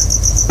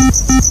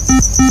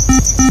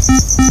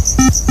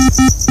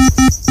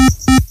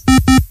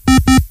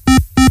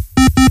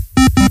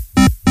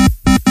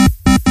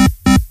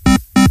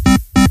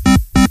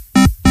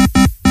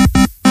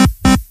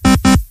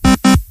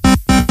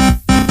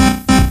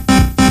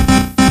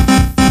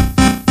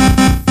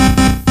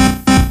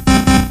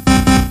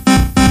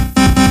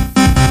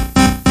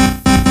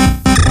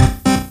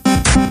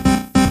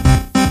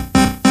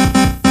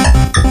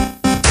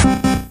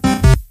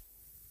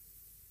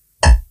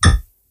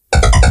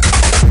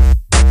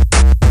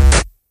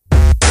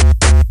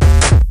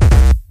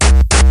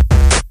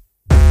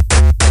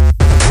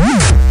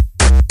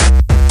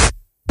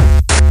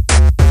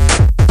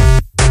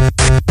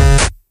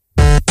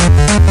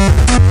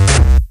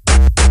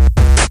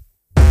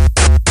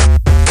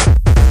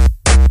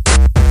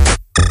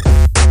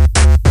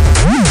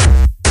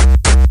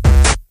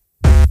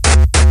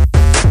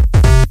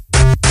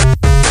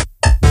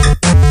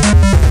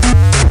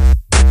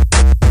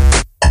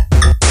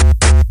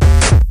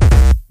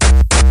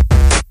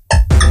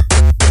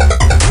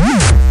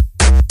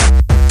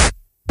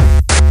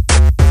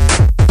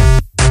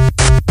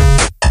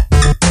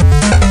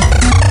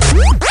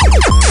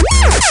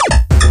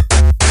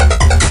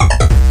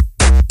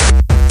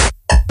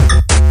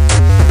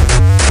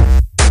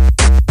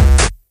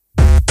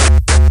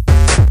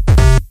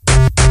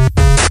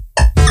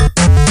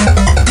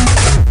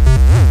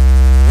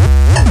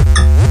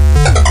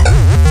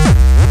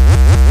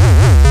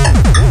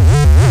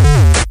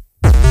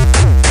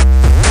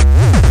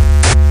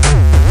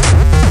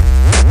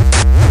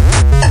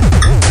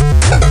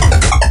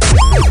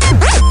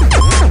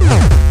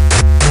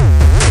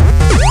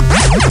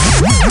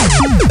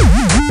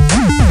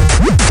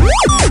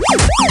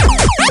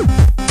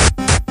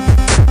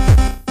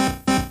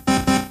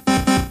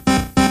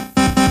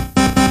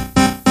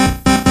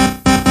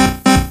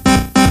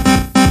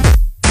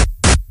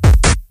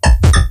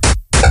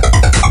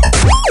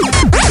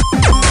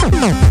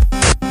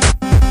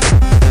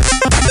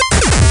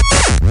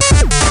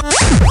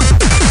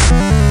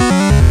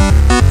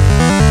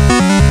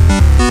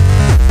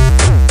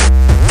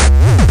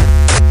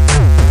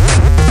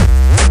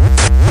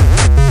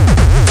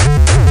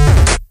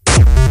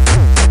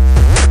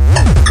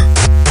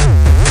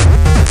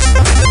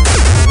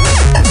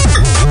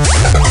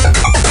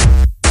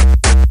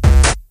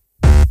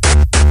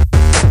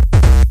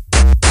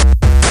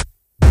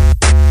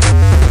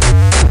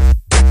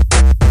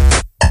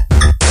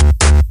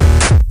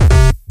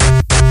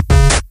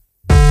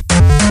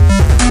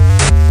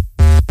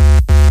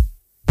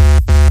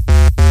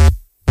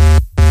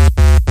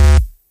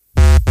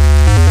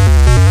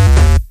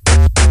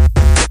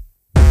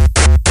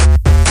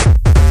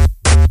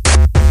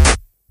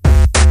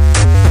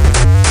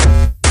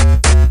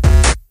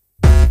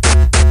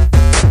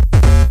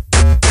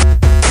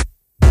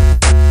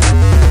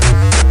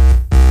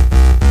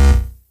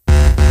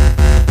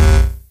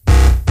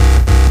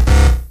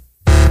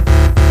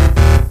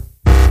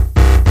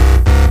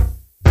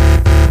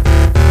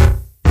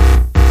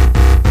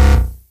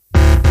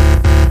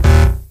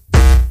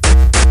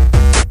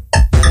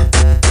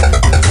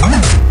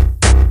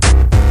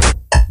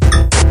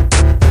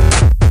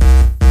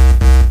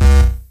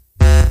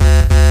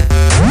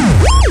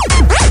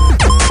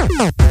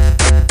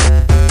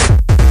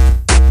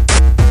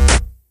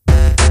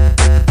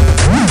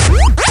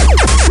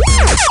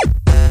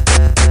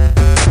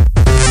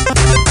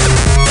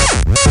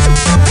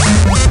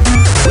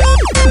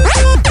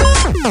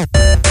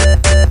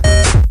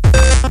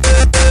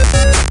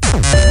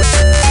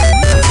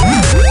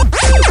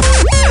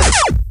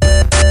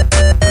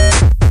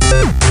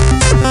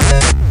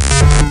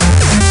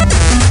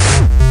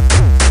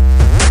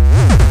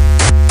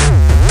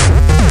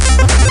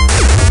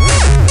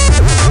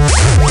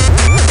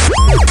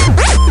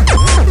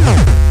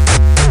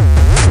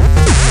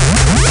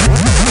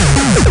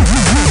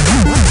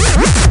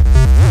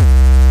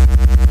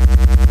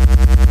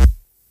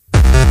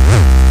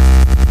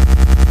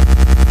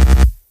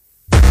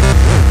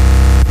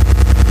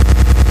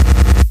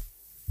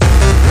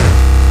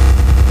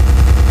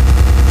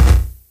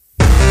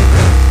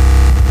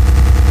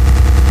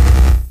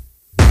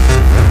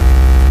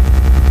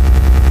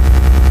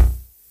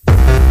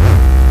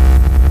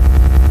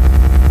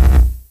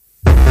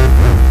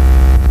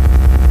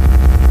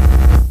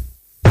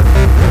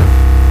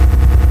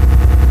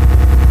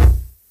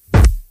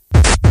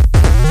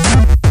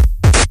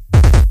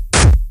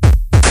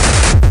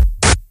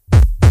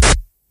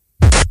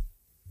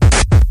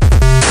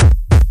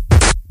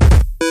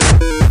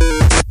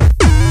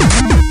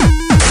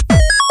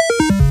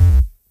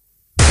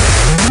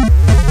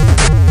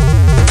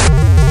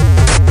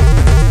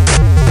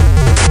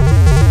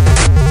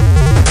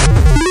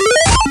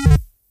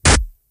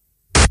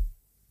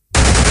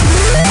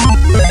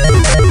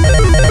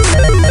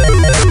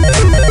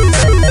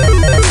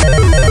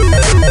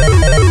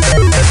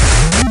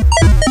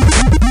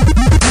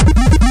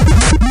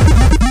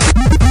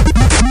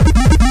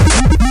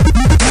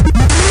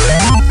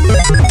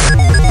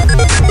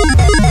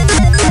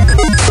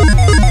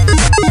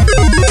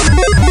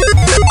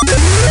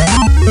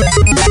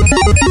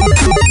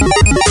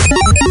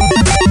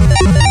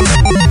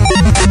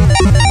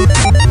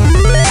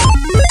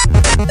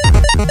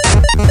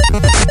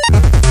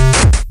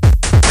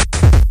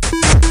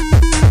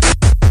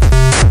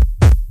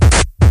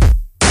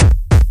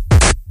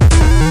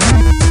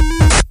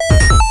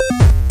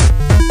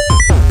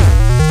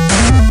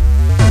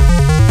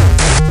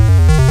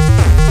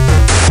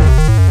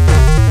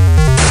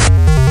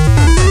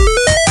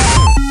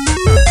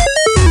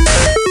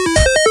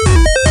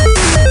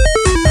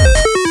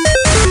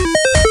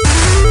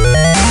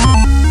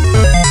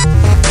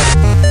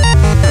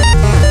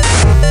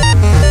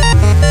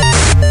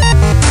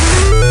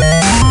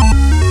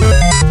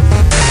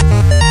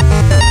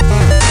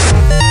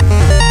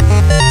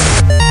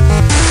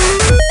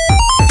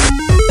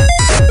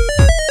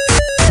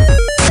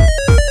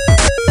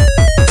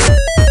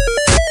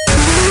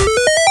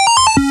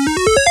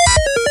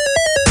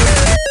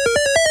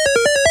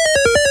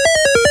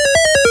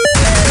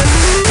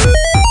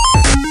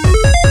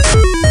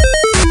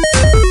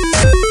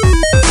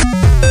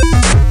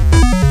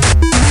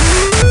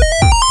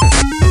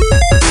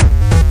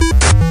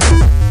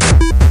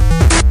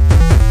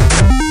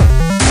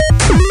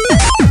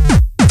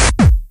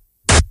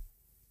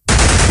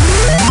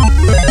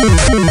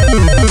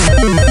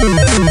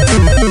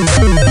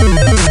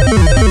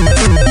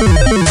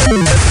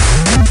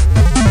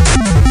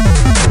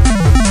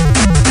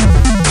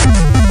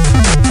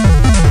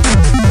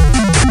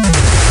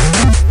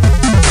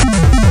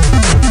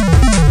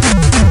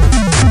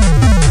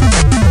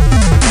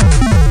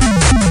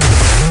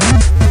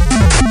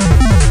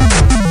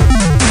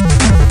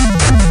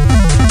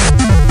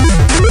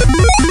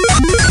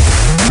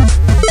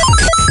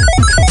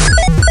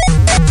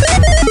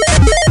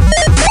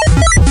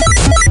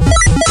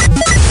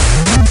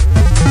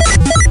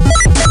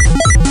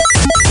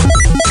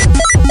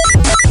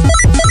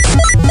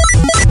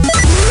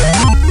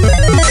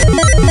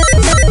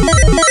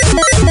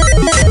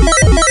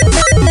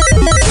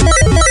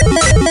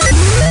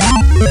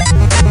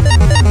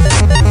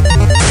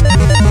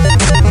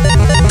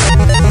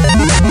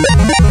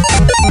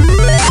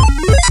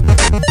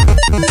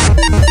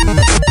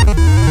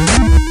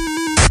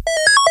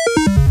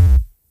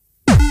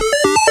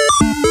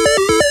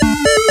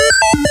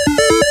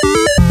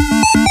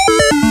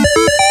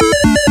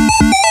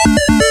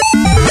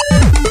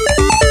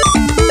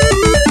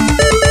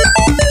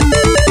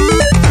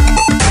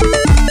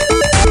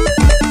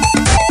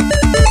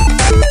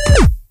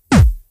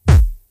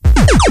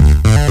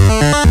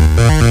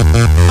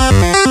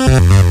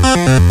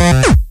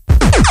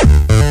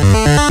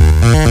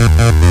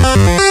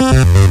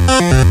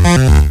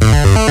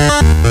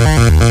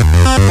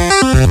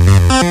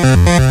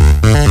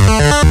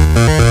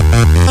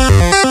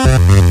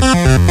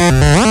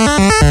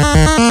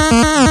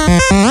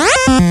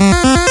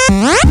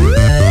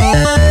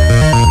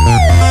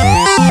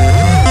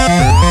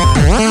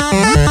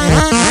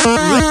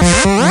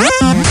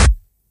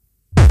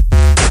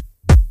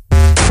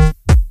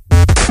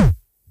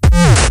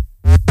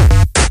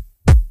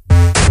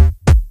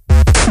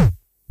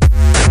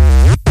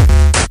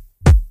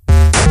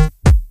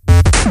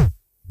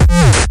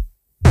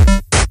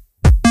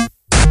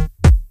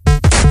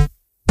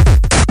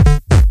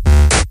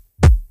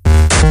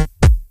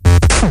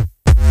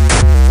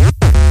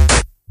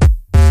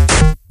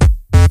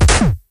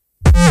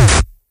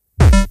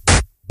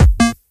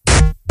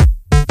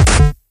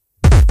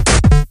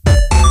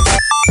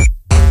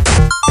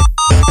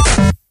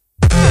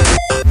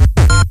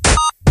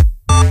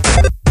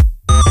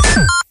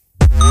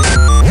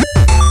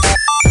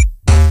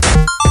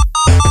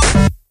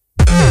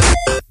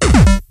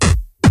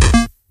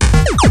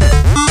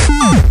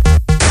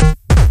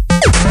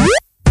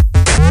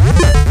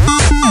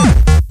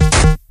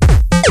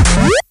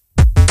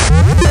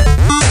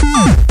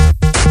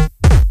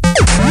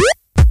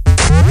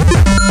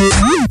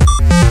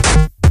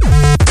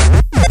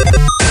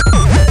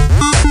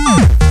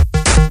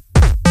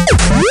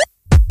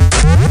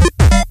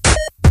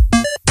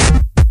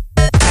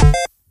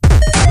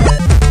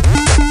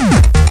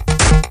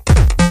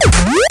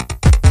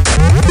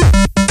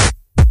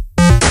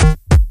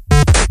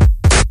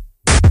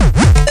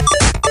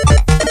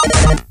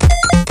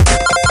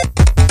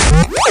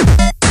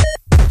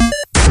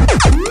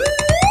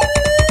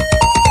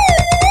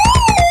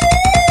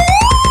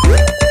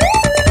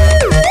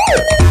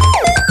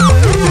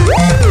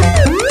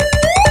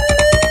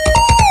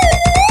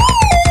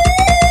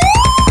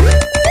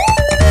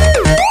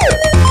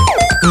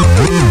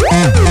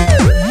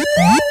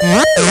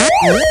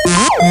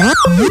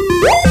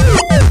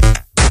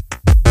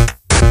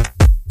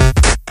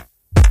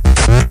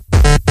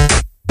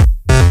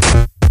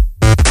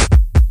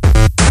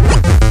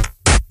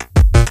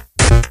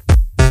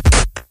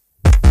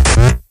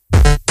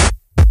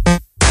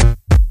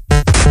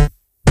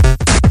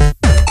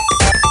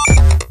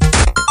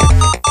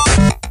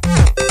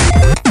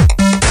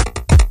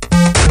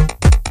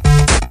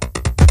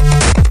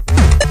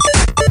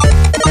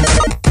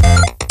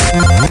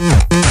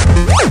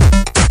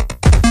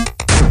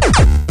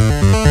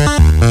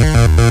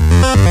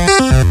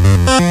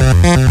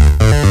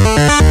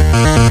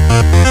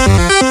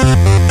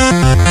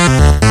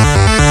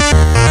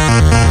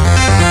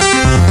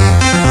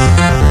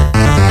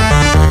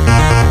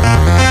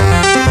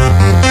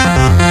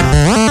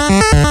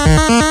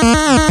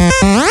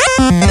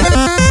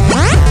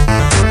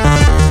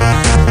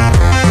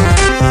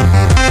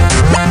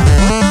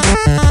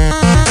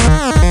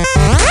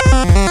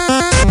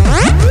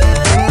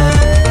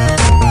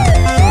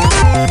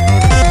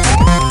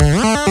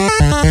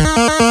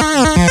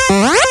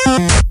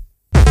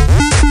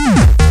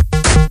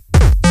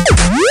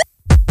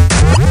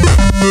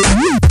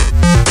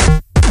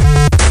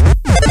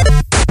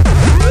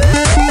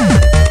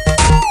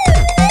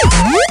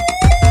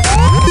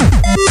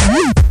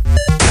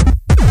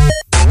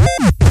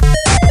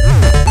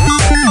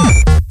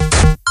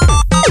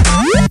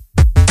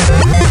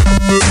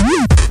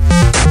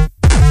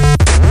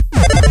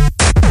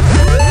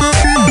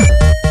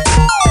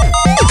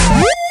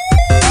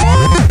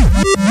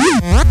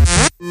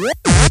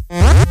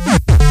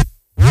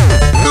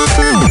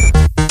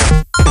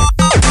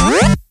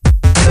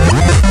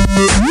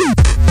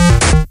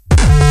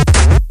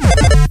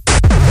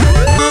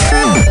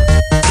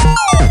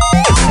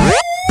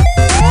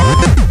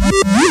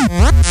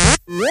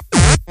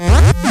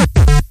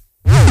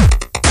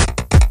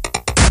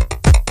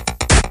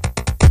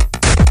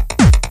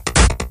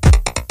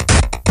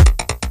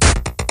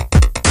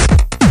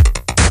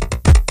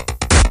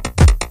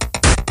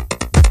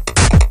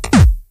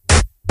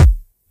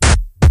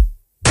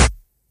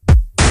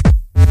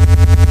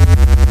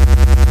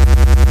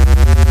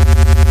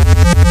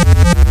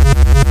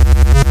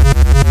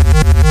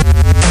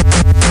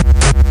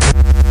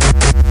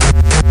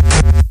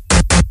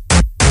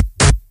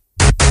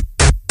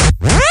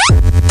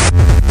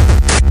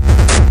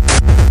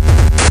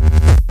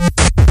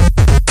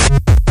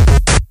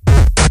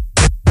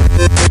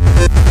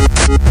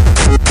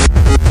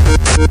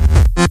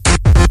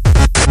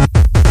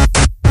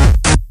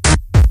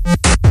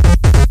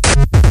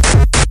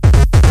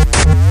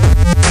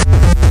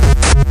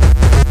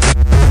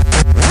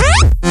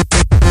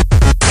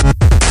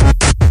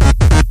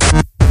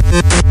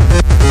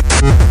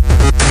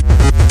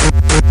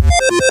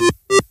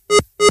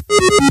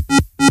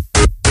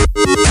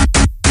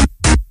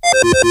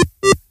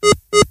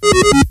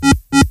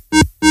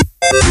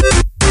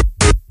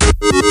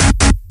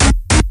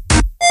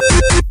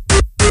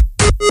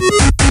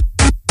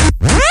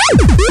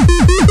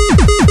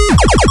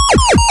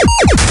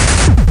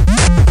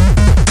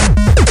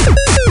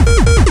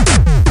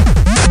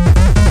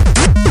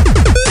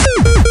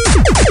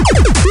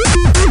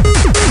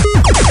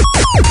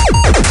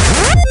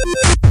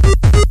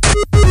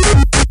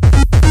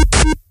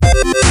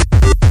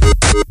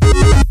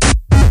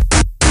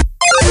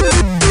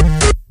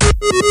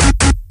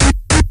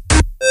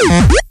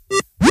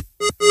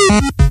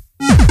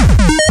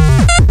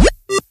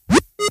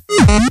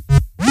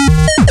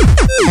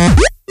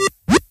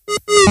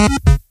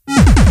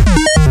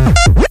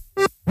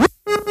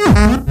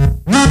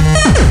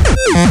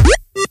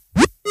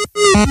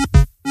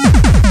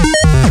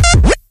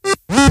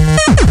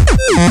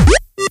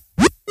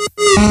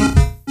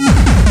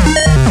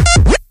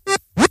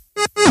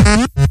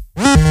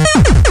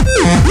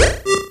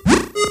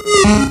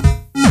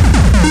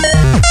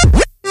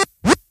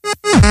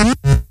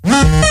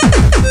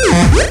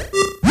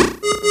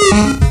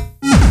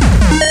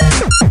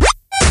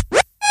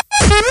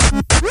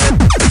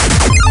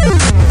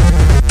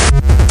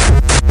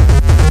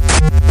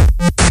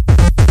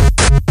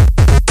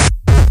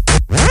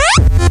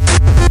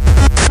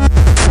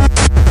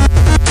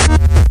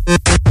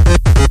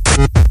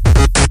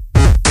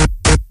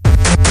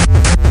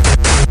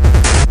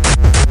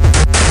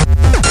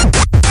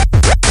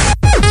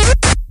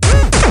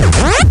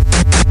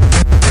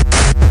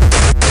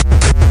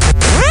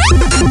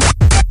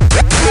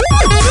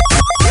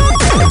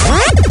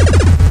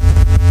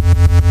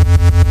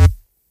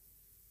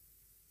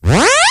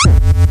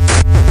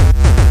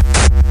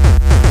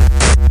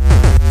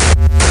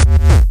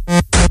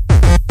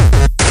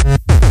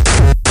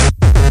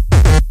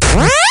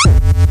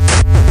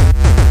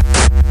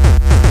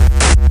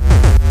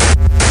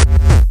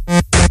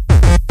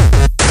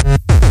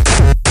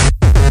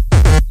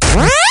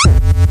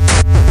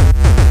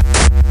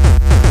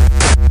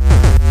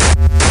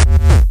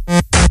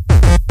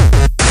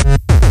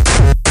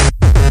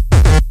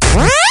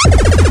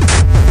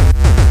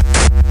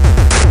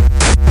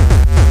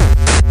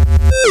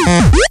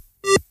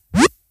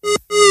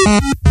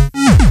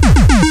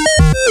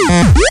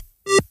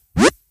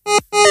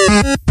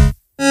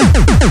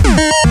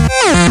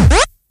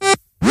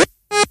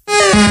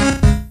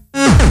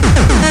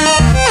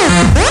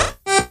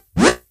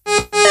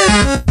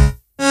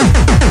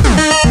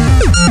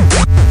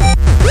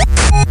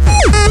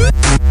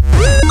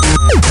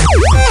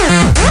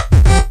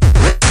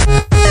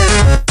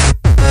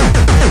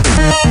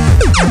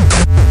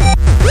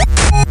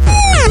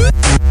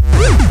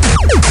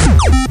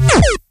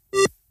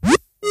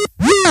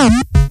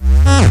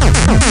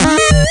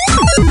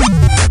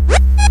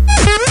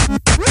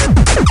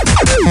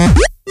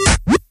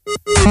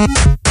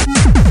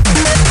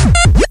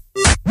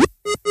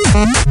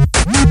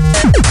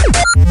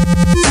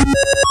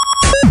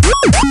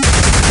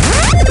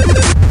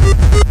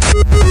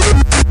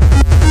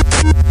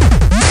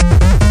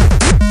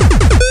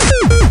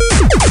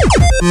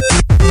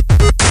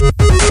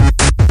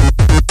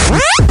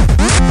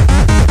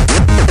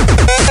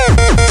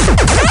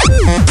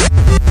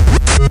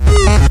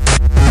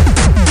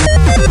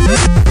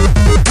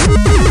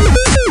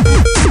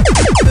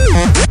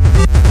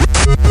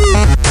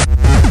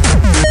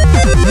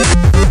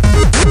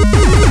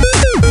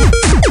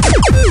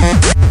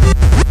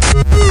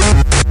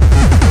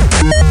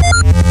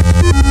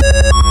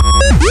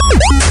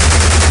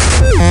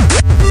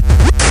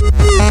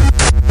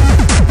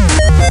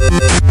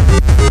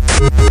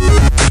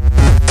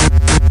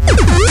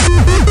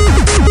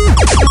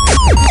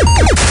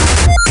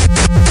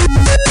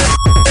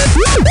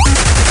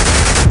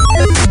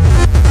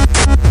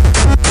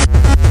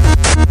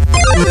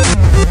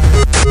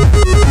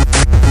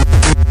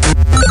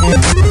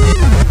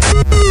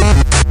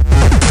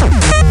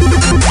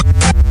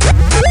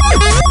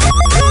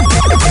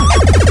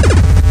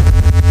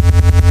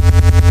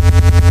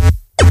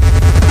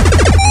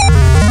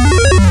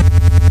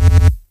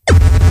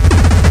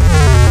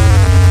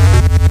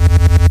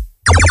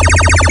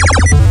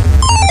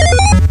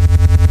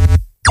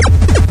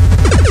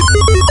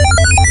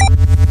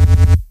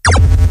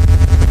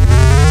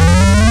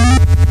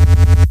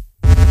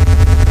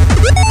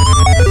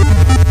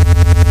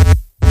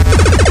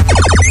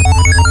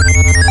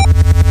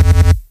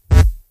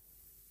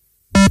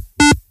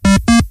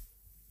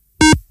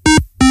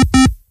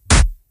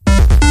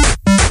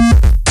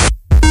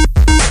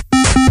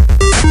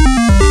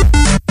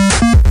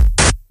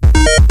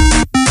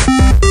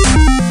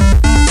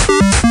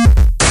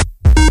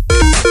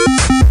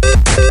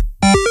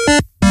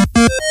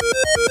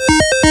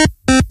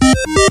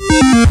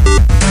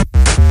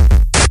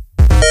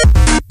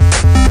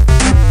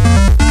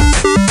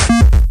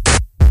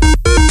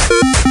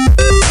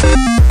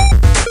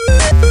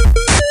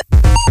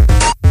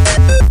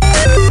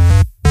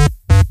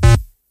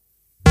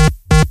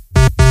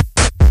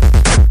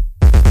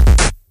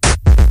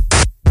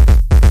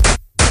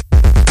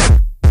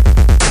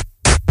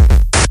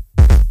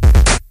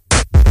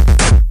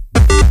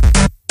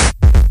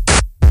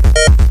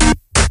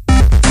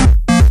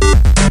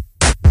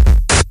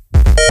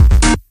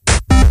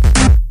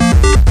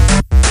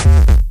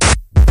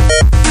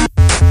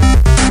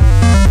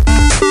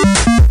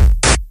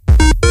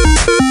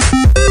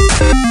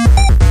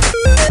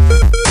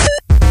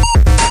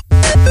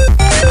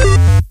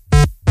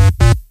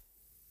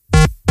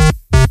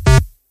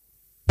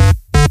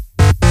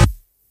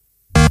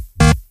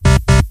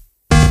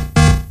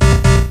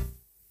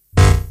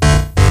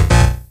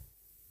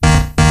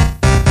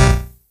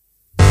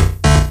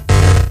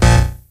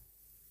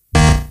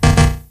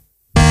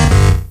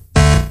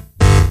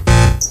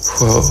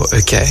 Whoa,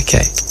 okay.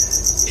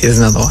 Here's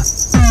another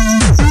one.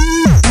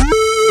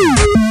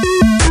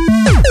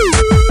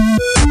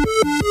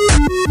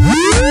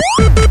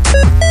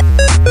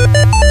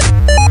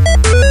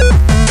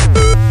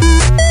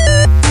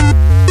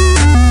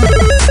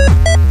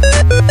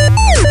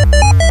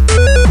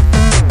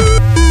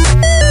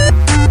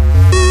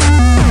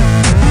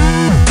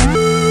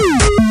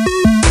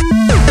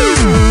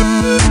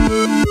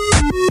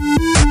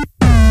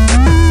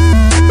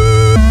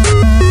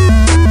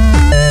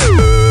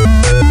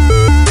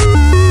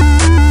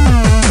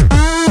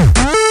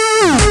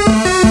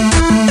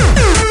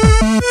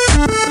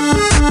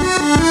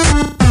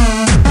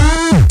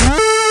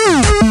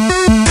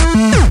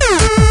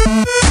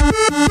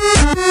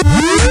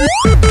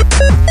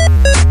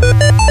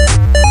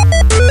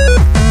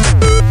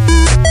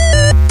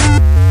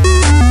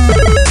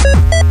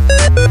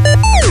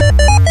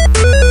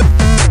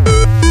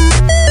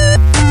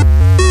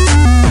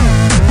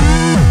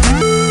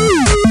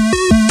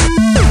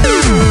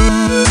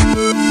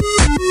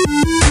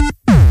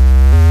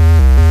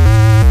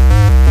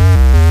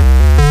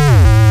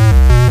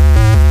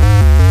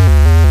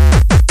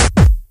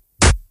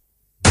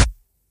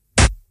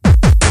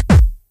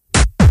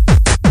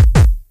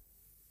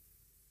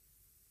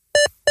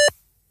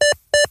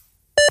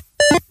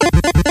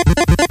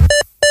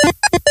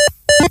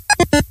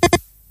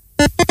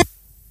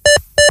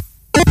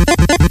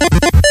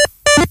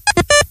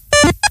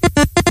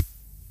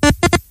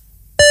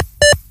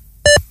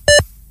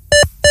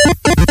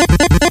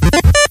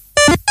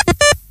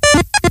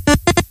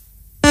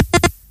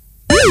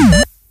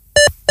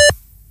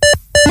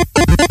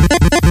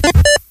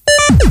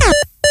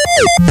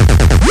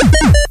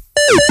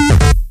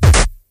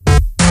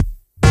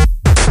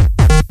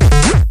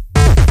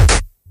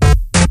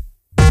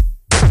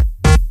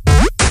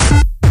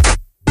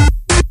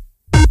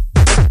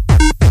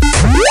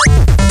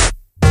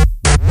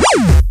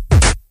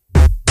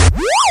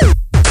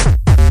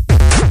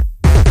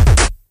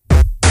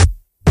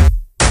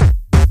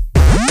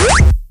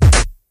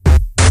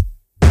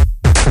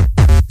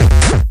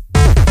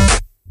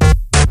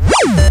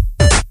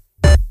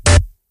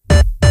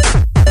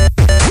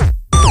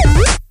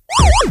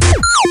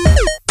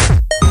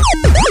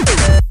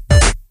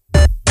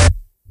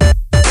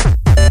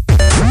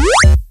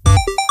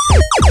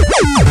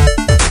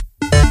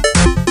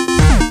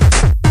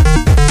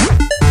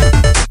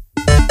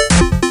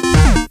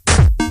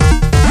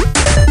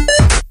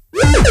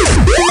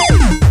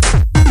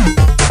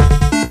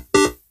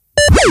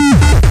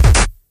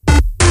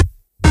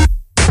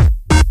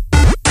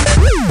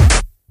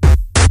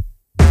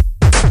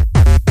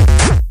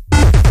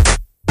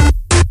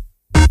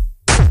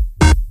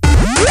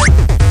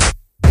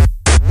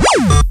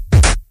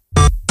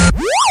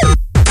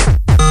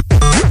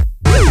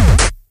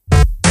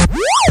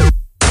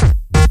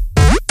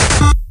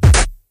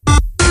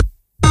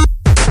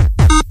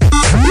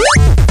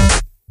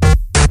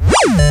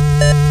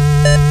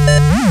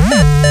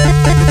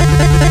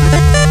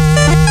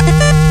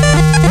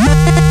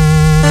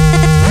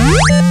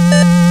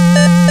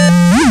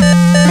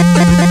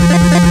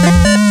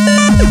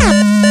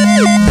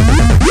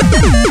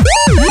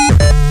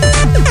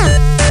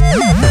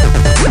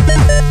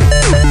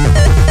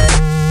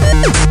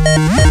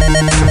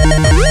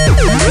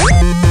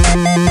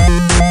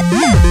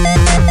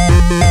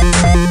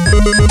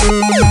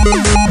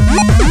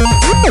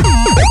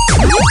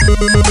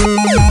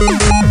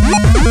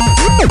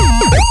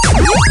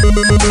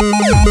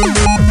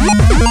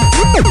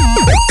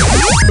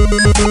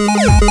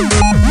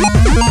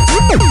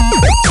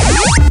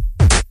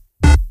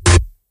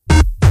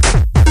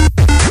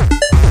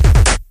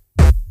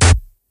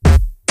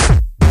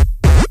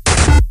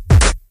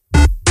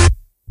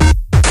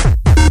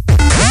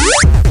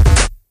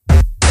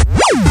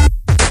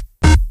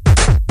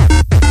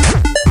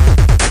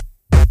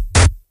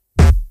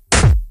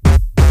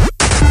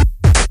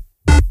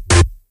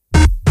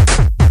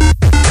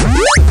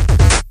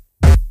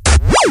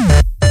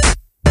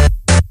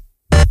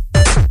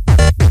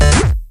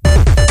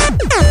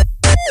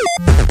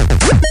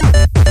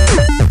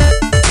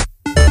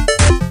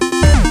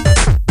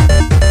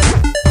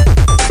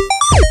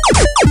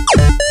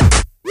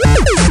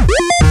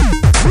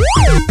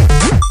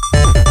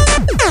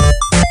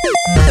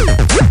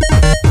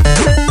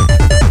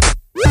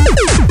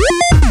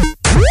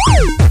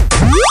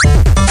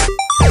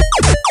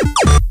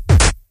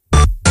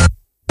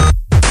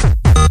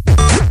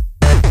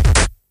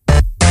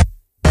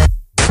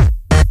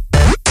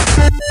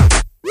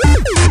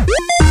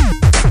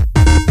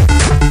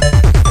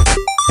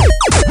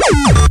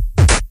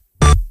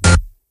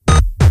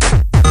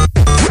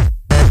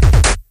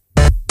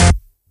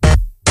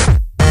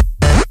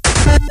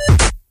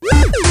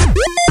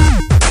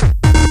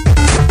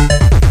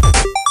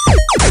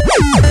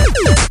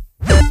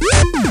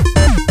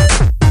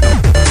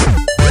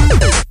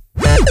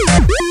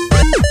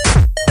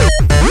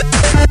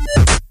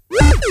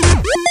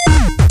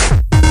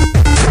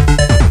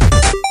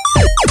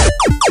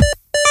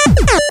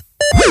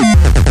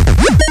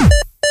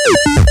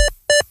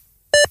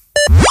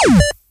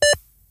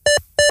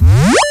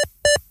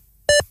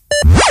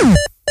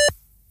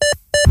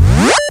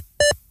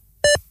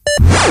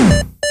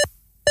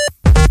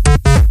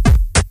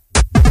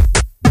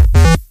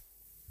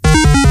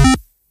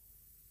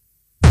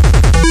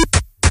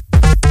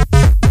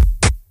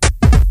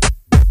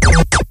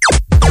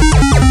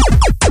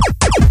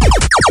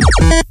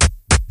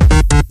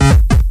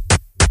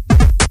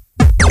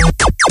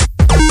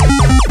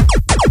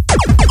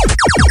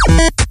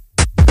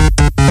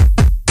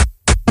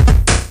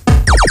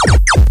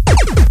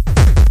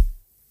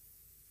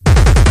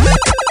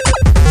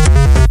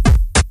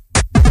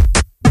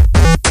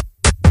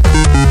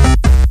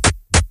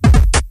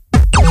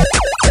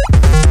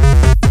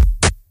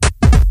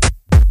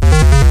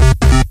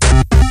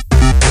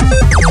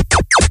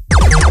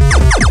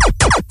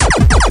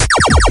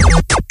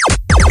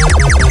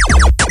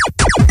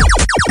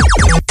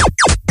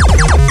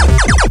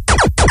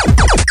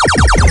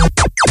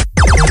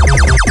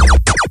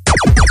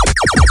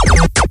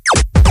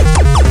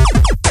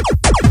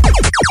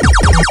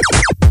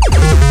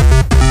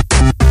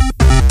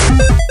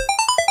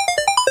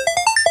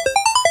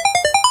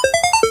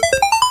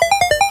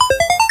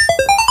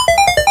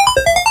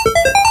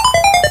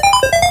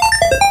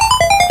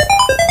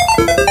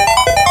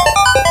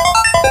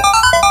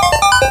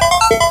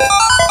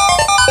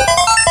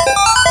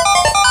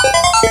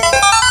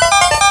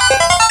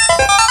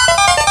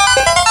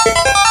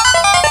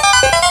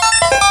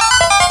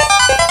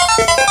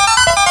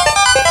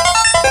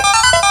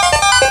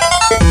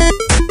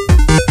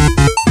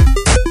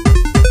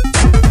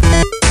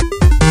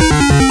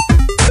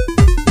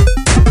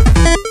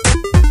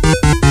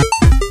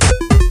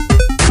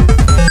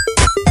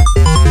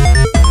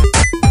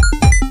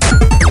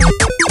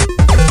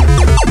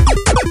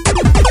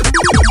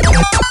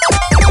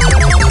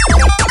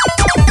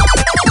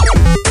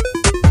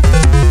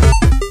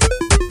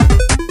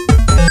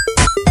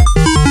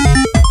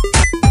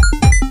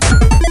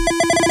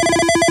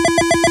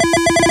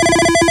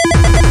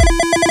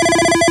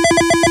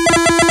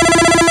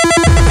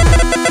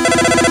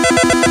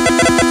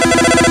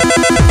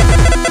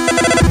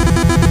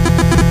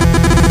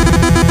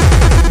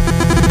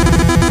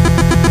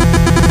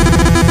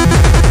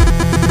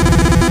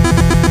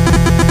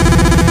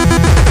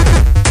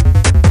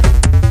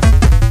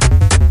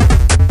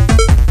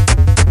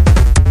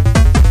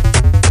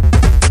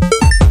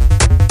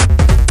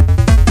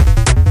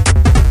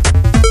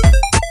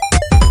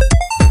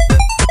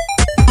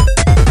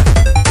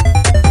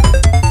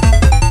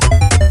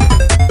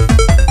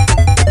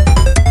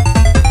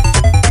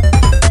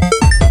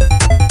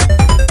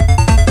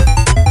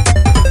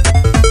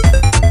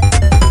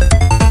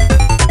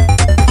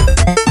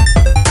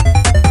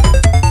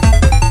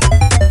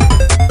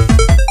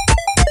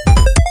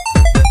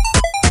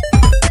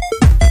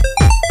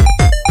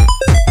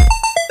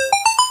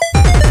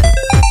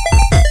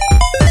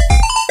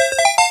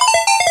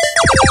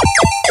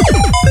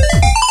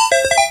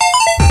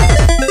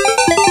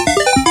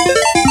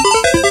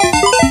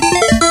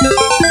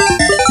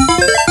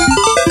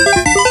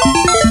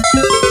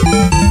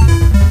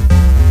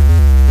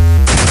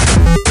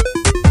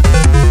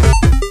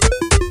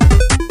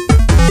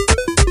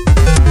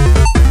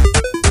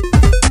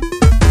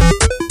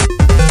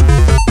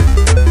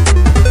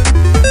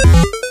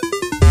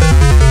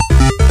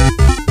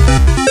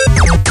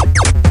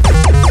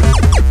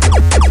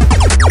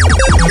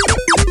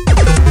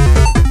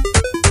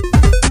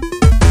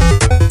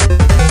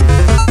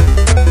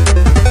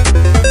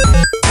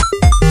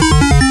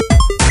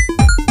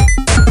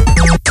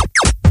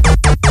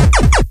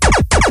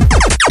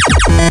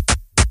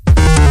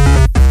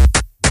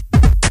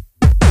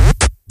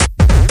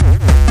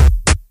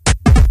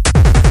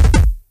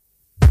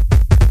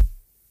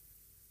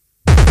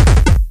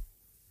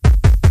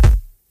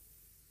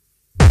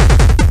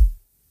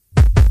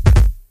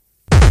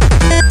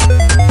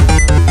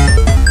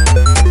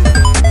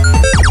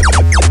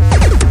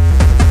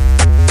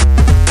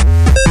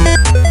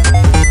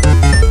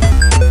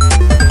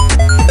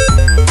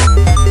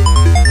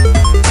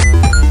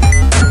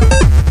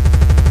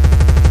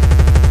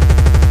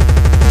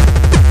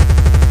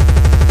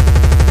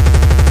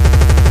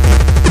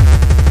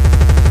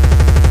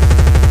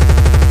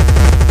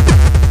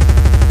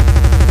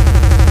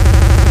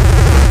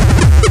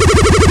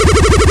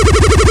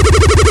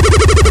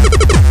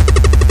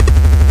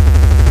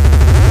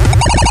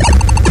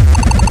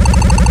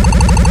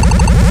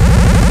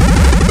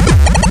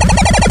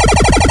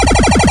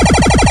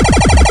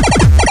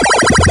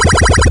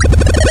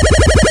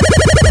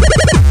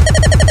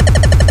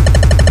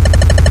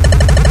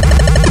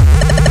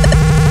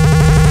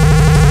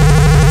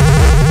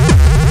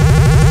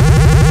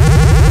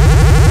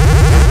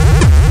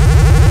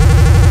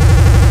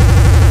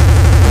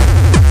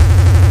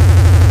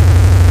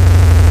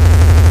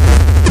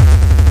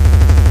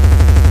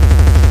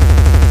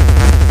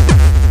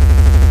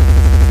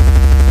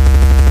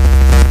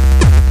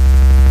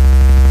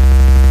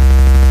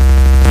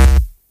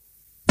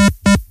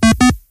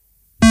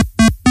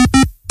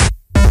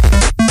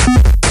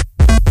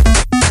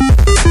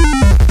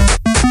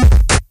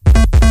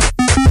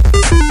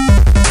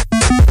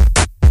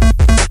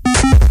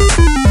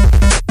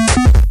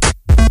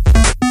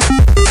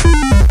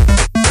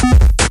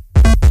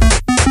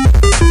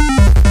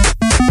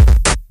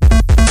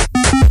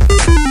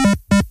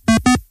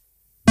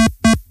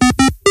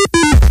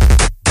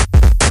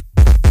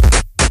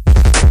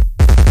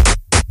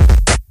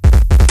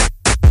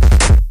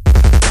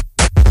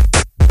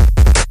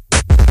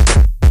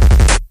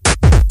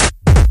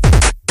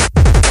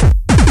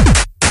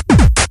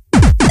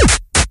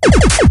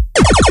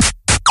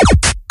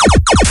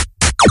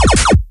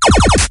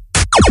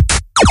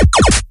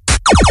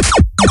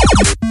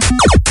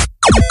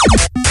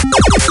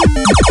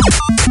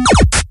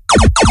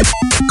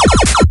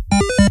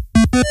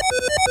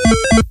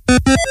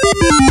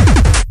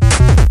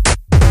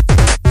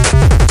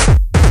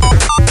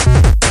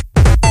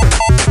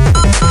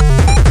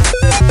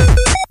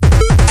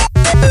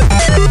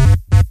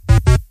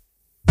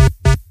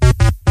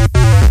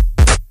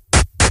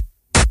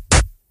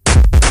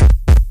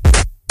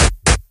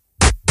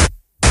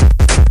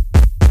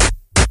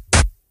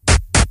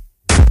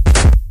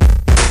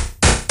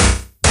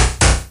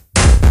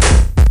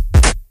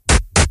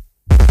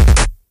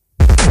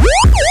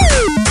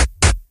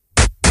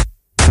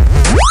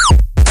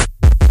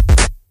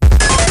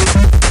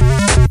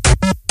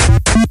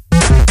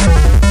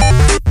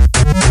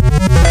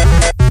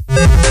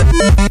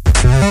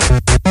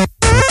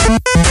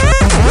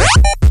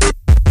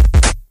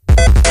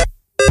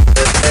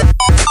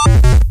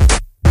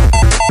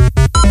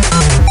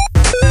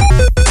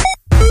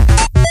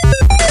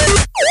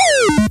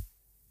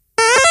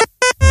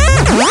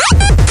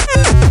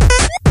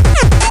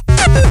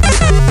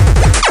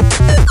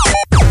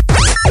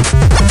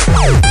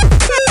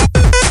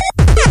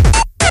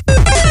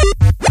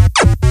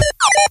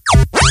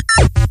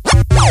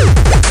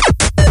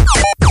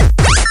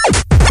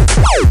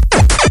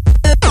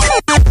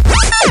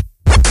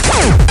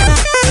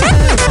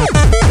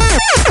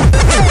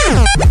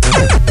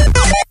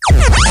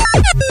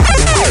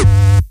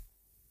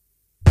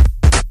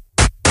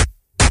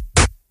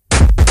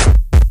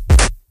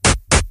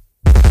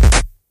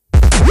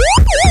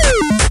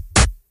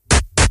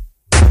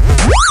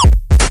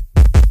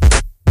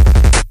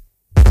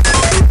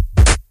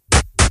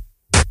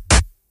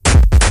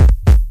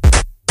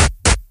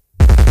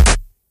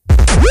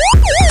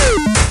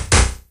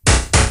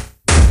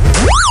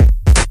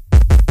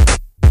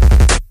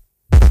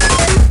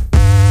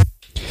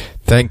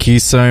 Thank you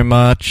so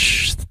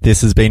much.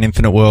 This has been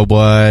Infinite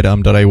Worldwide.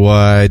 I'm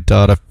Dot.AY,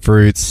 Data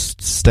Fruits.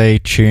 Stay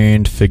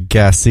tuned for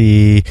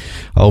Gassy.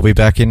 I'll be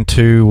back in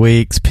 2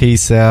 weeks.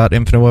 Peace out.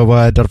 Infinite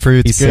Worldwide, Data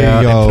Fruits. Peace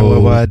out. Infinite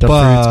Worldwide,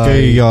 Data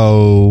Fruits.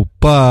 Yo.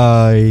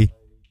 Bye.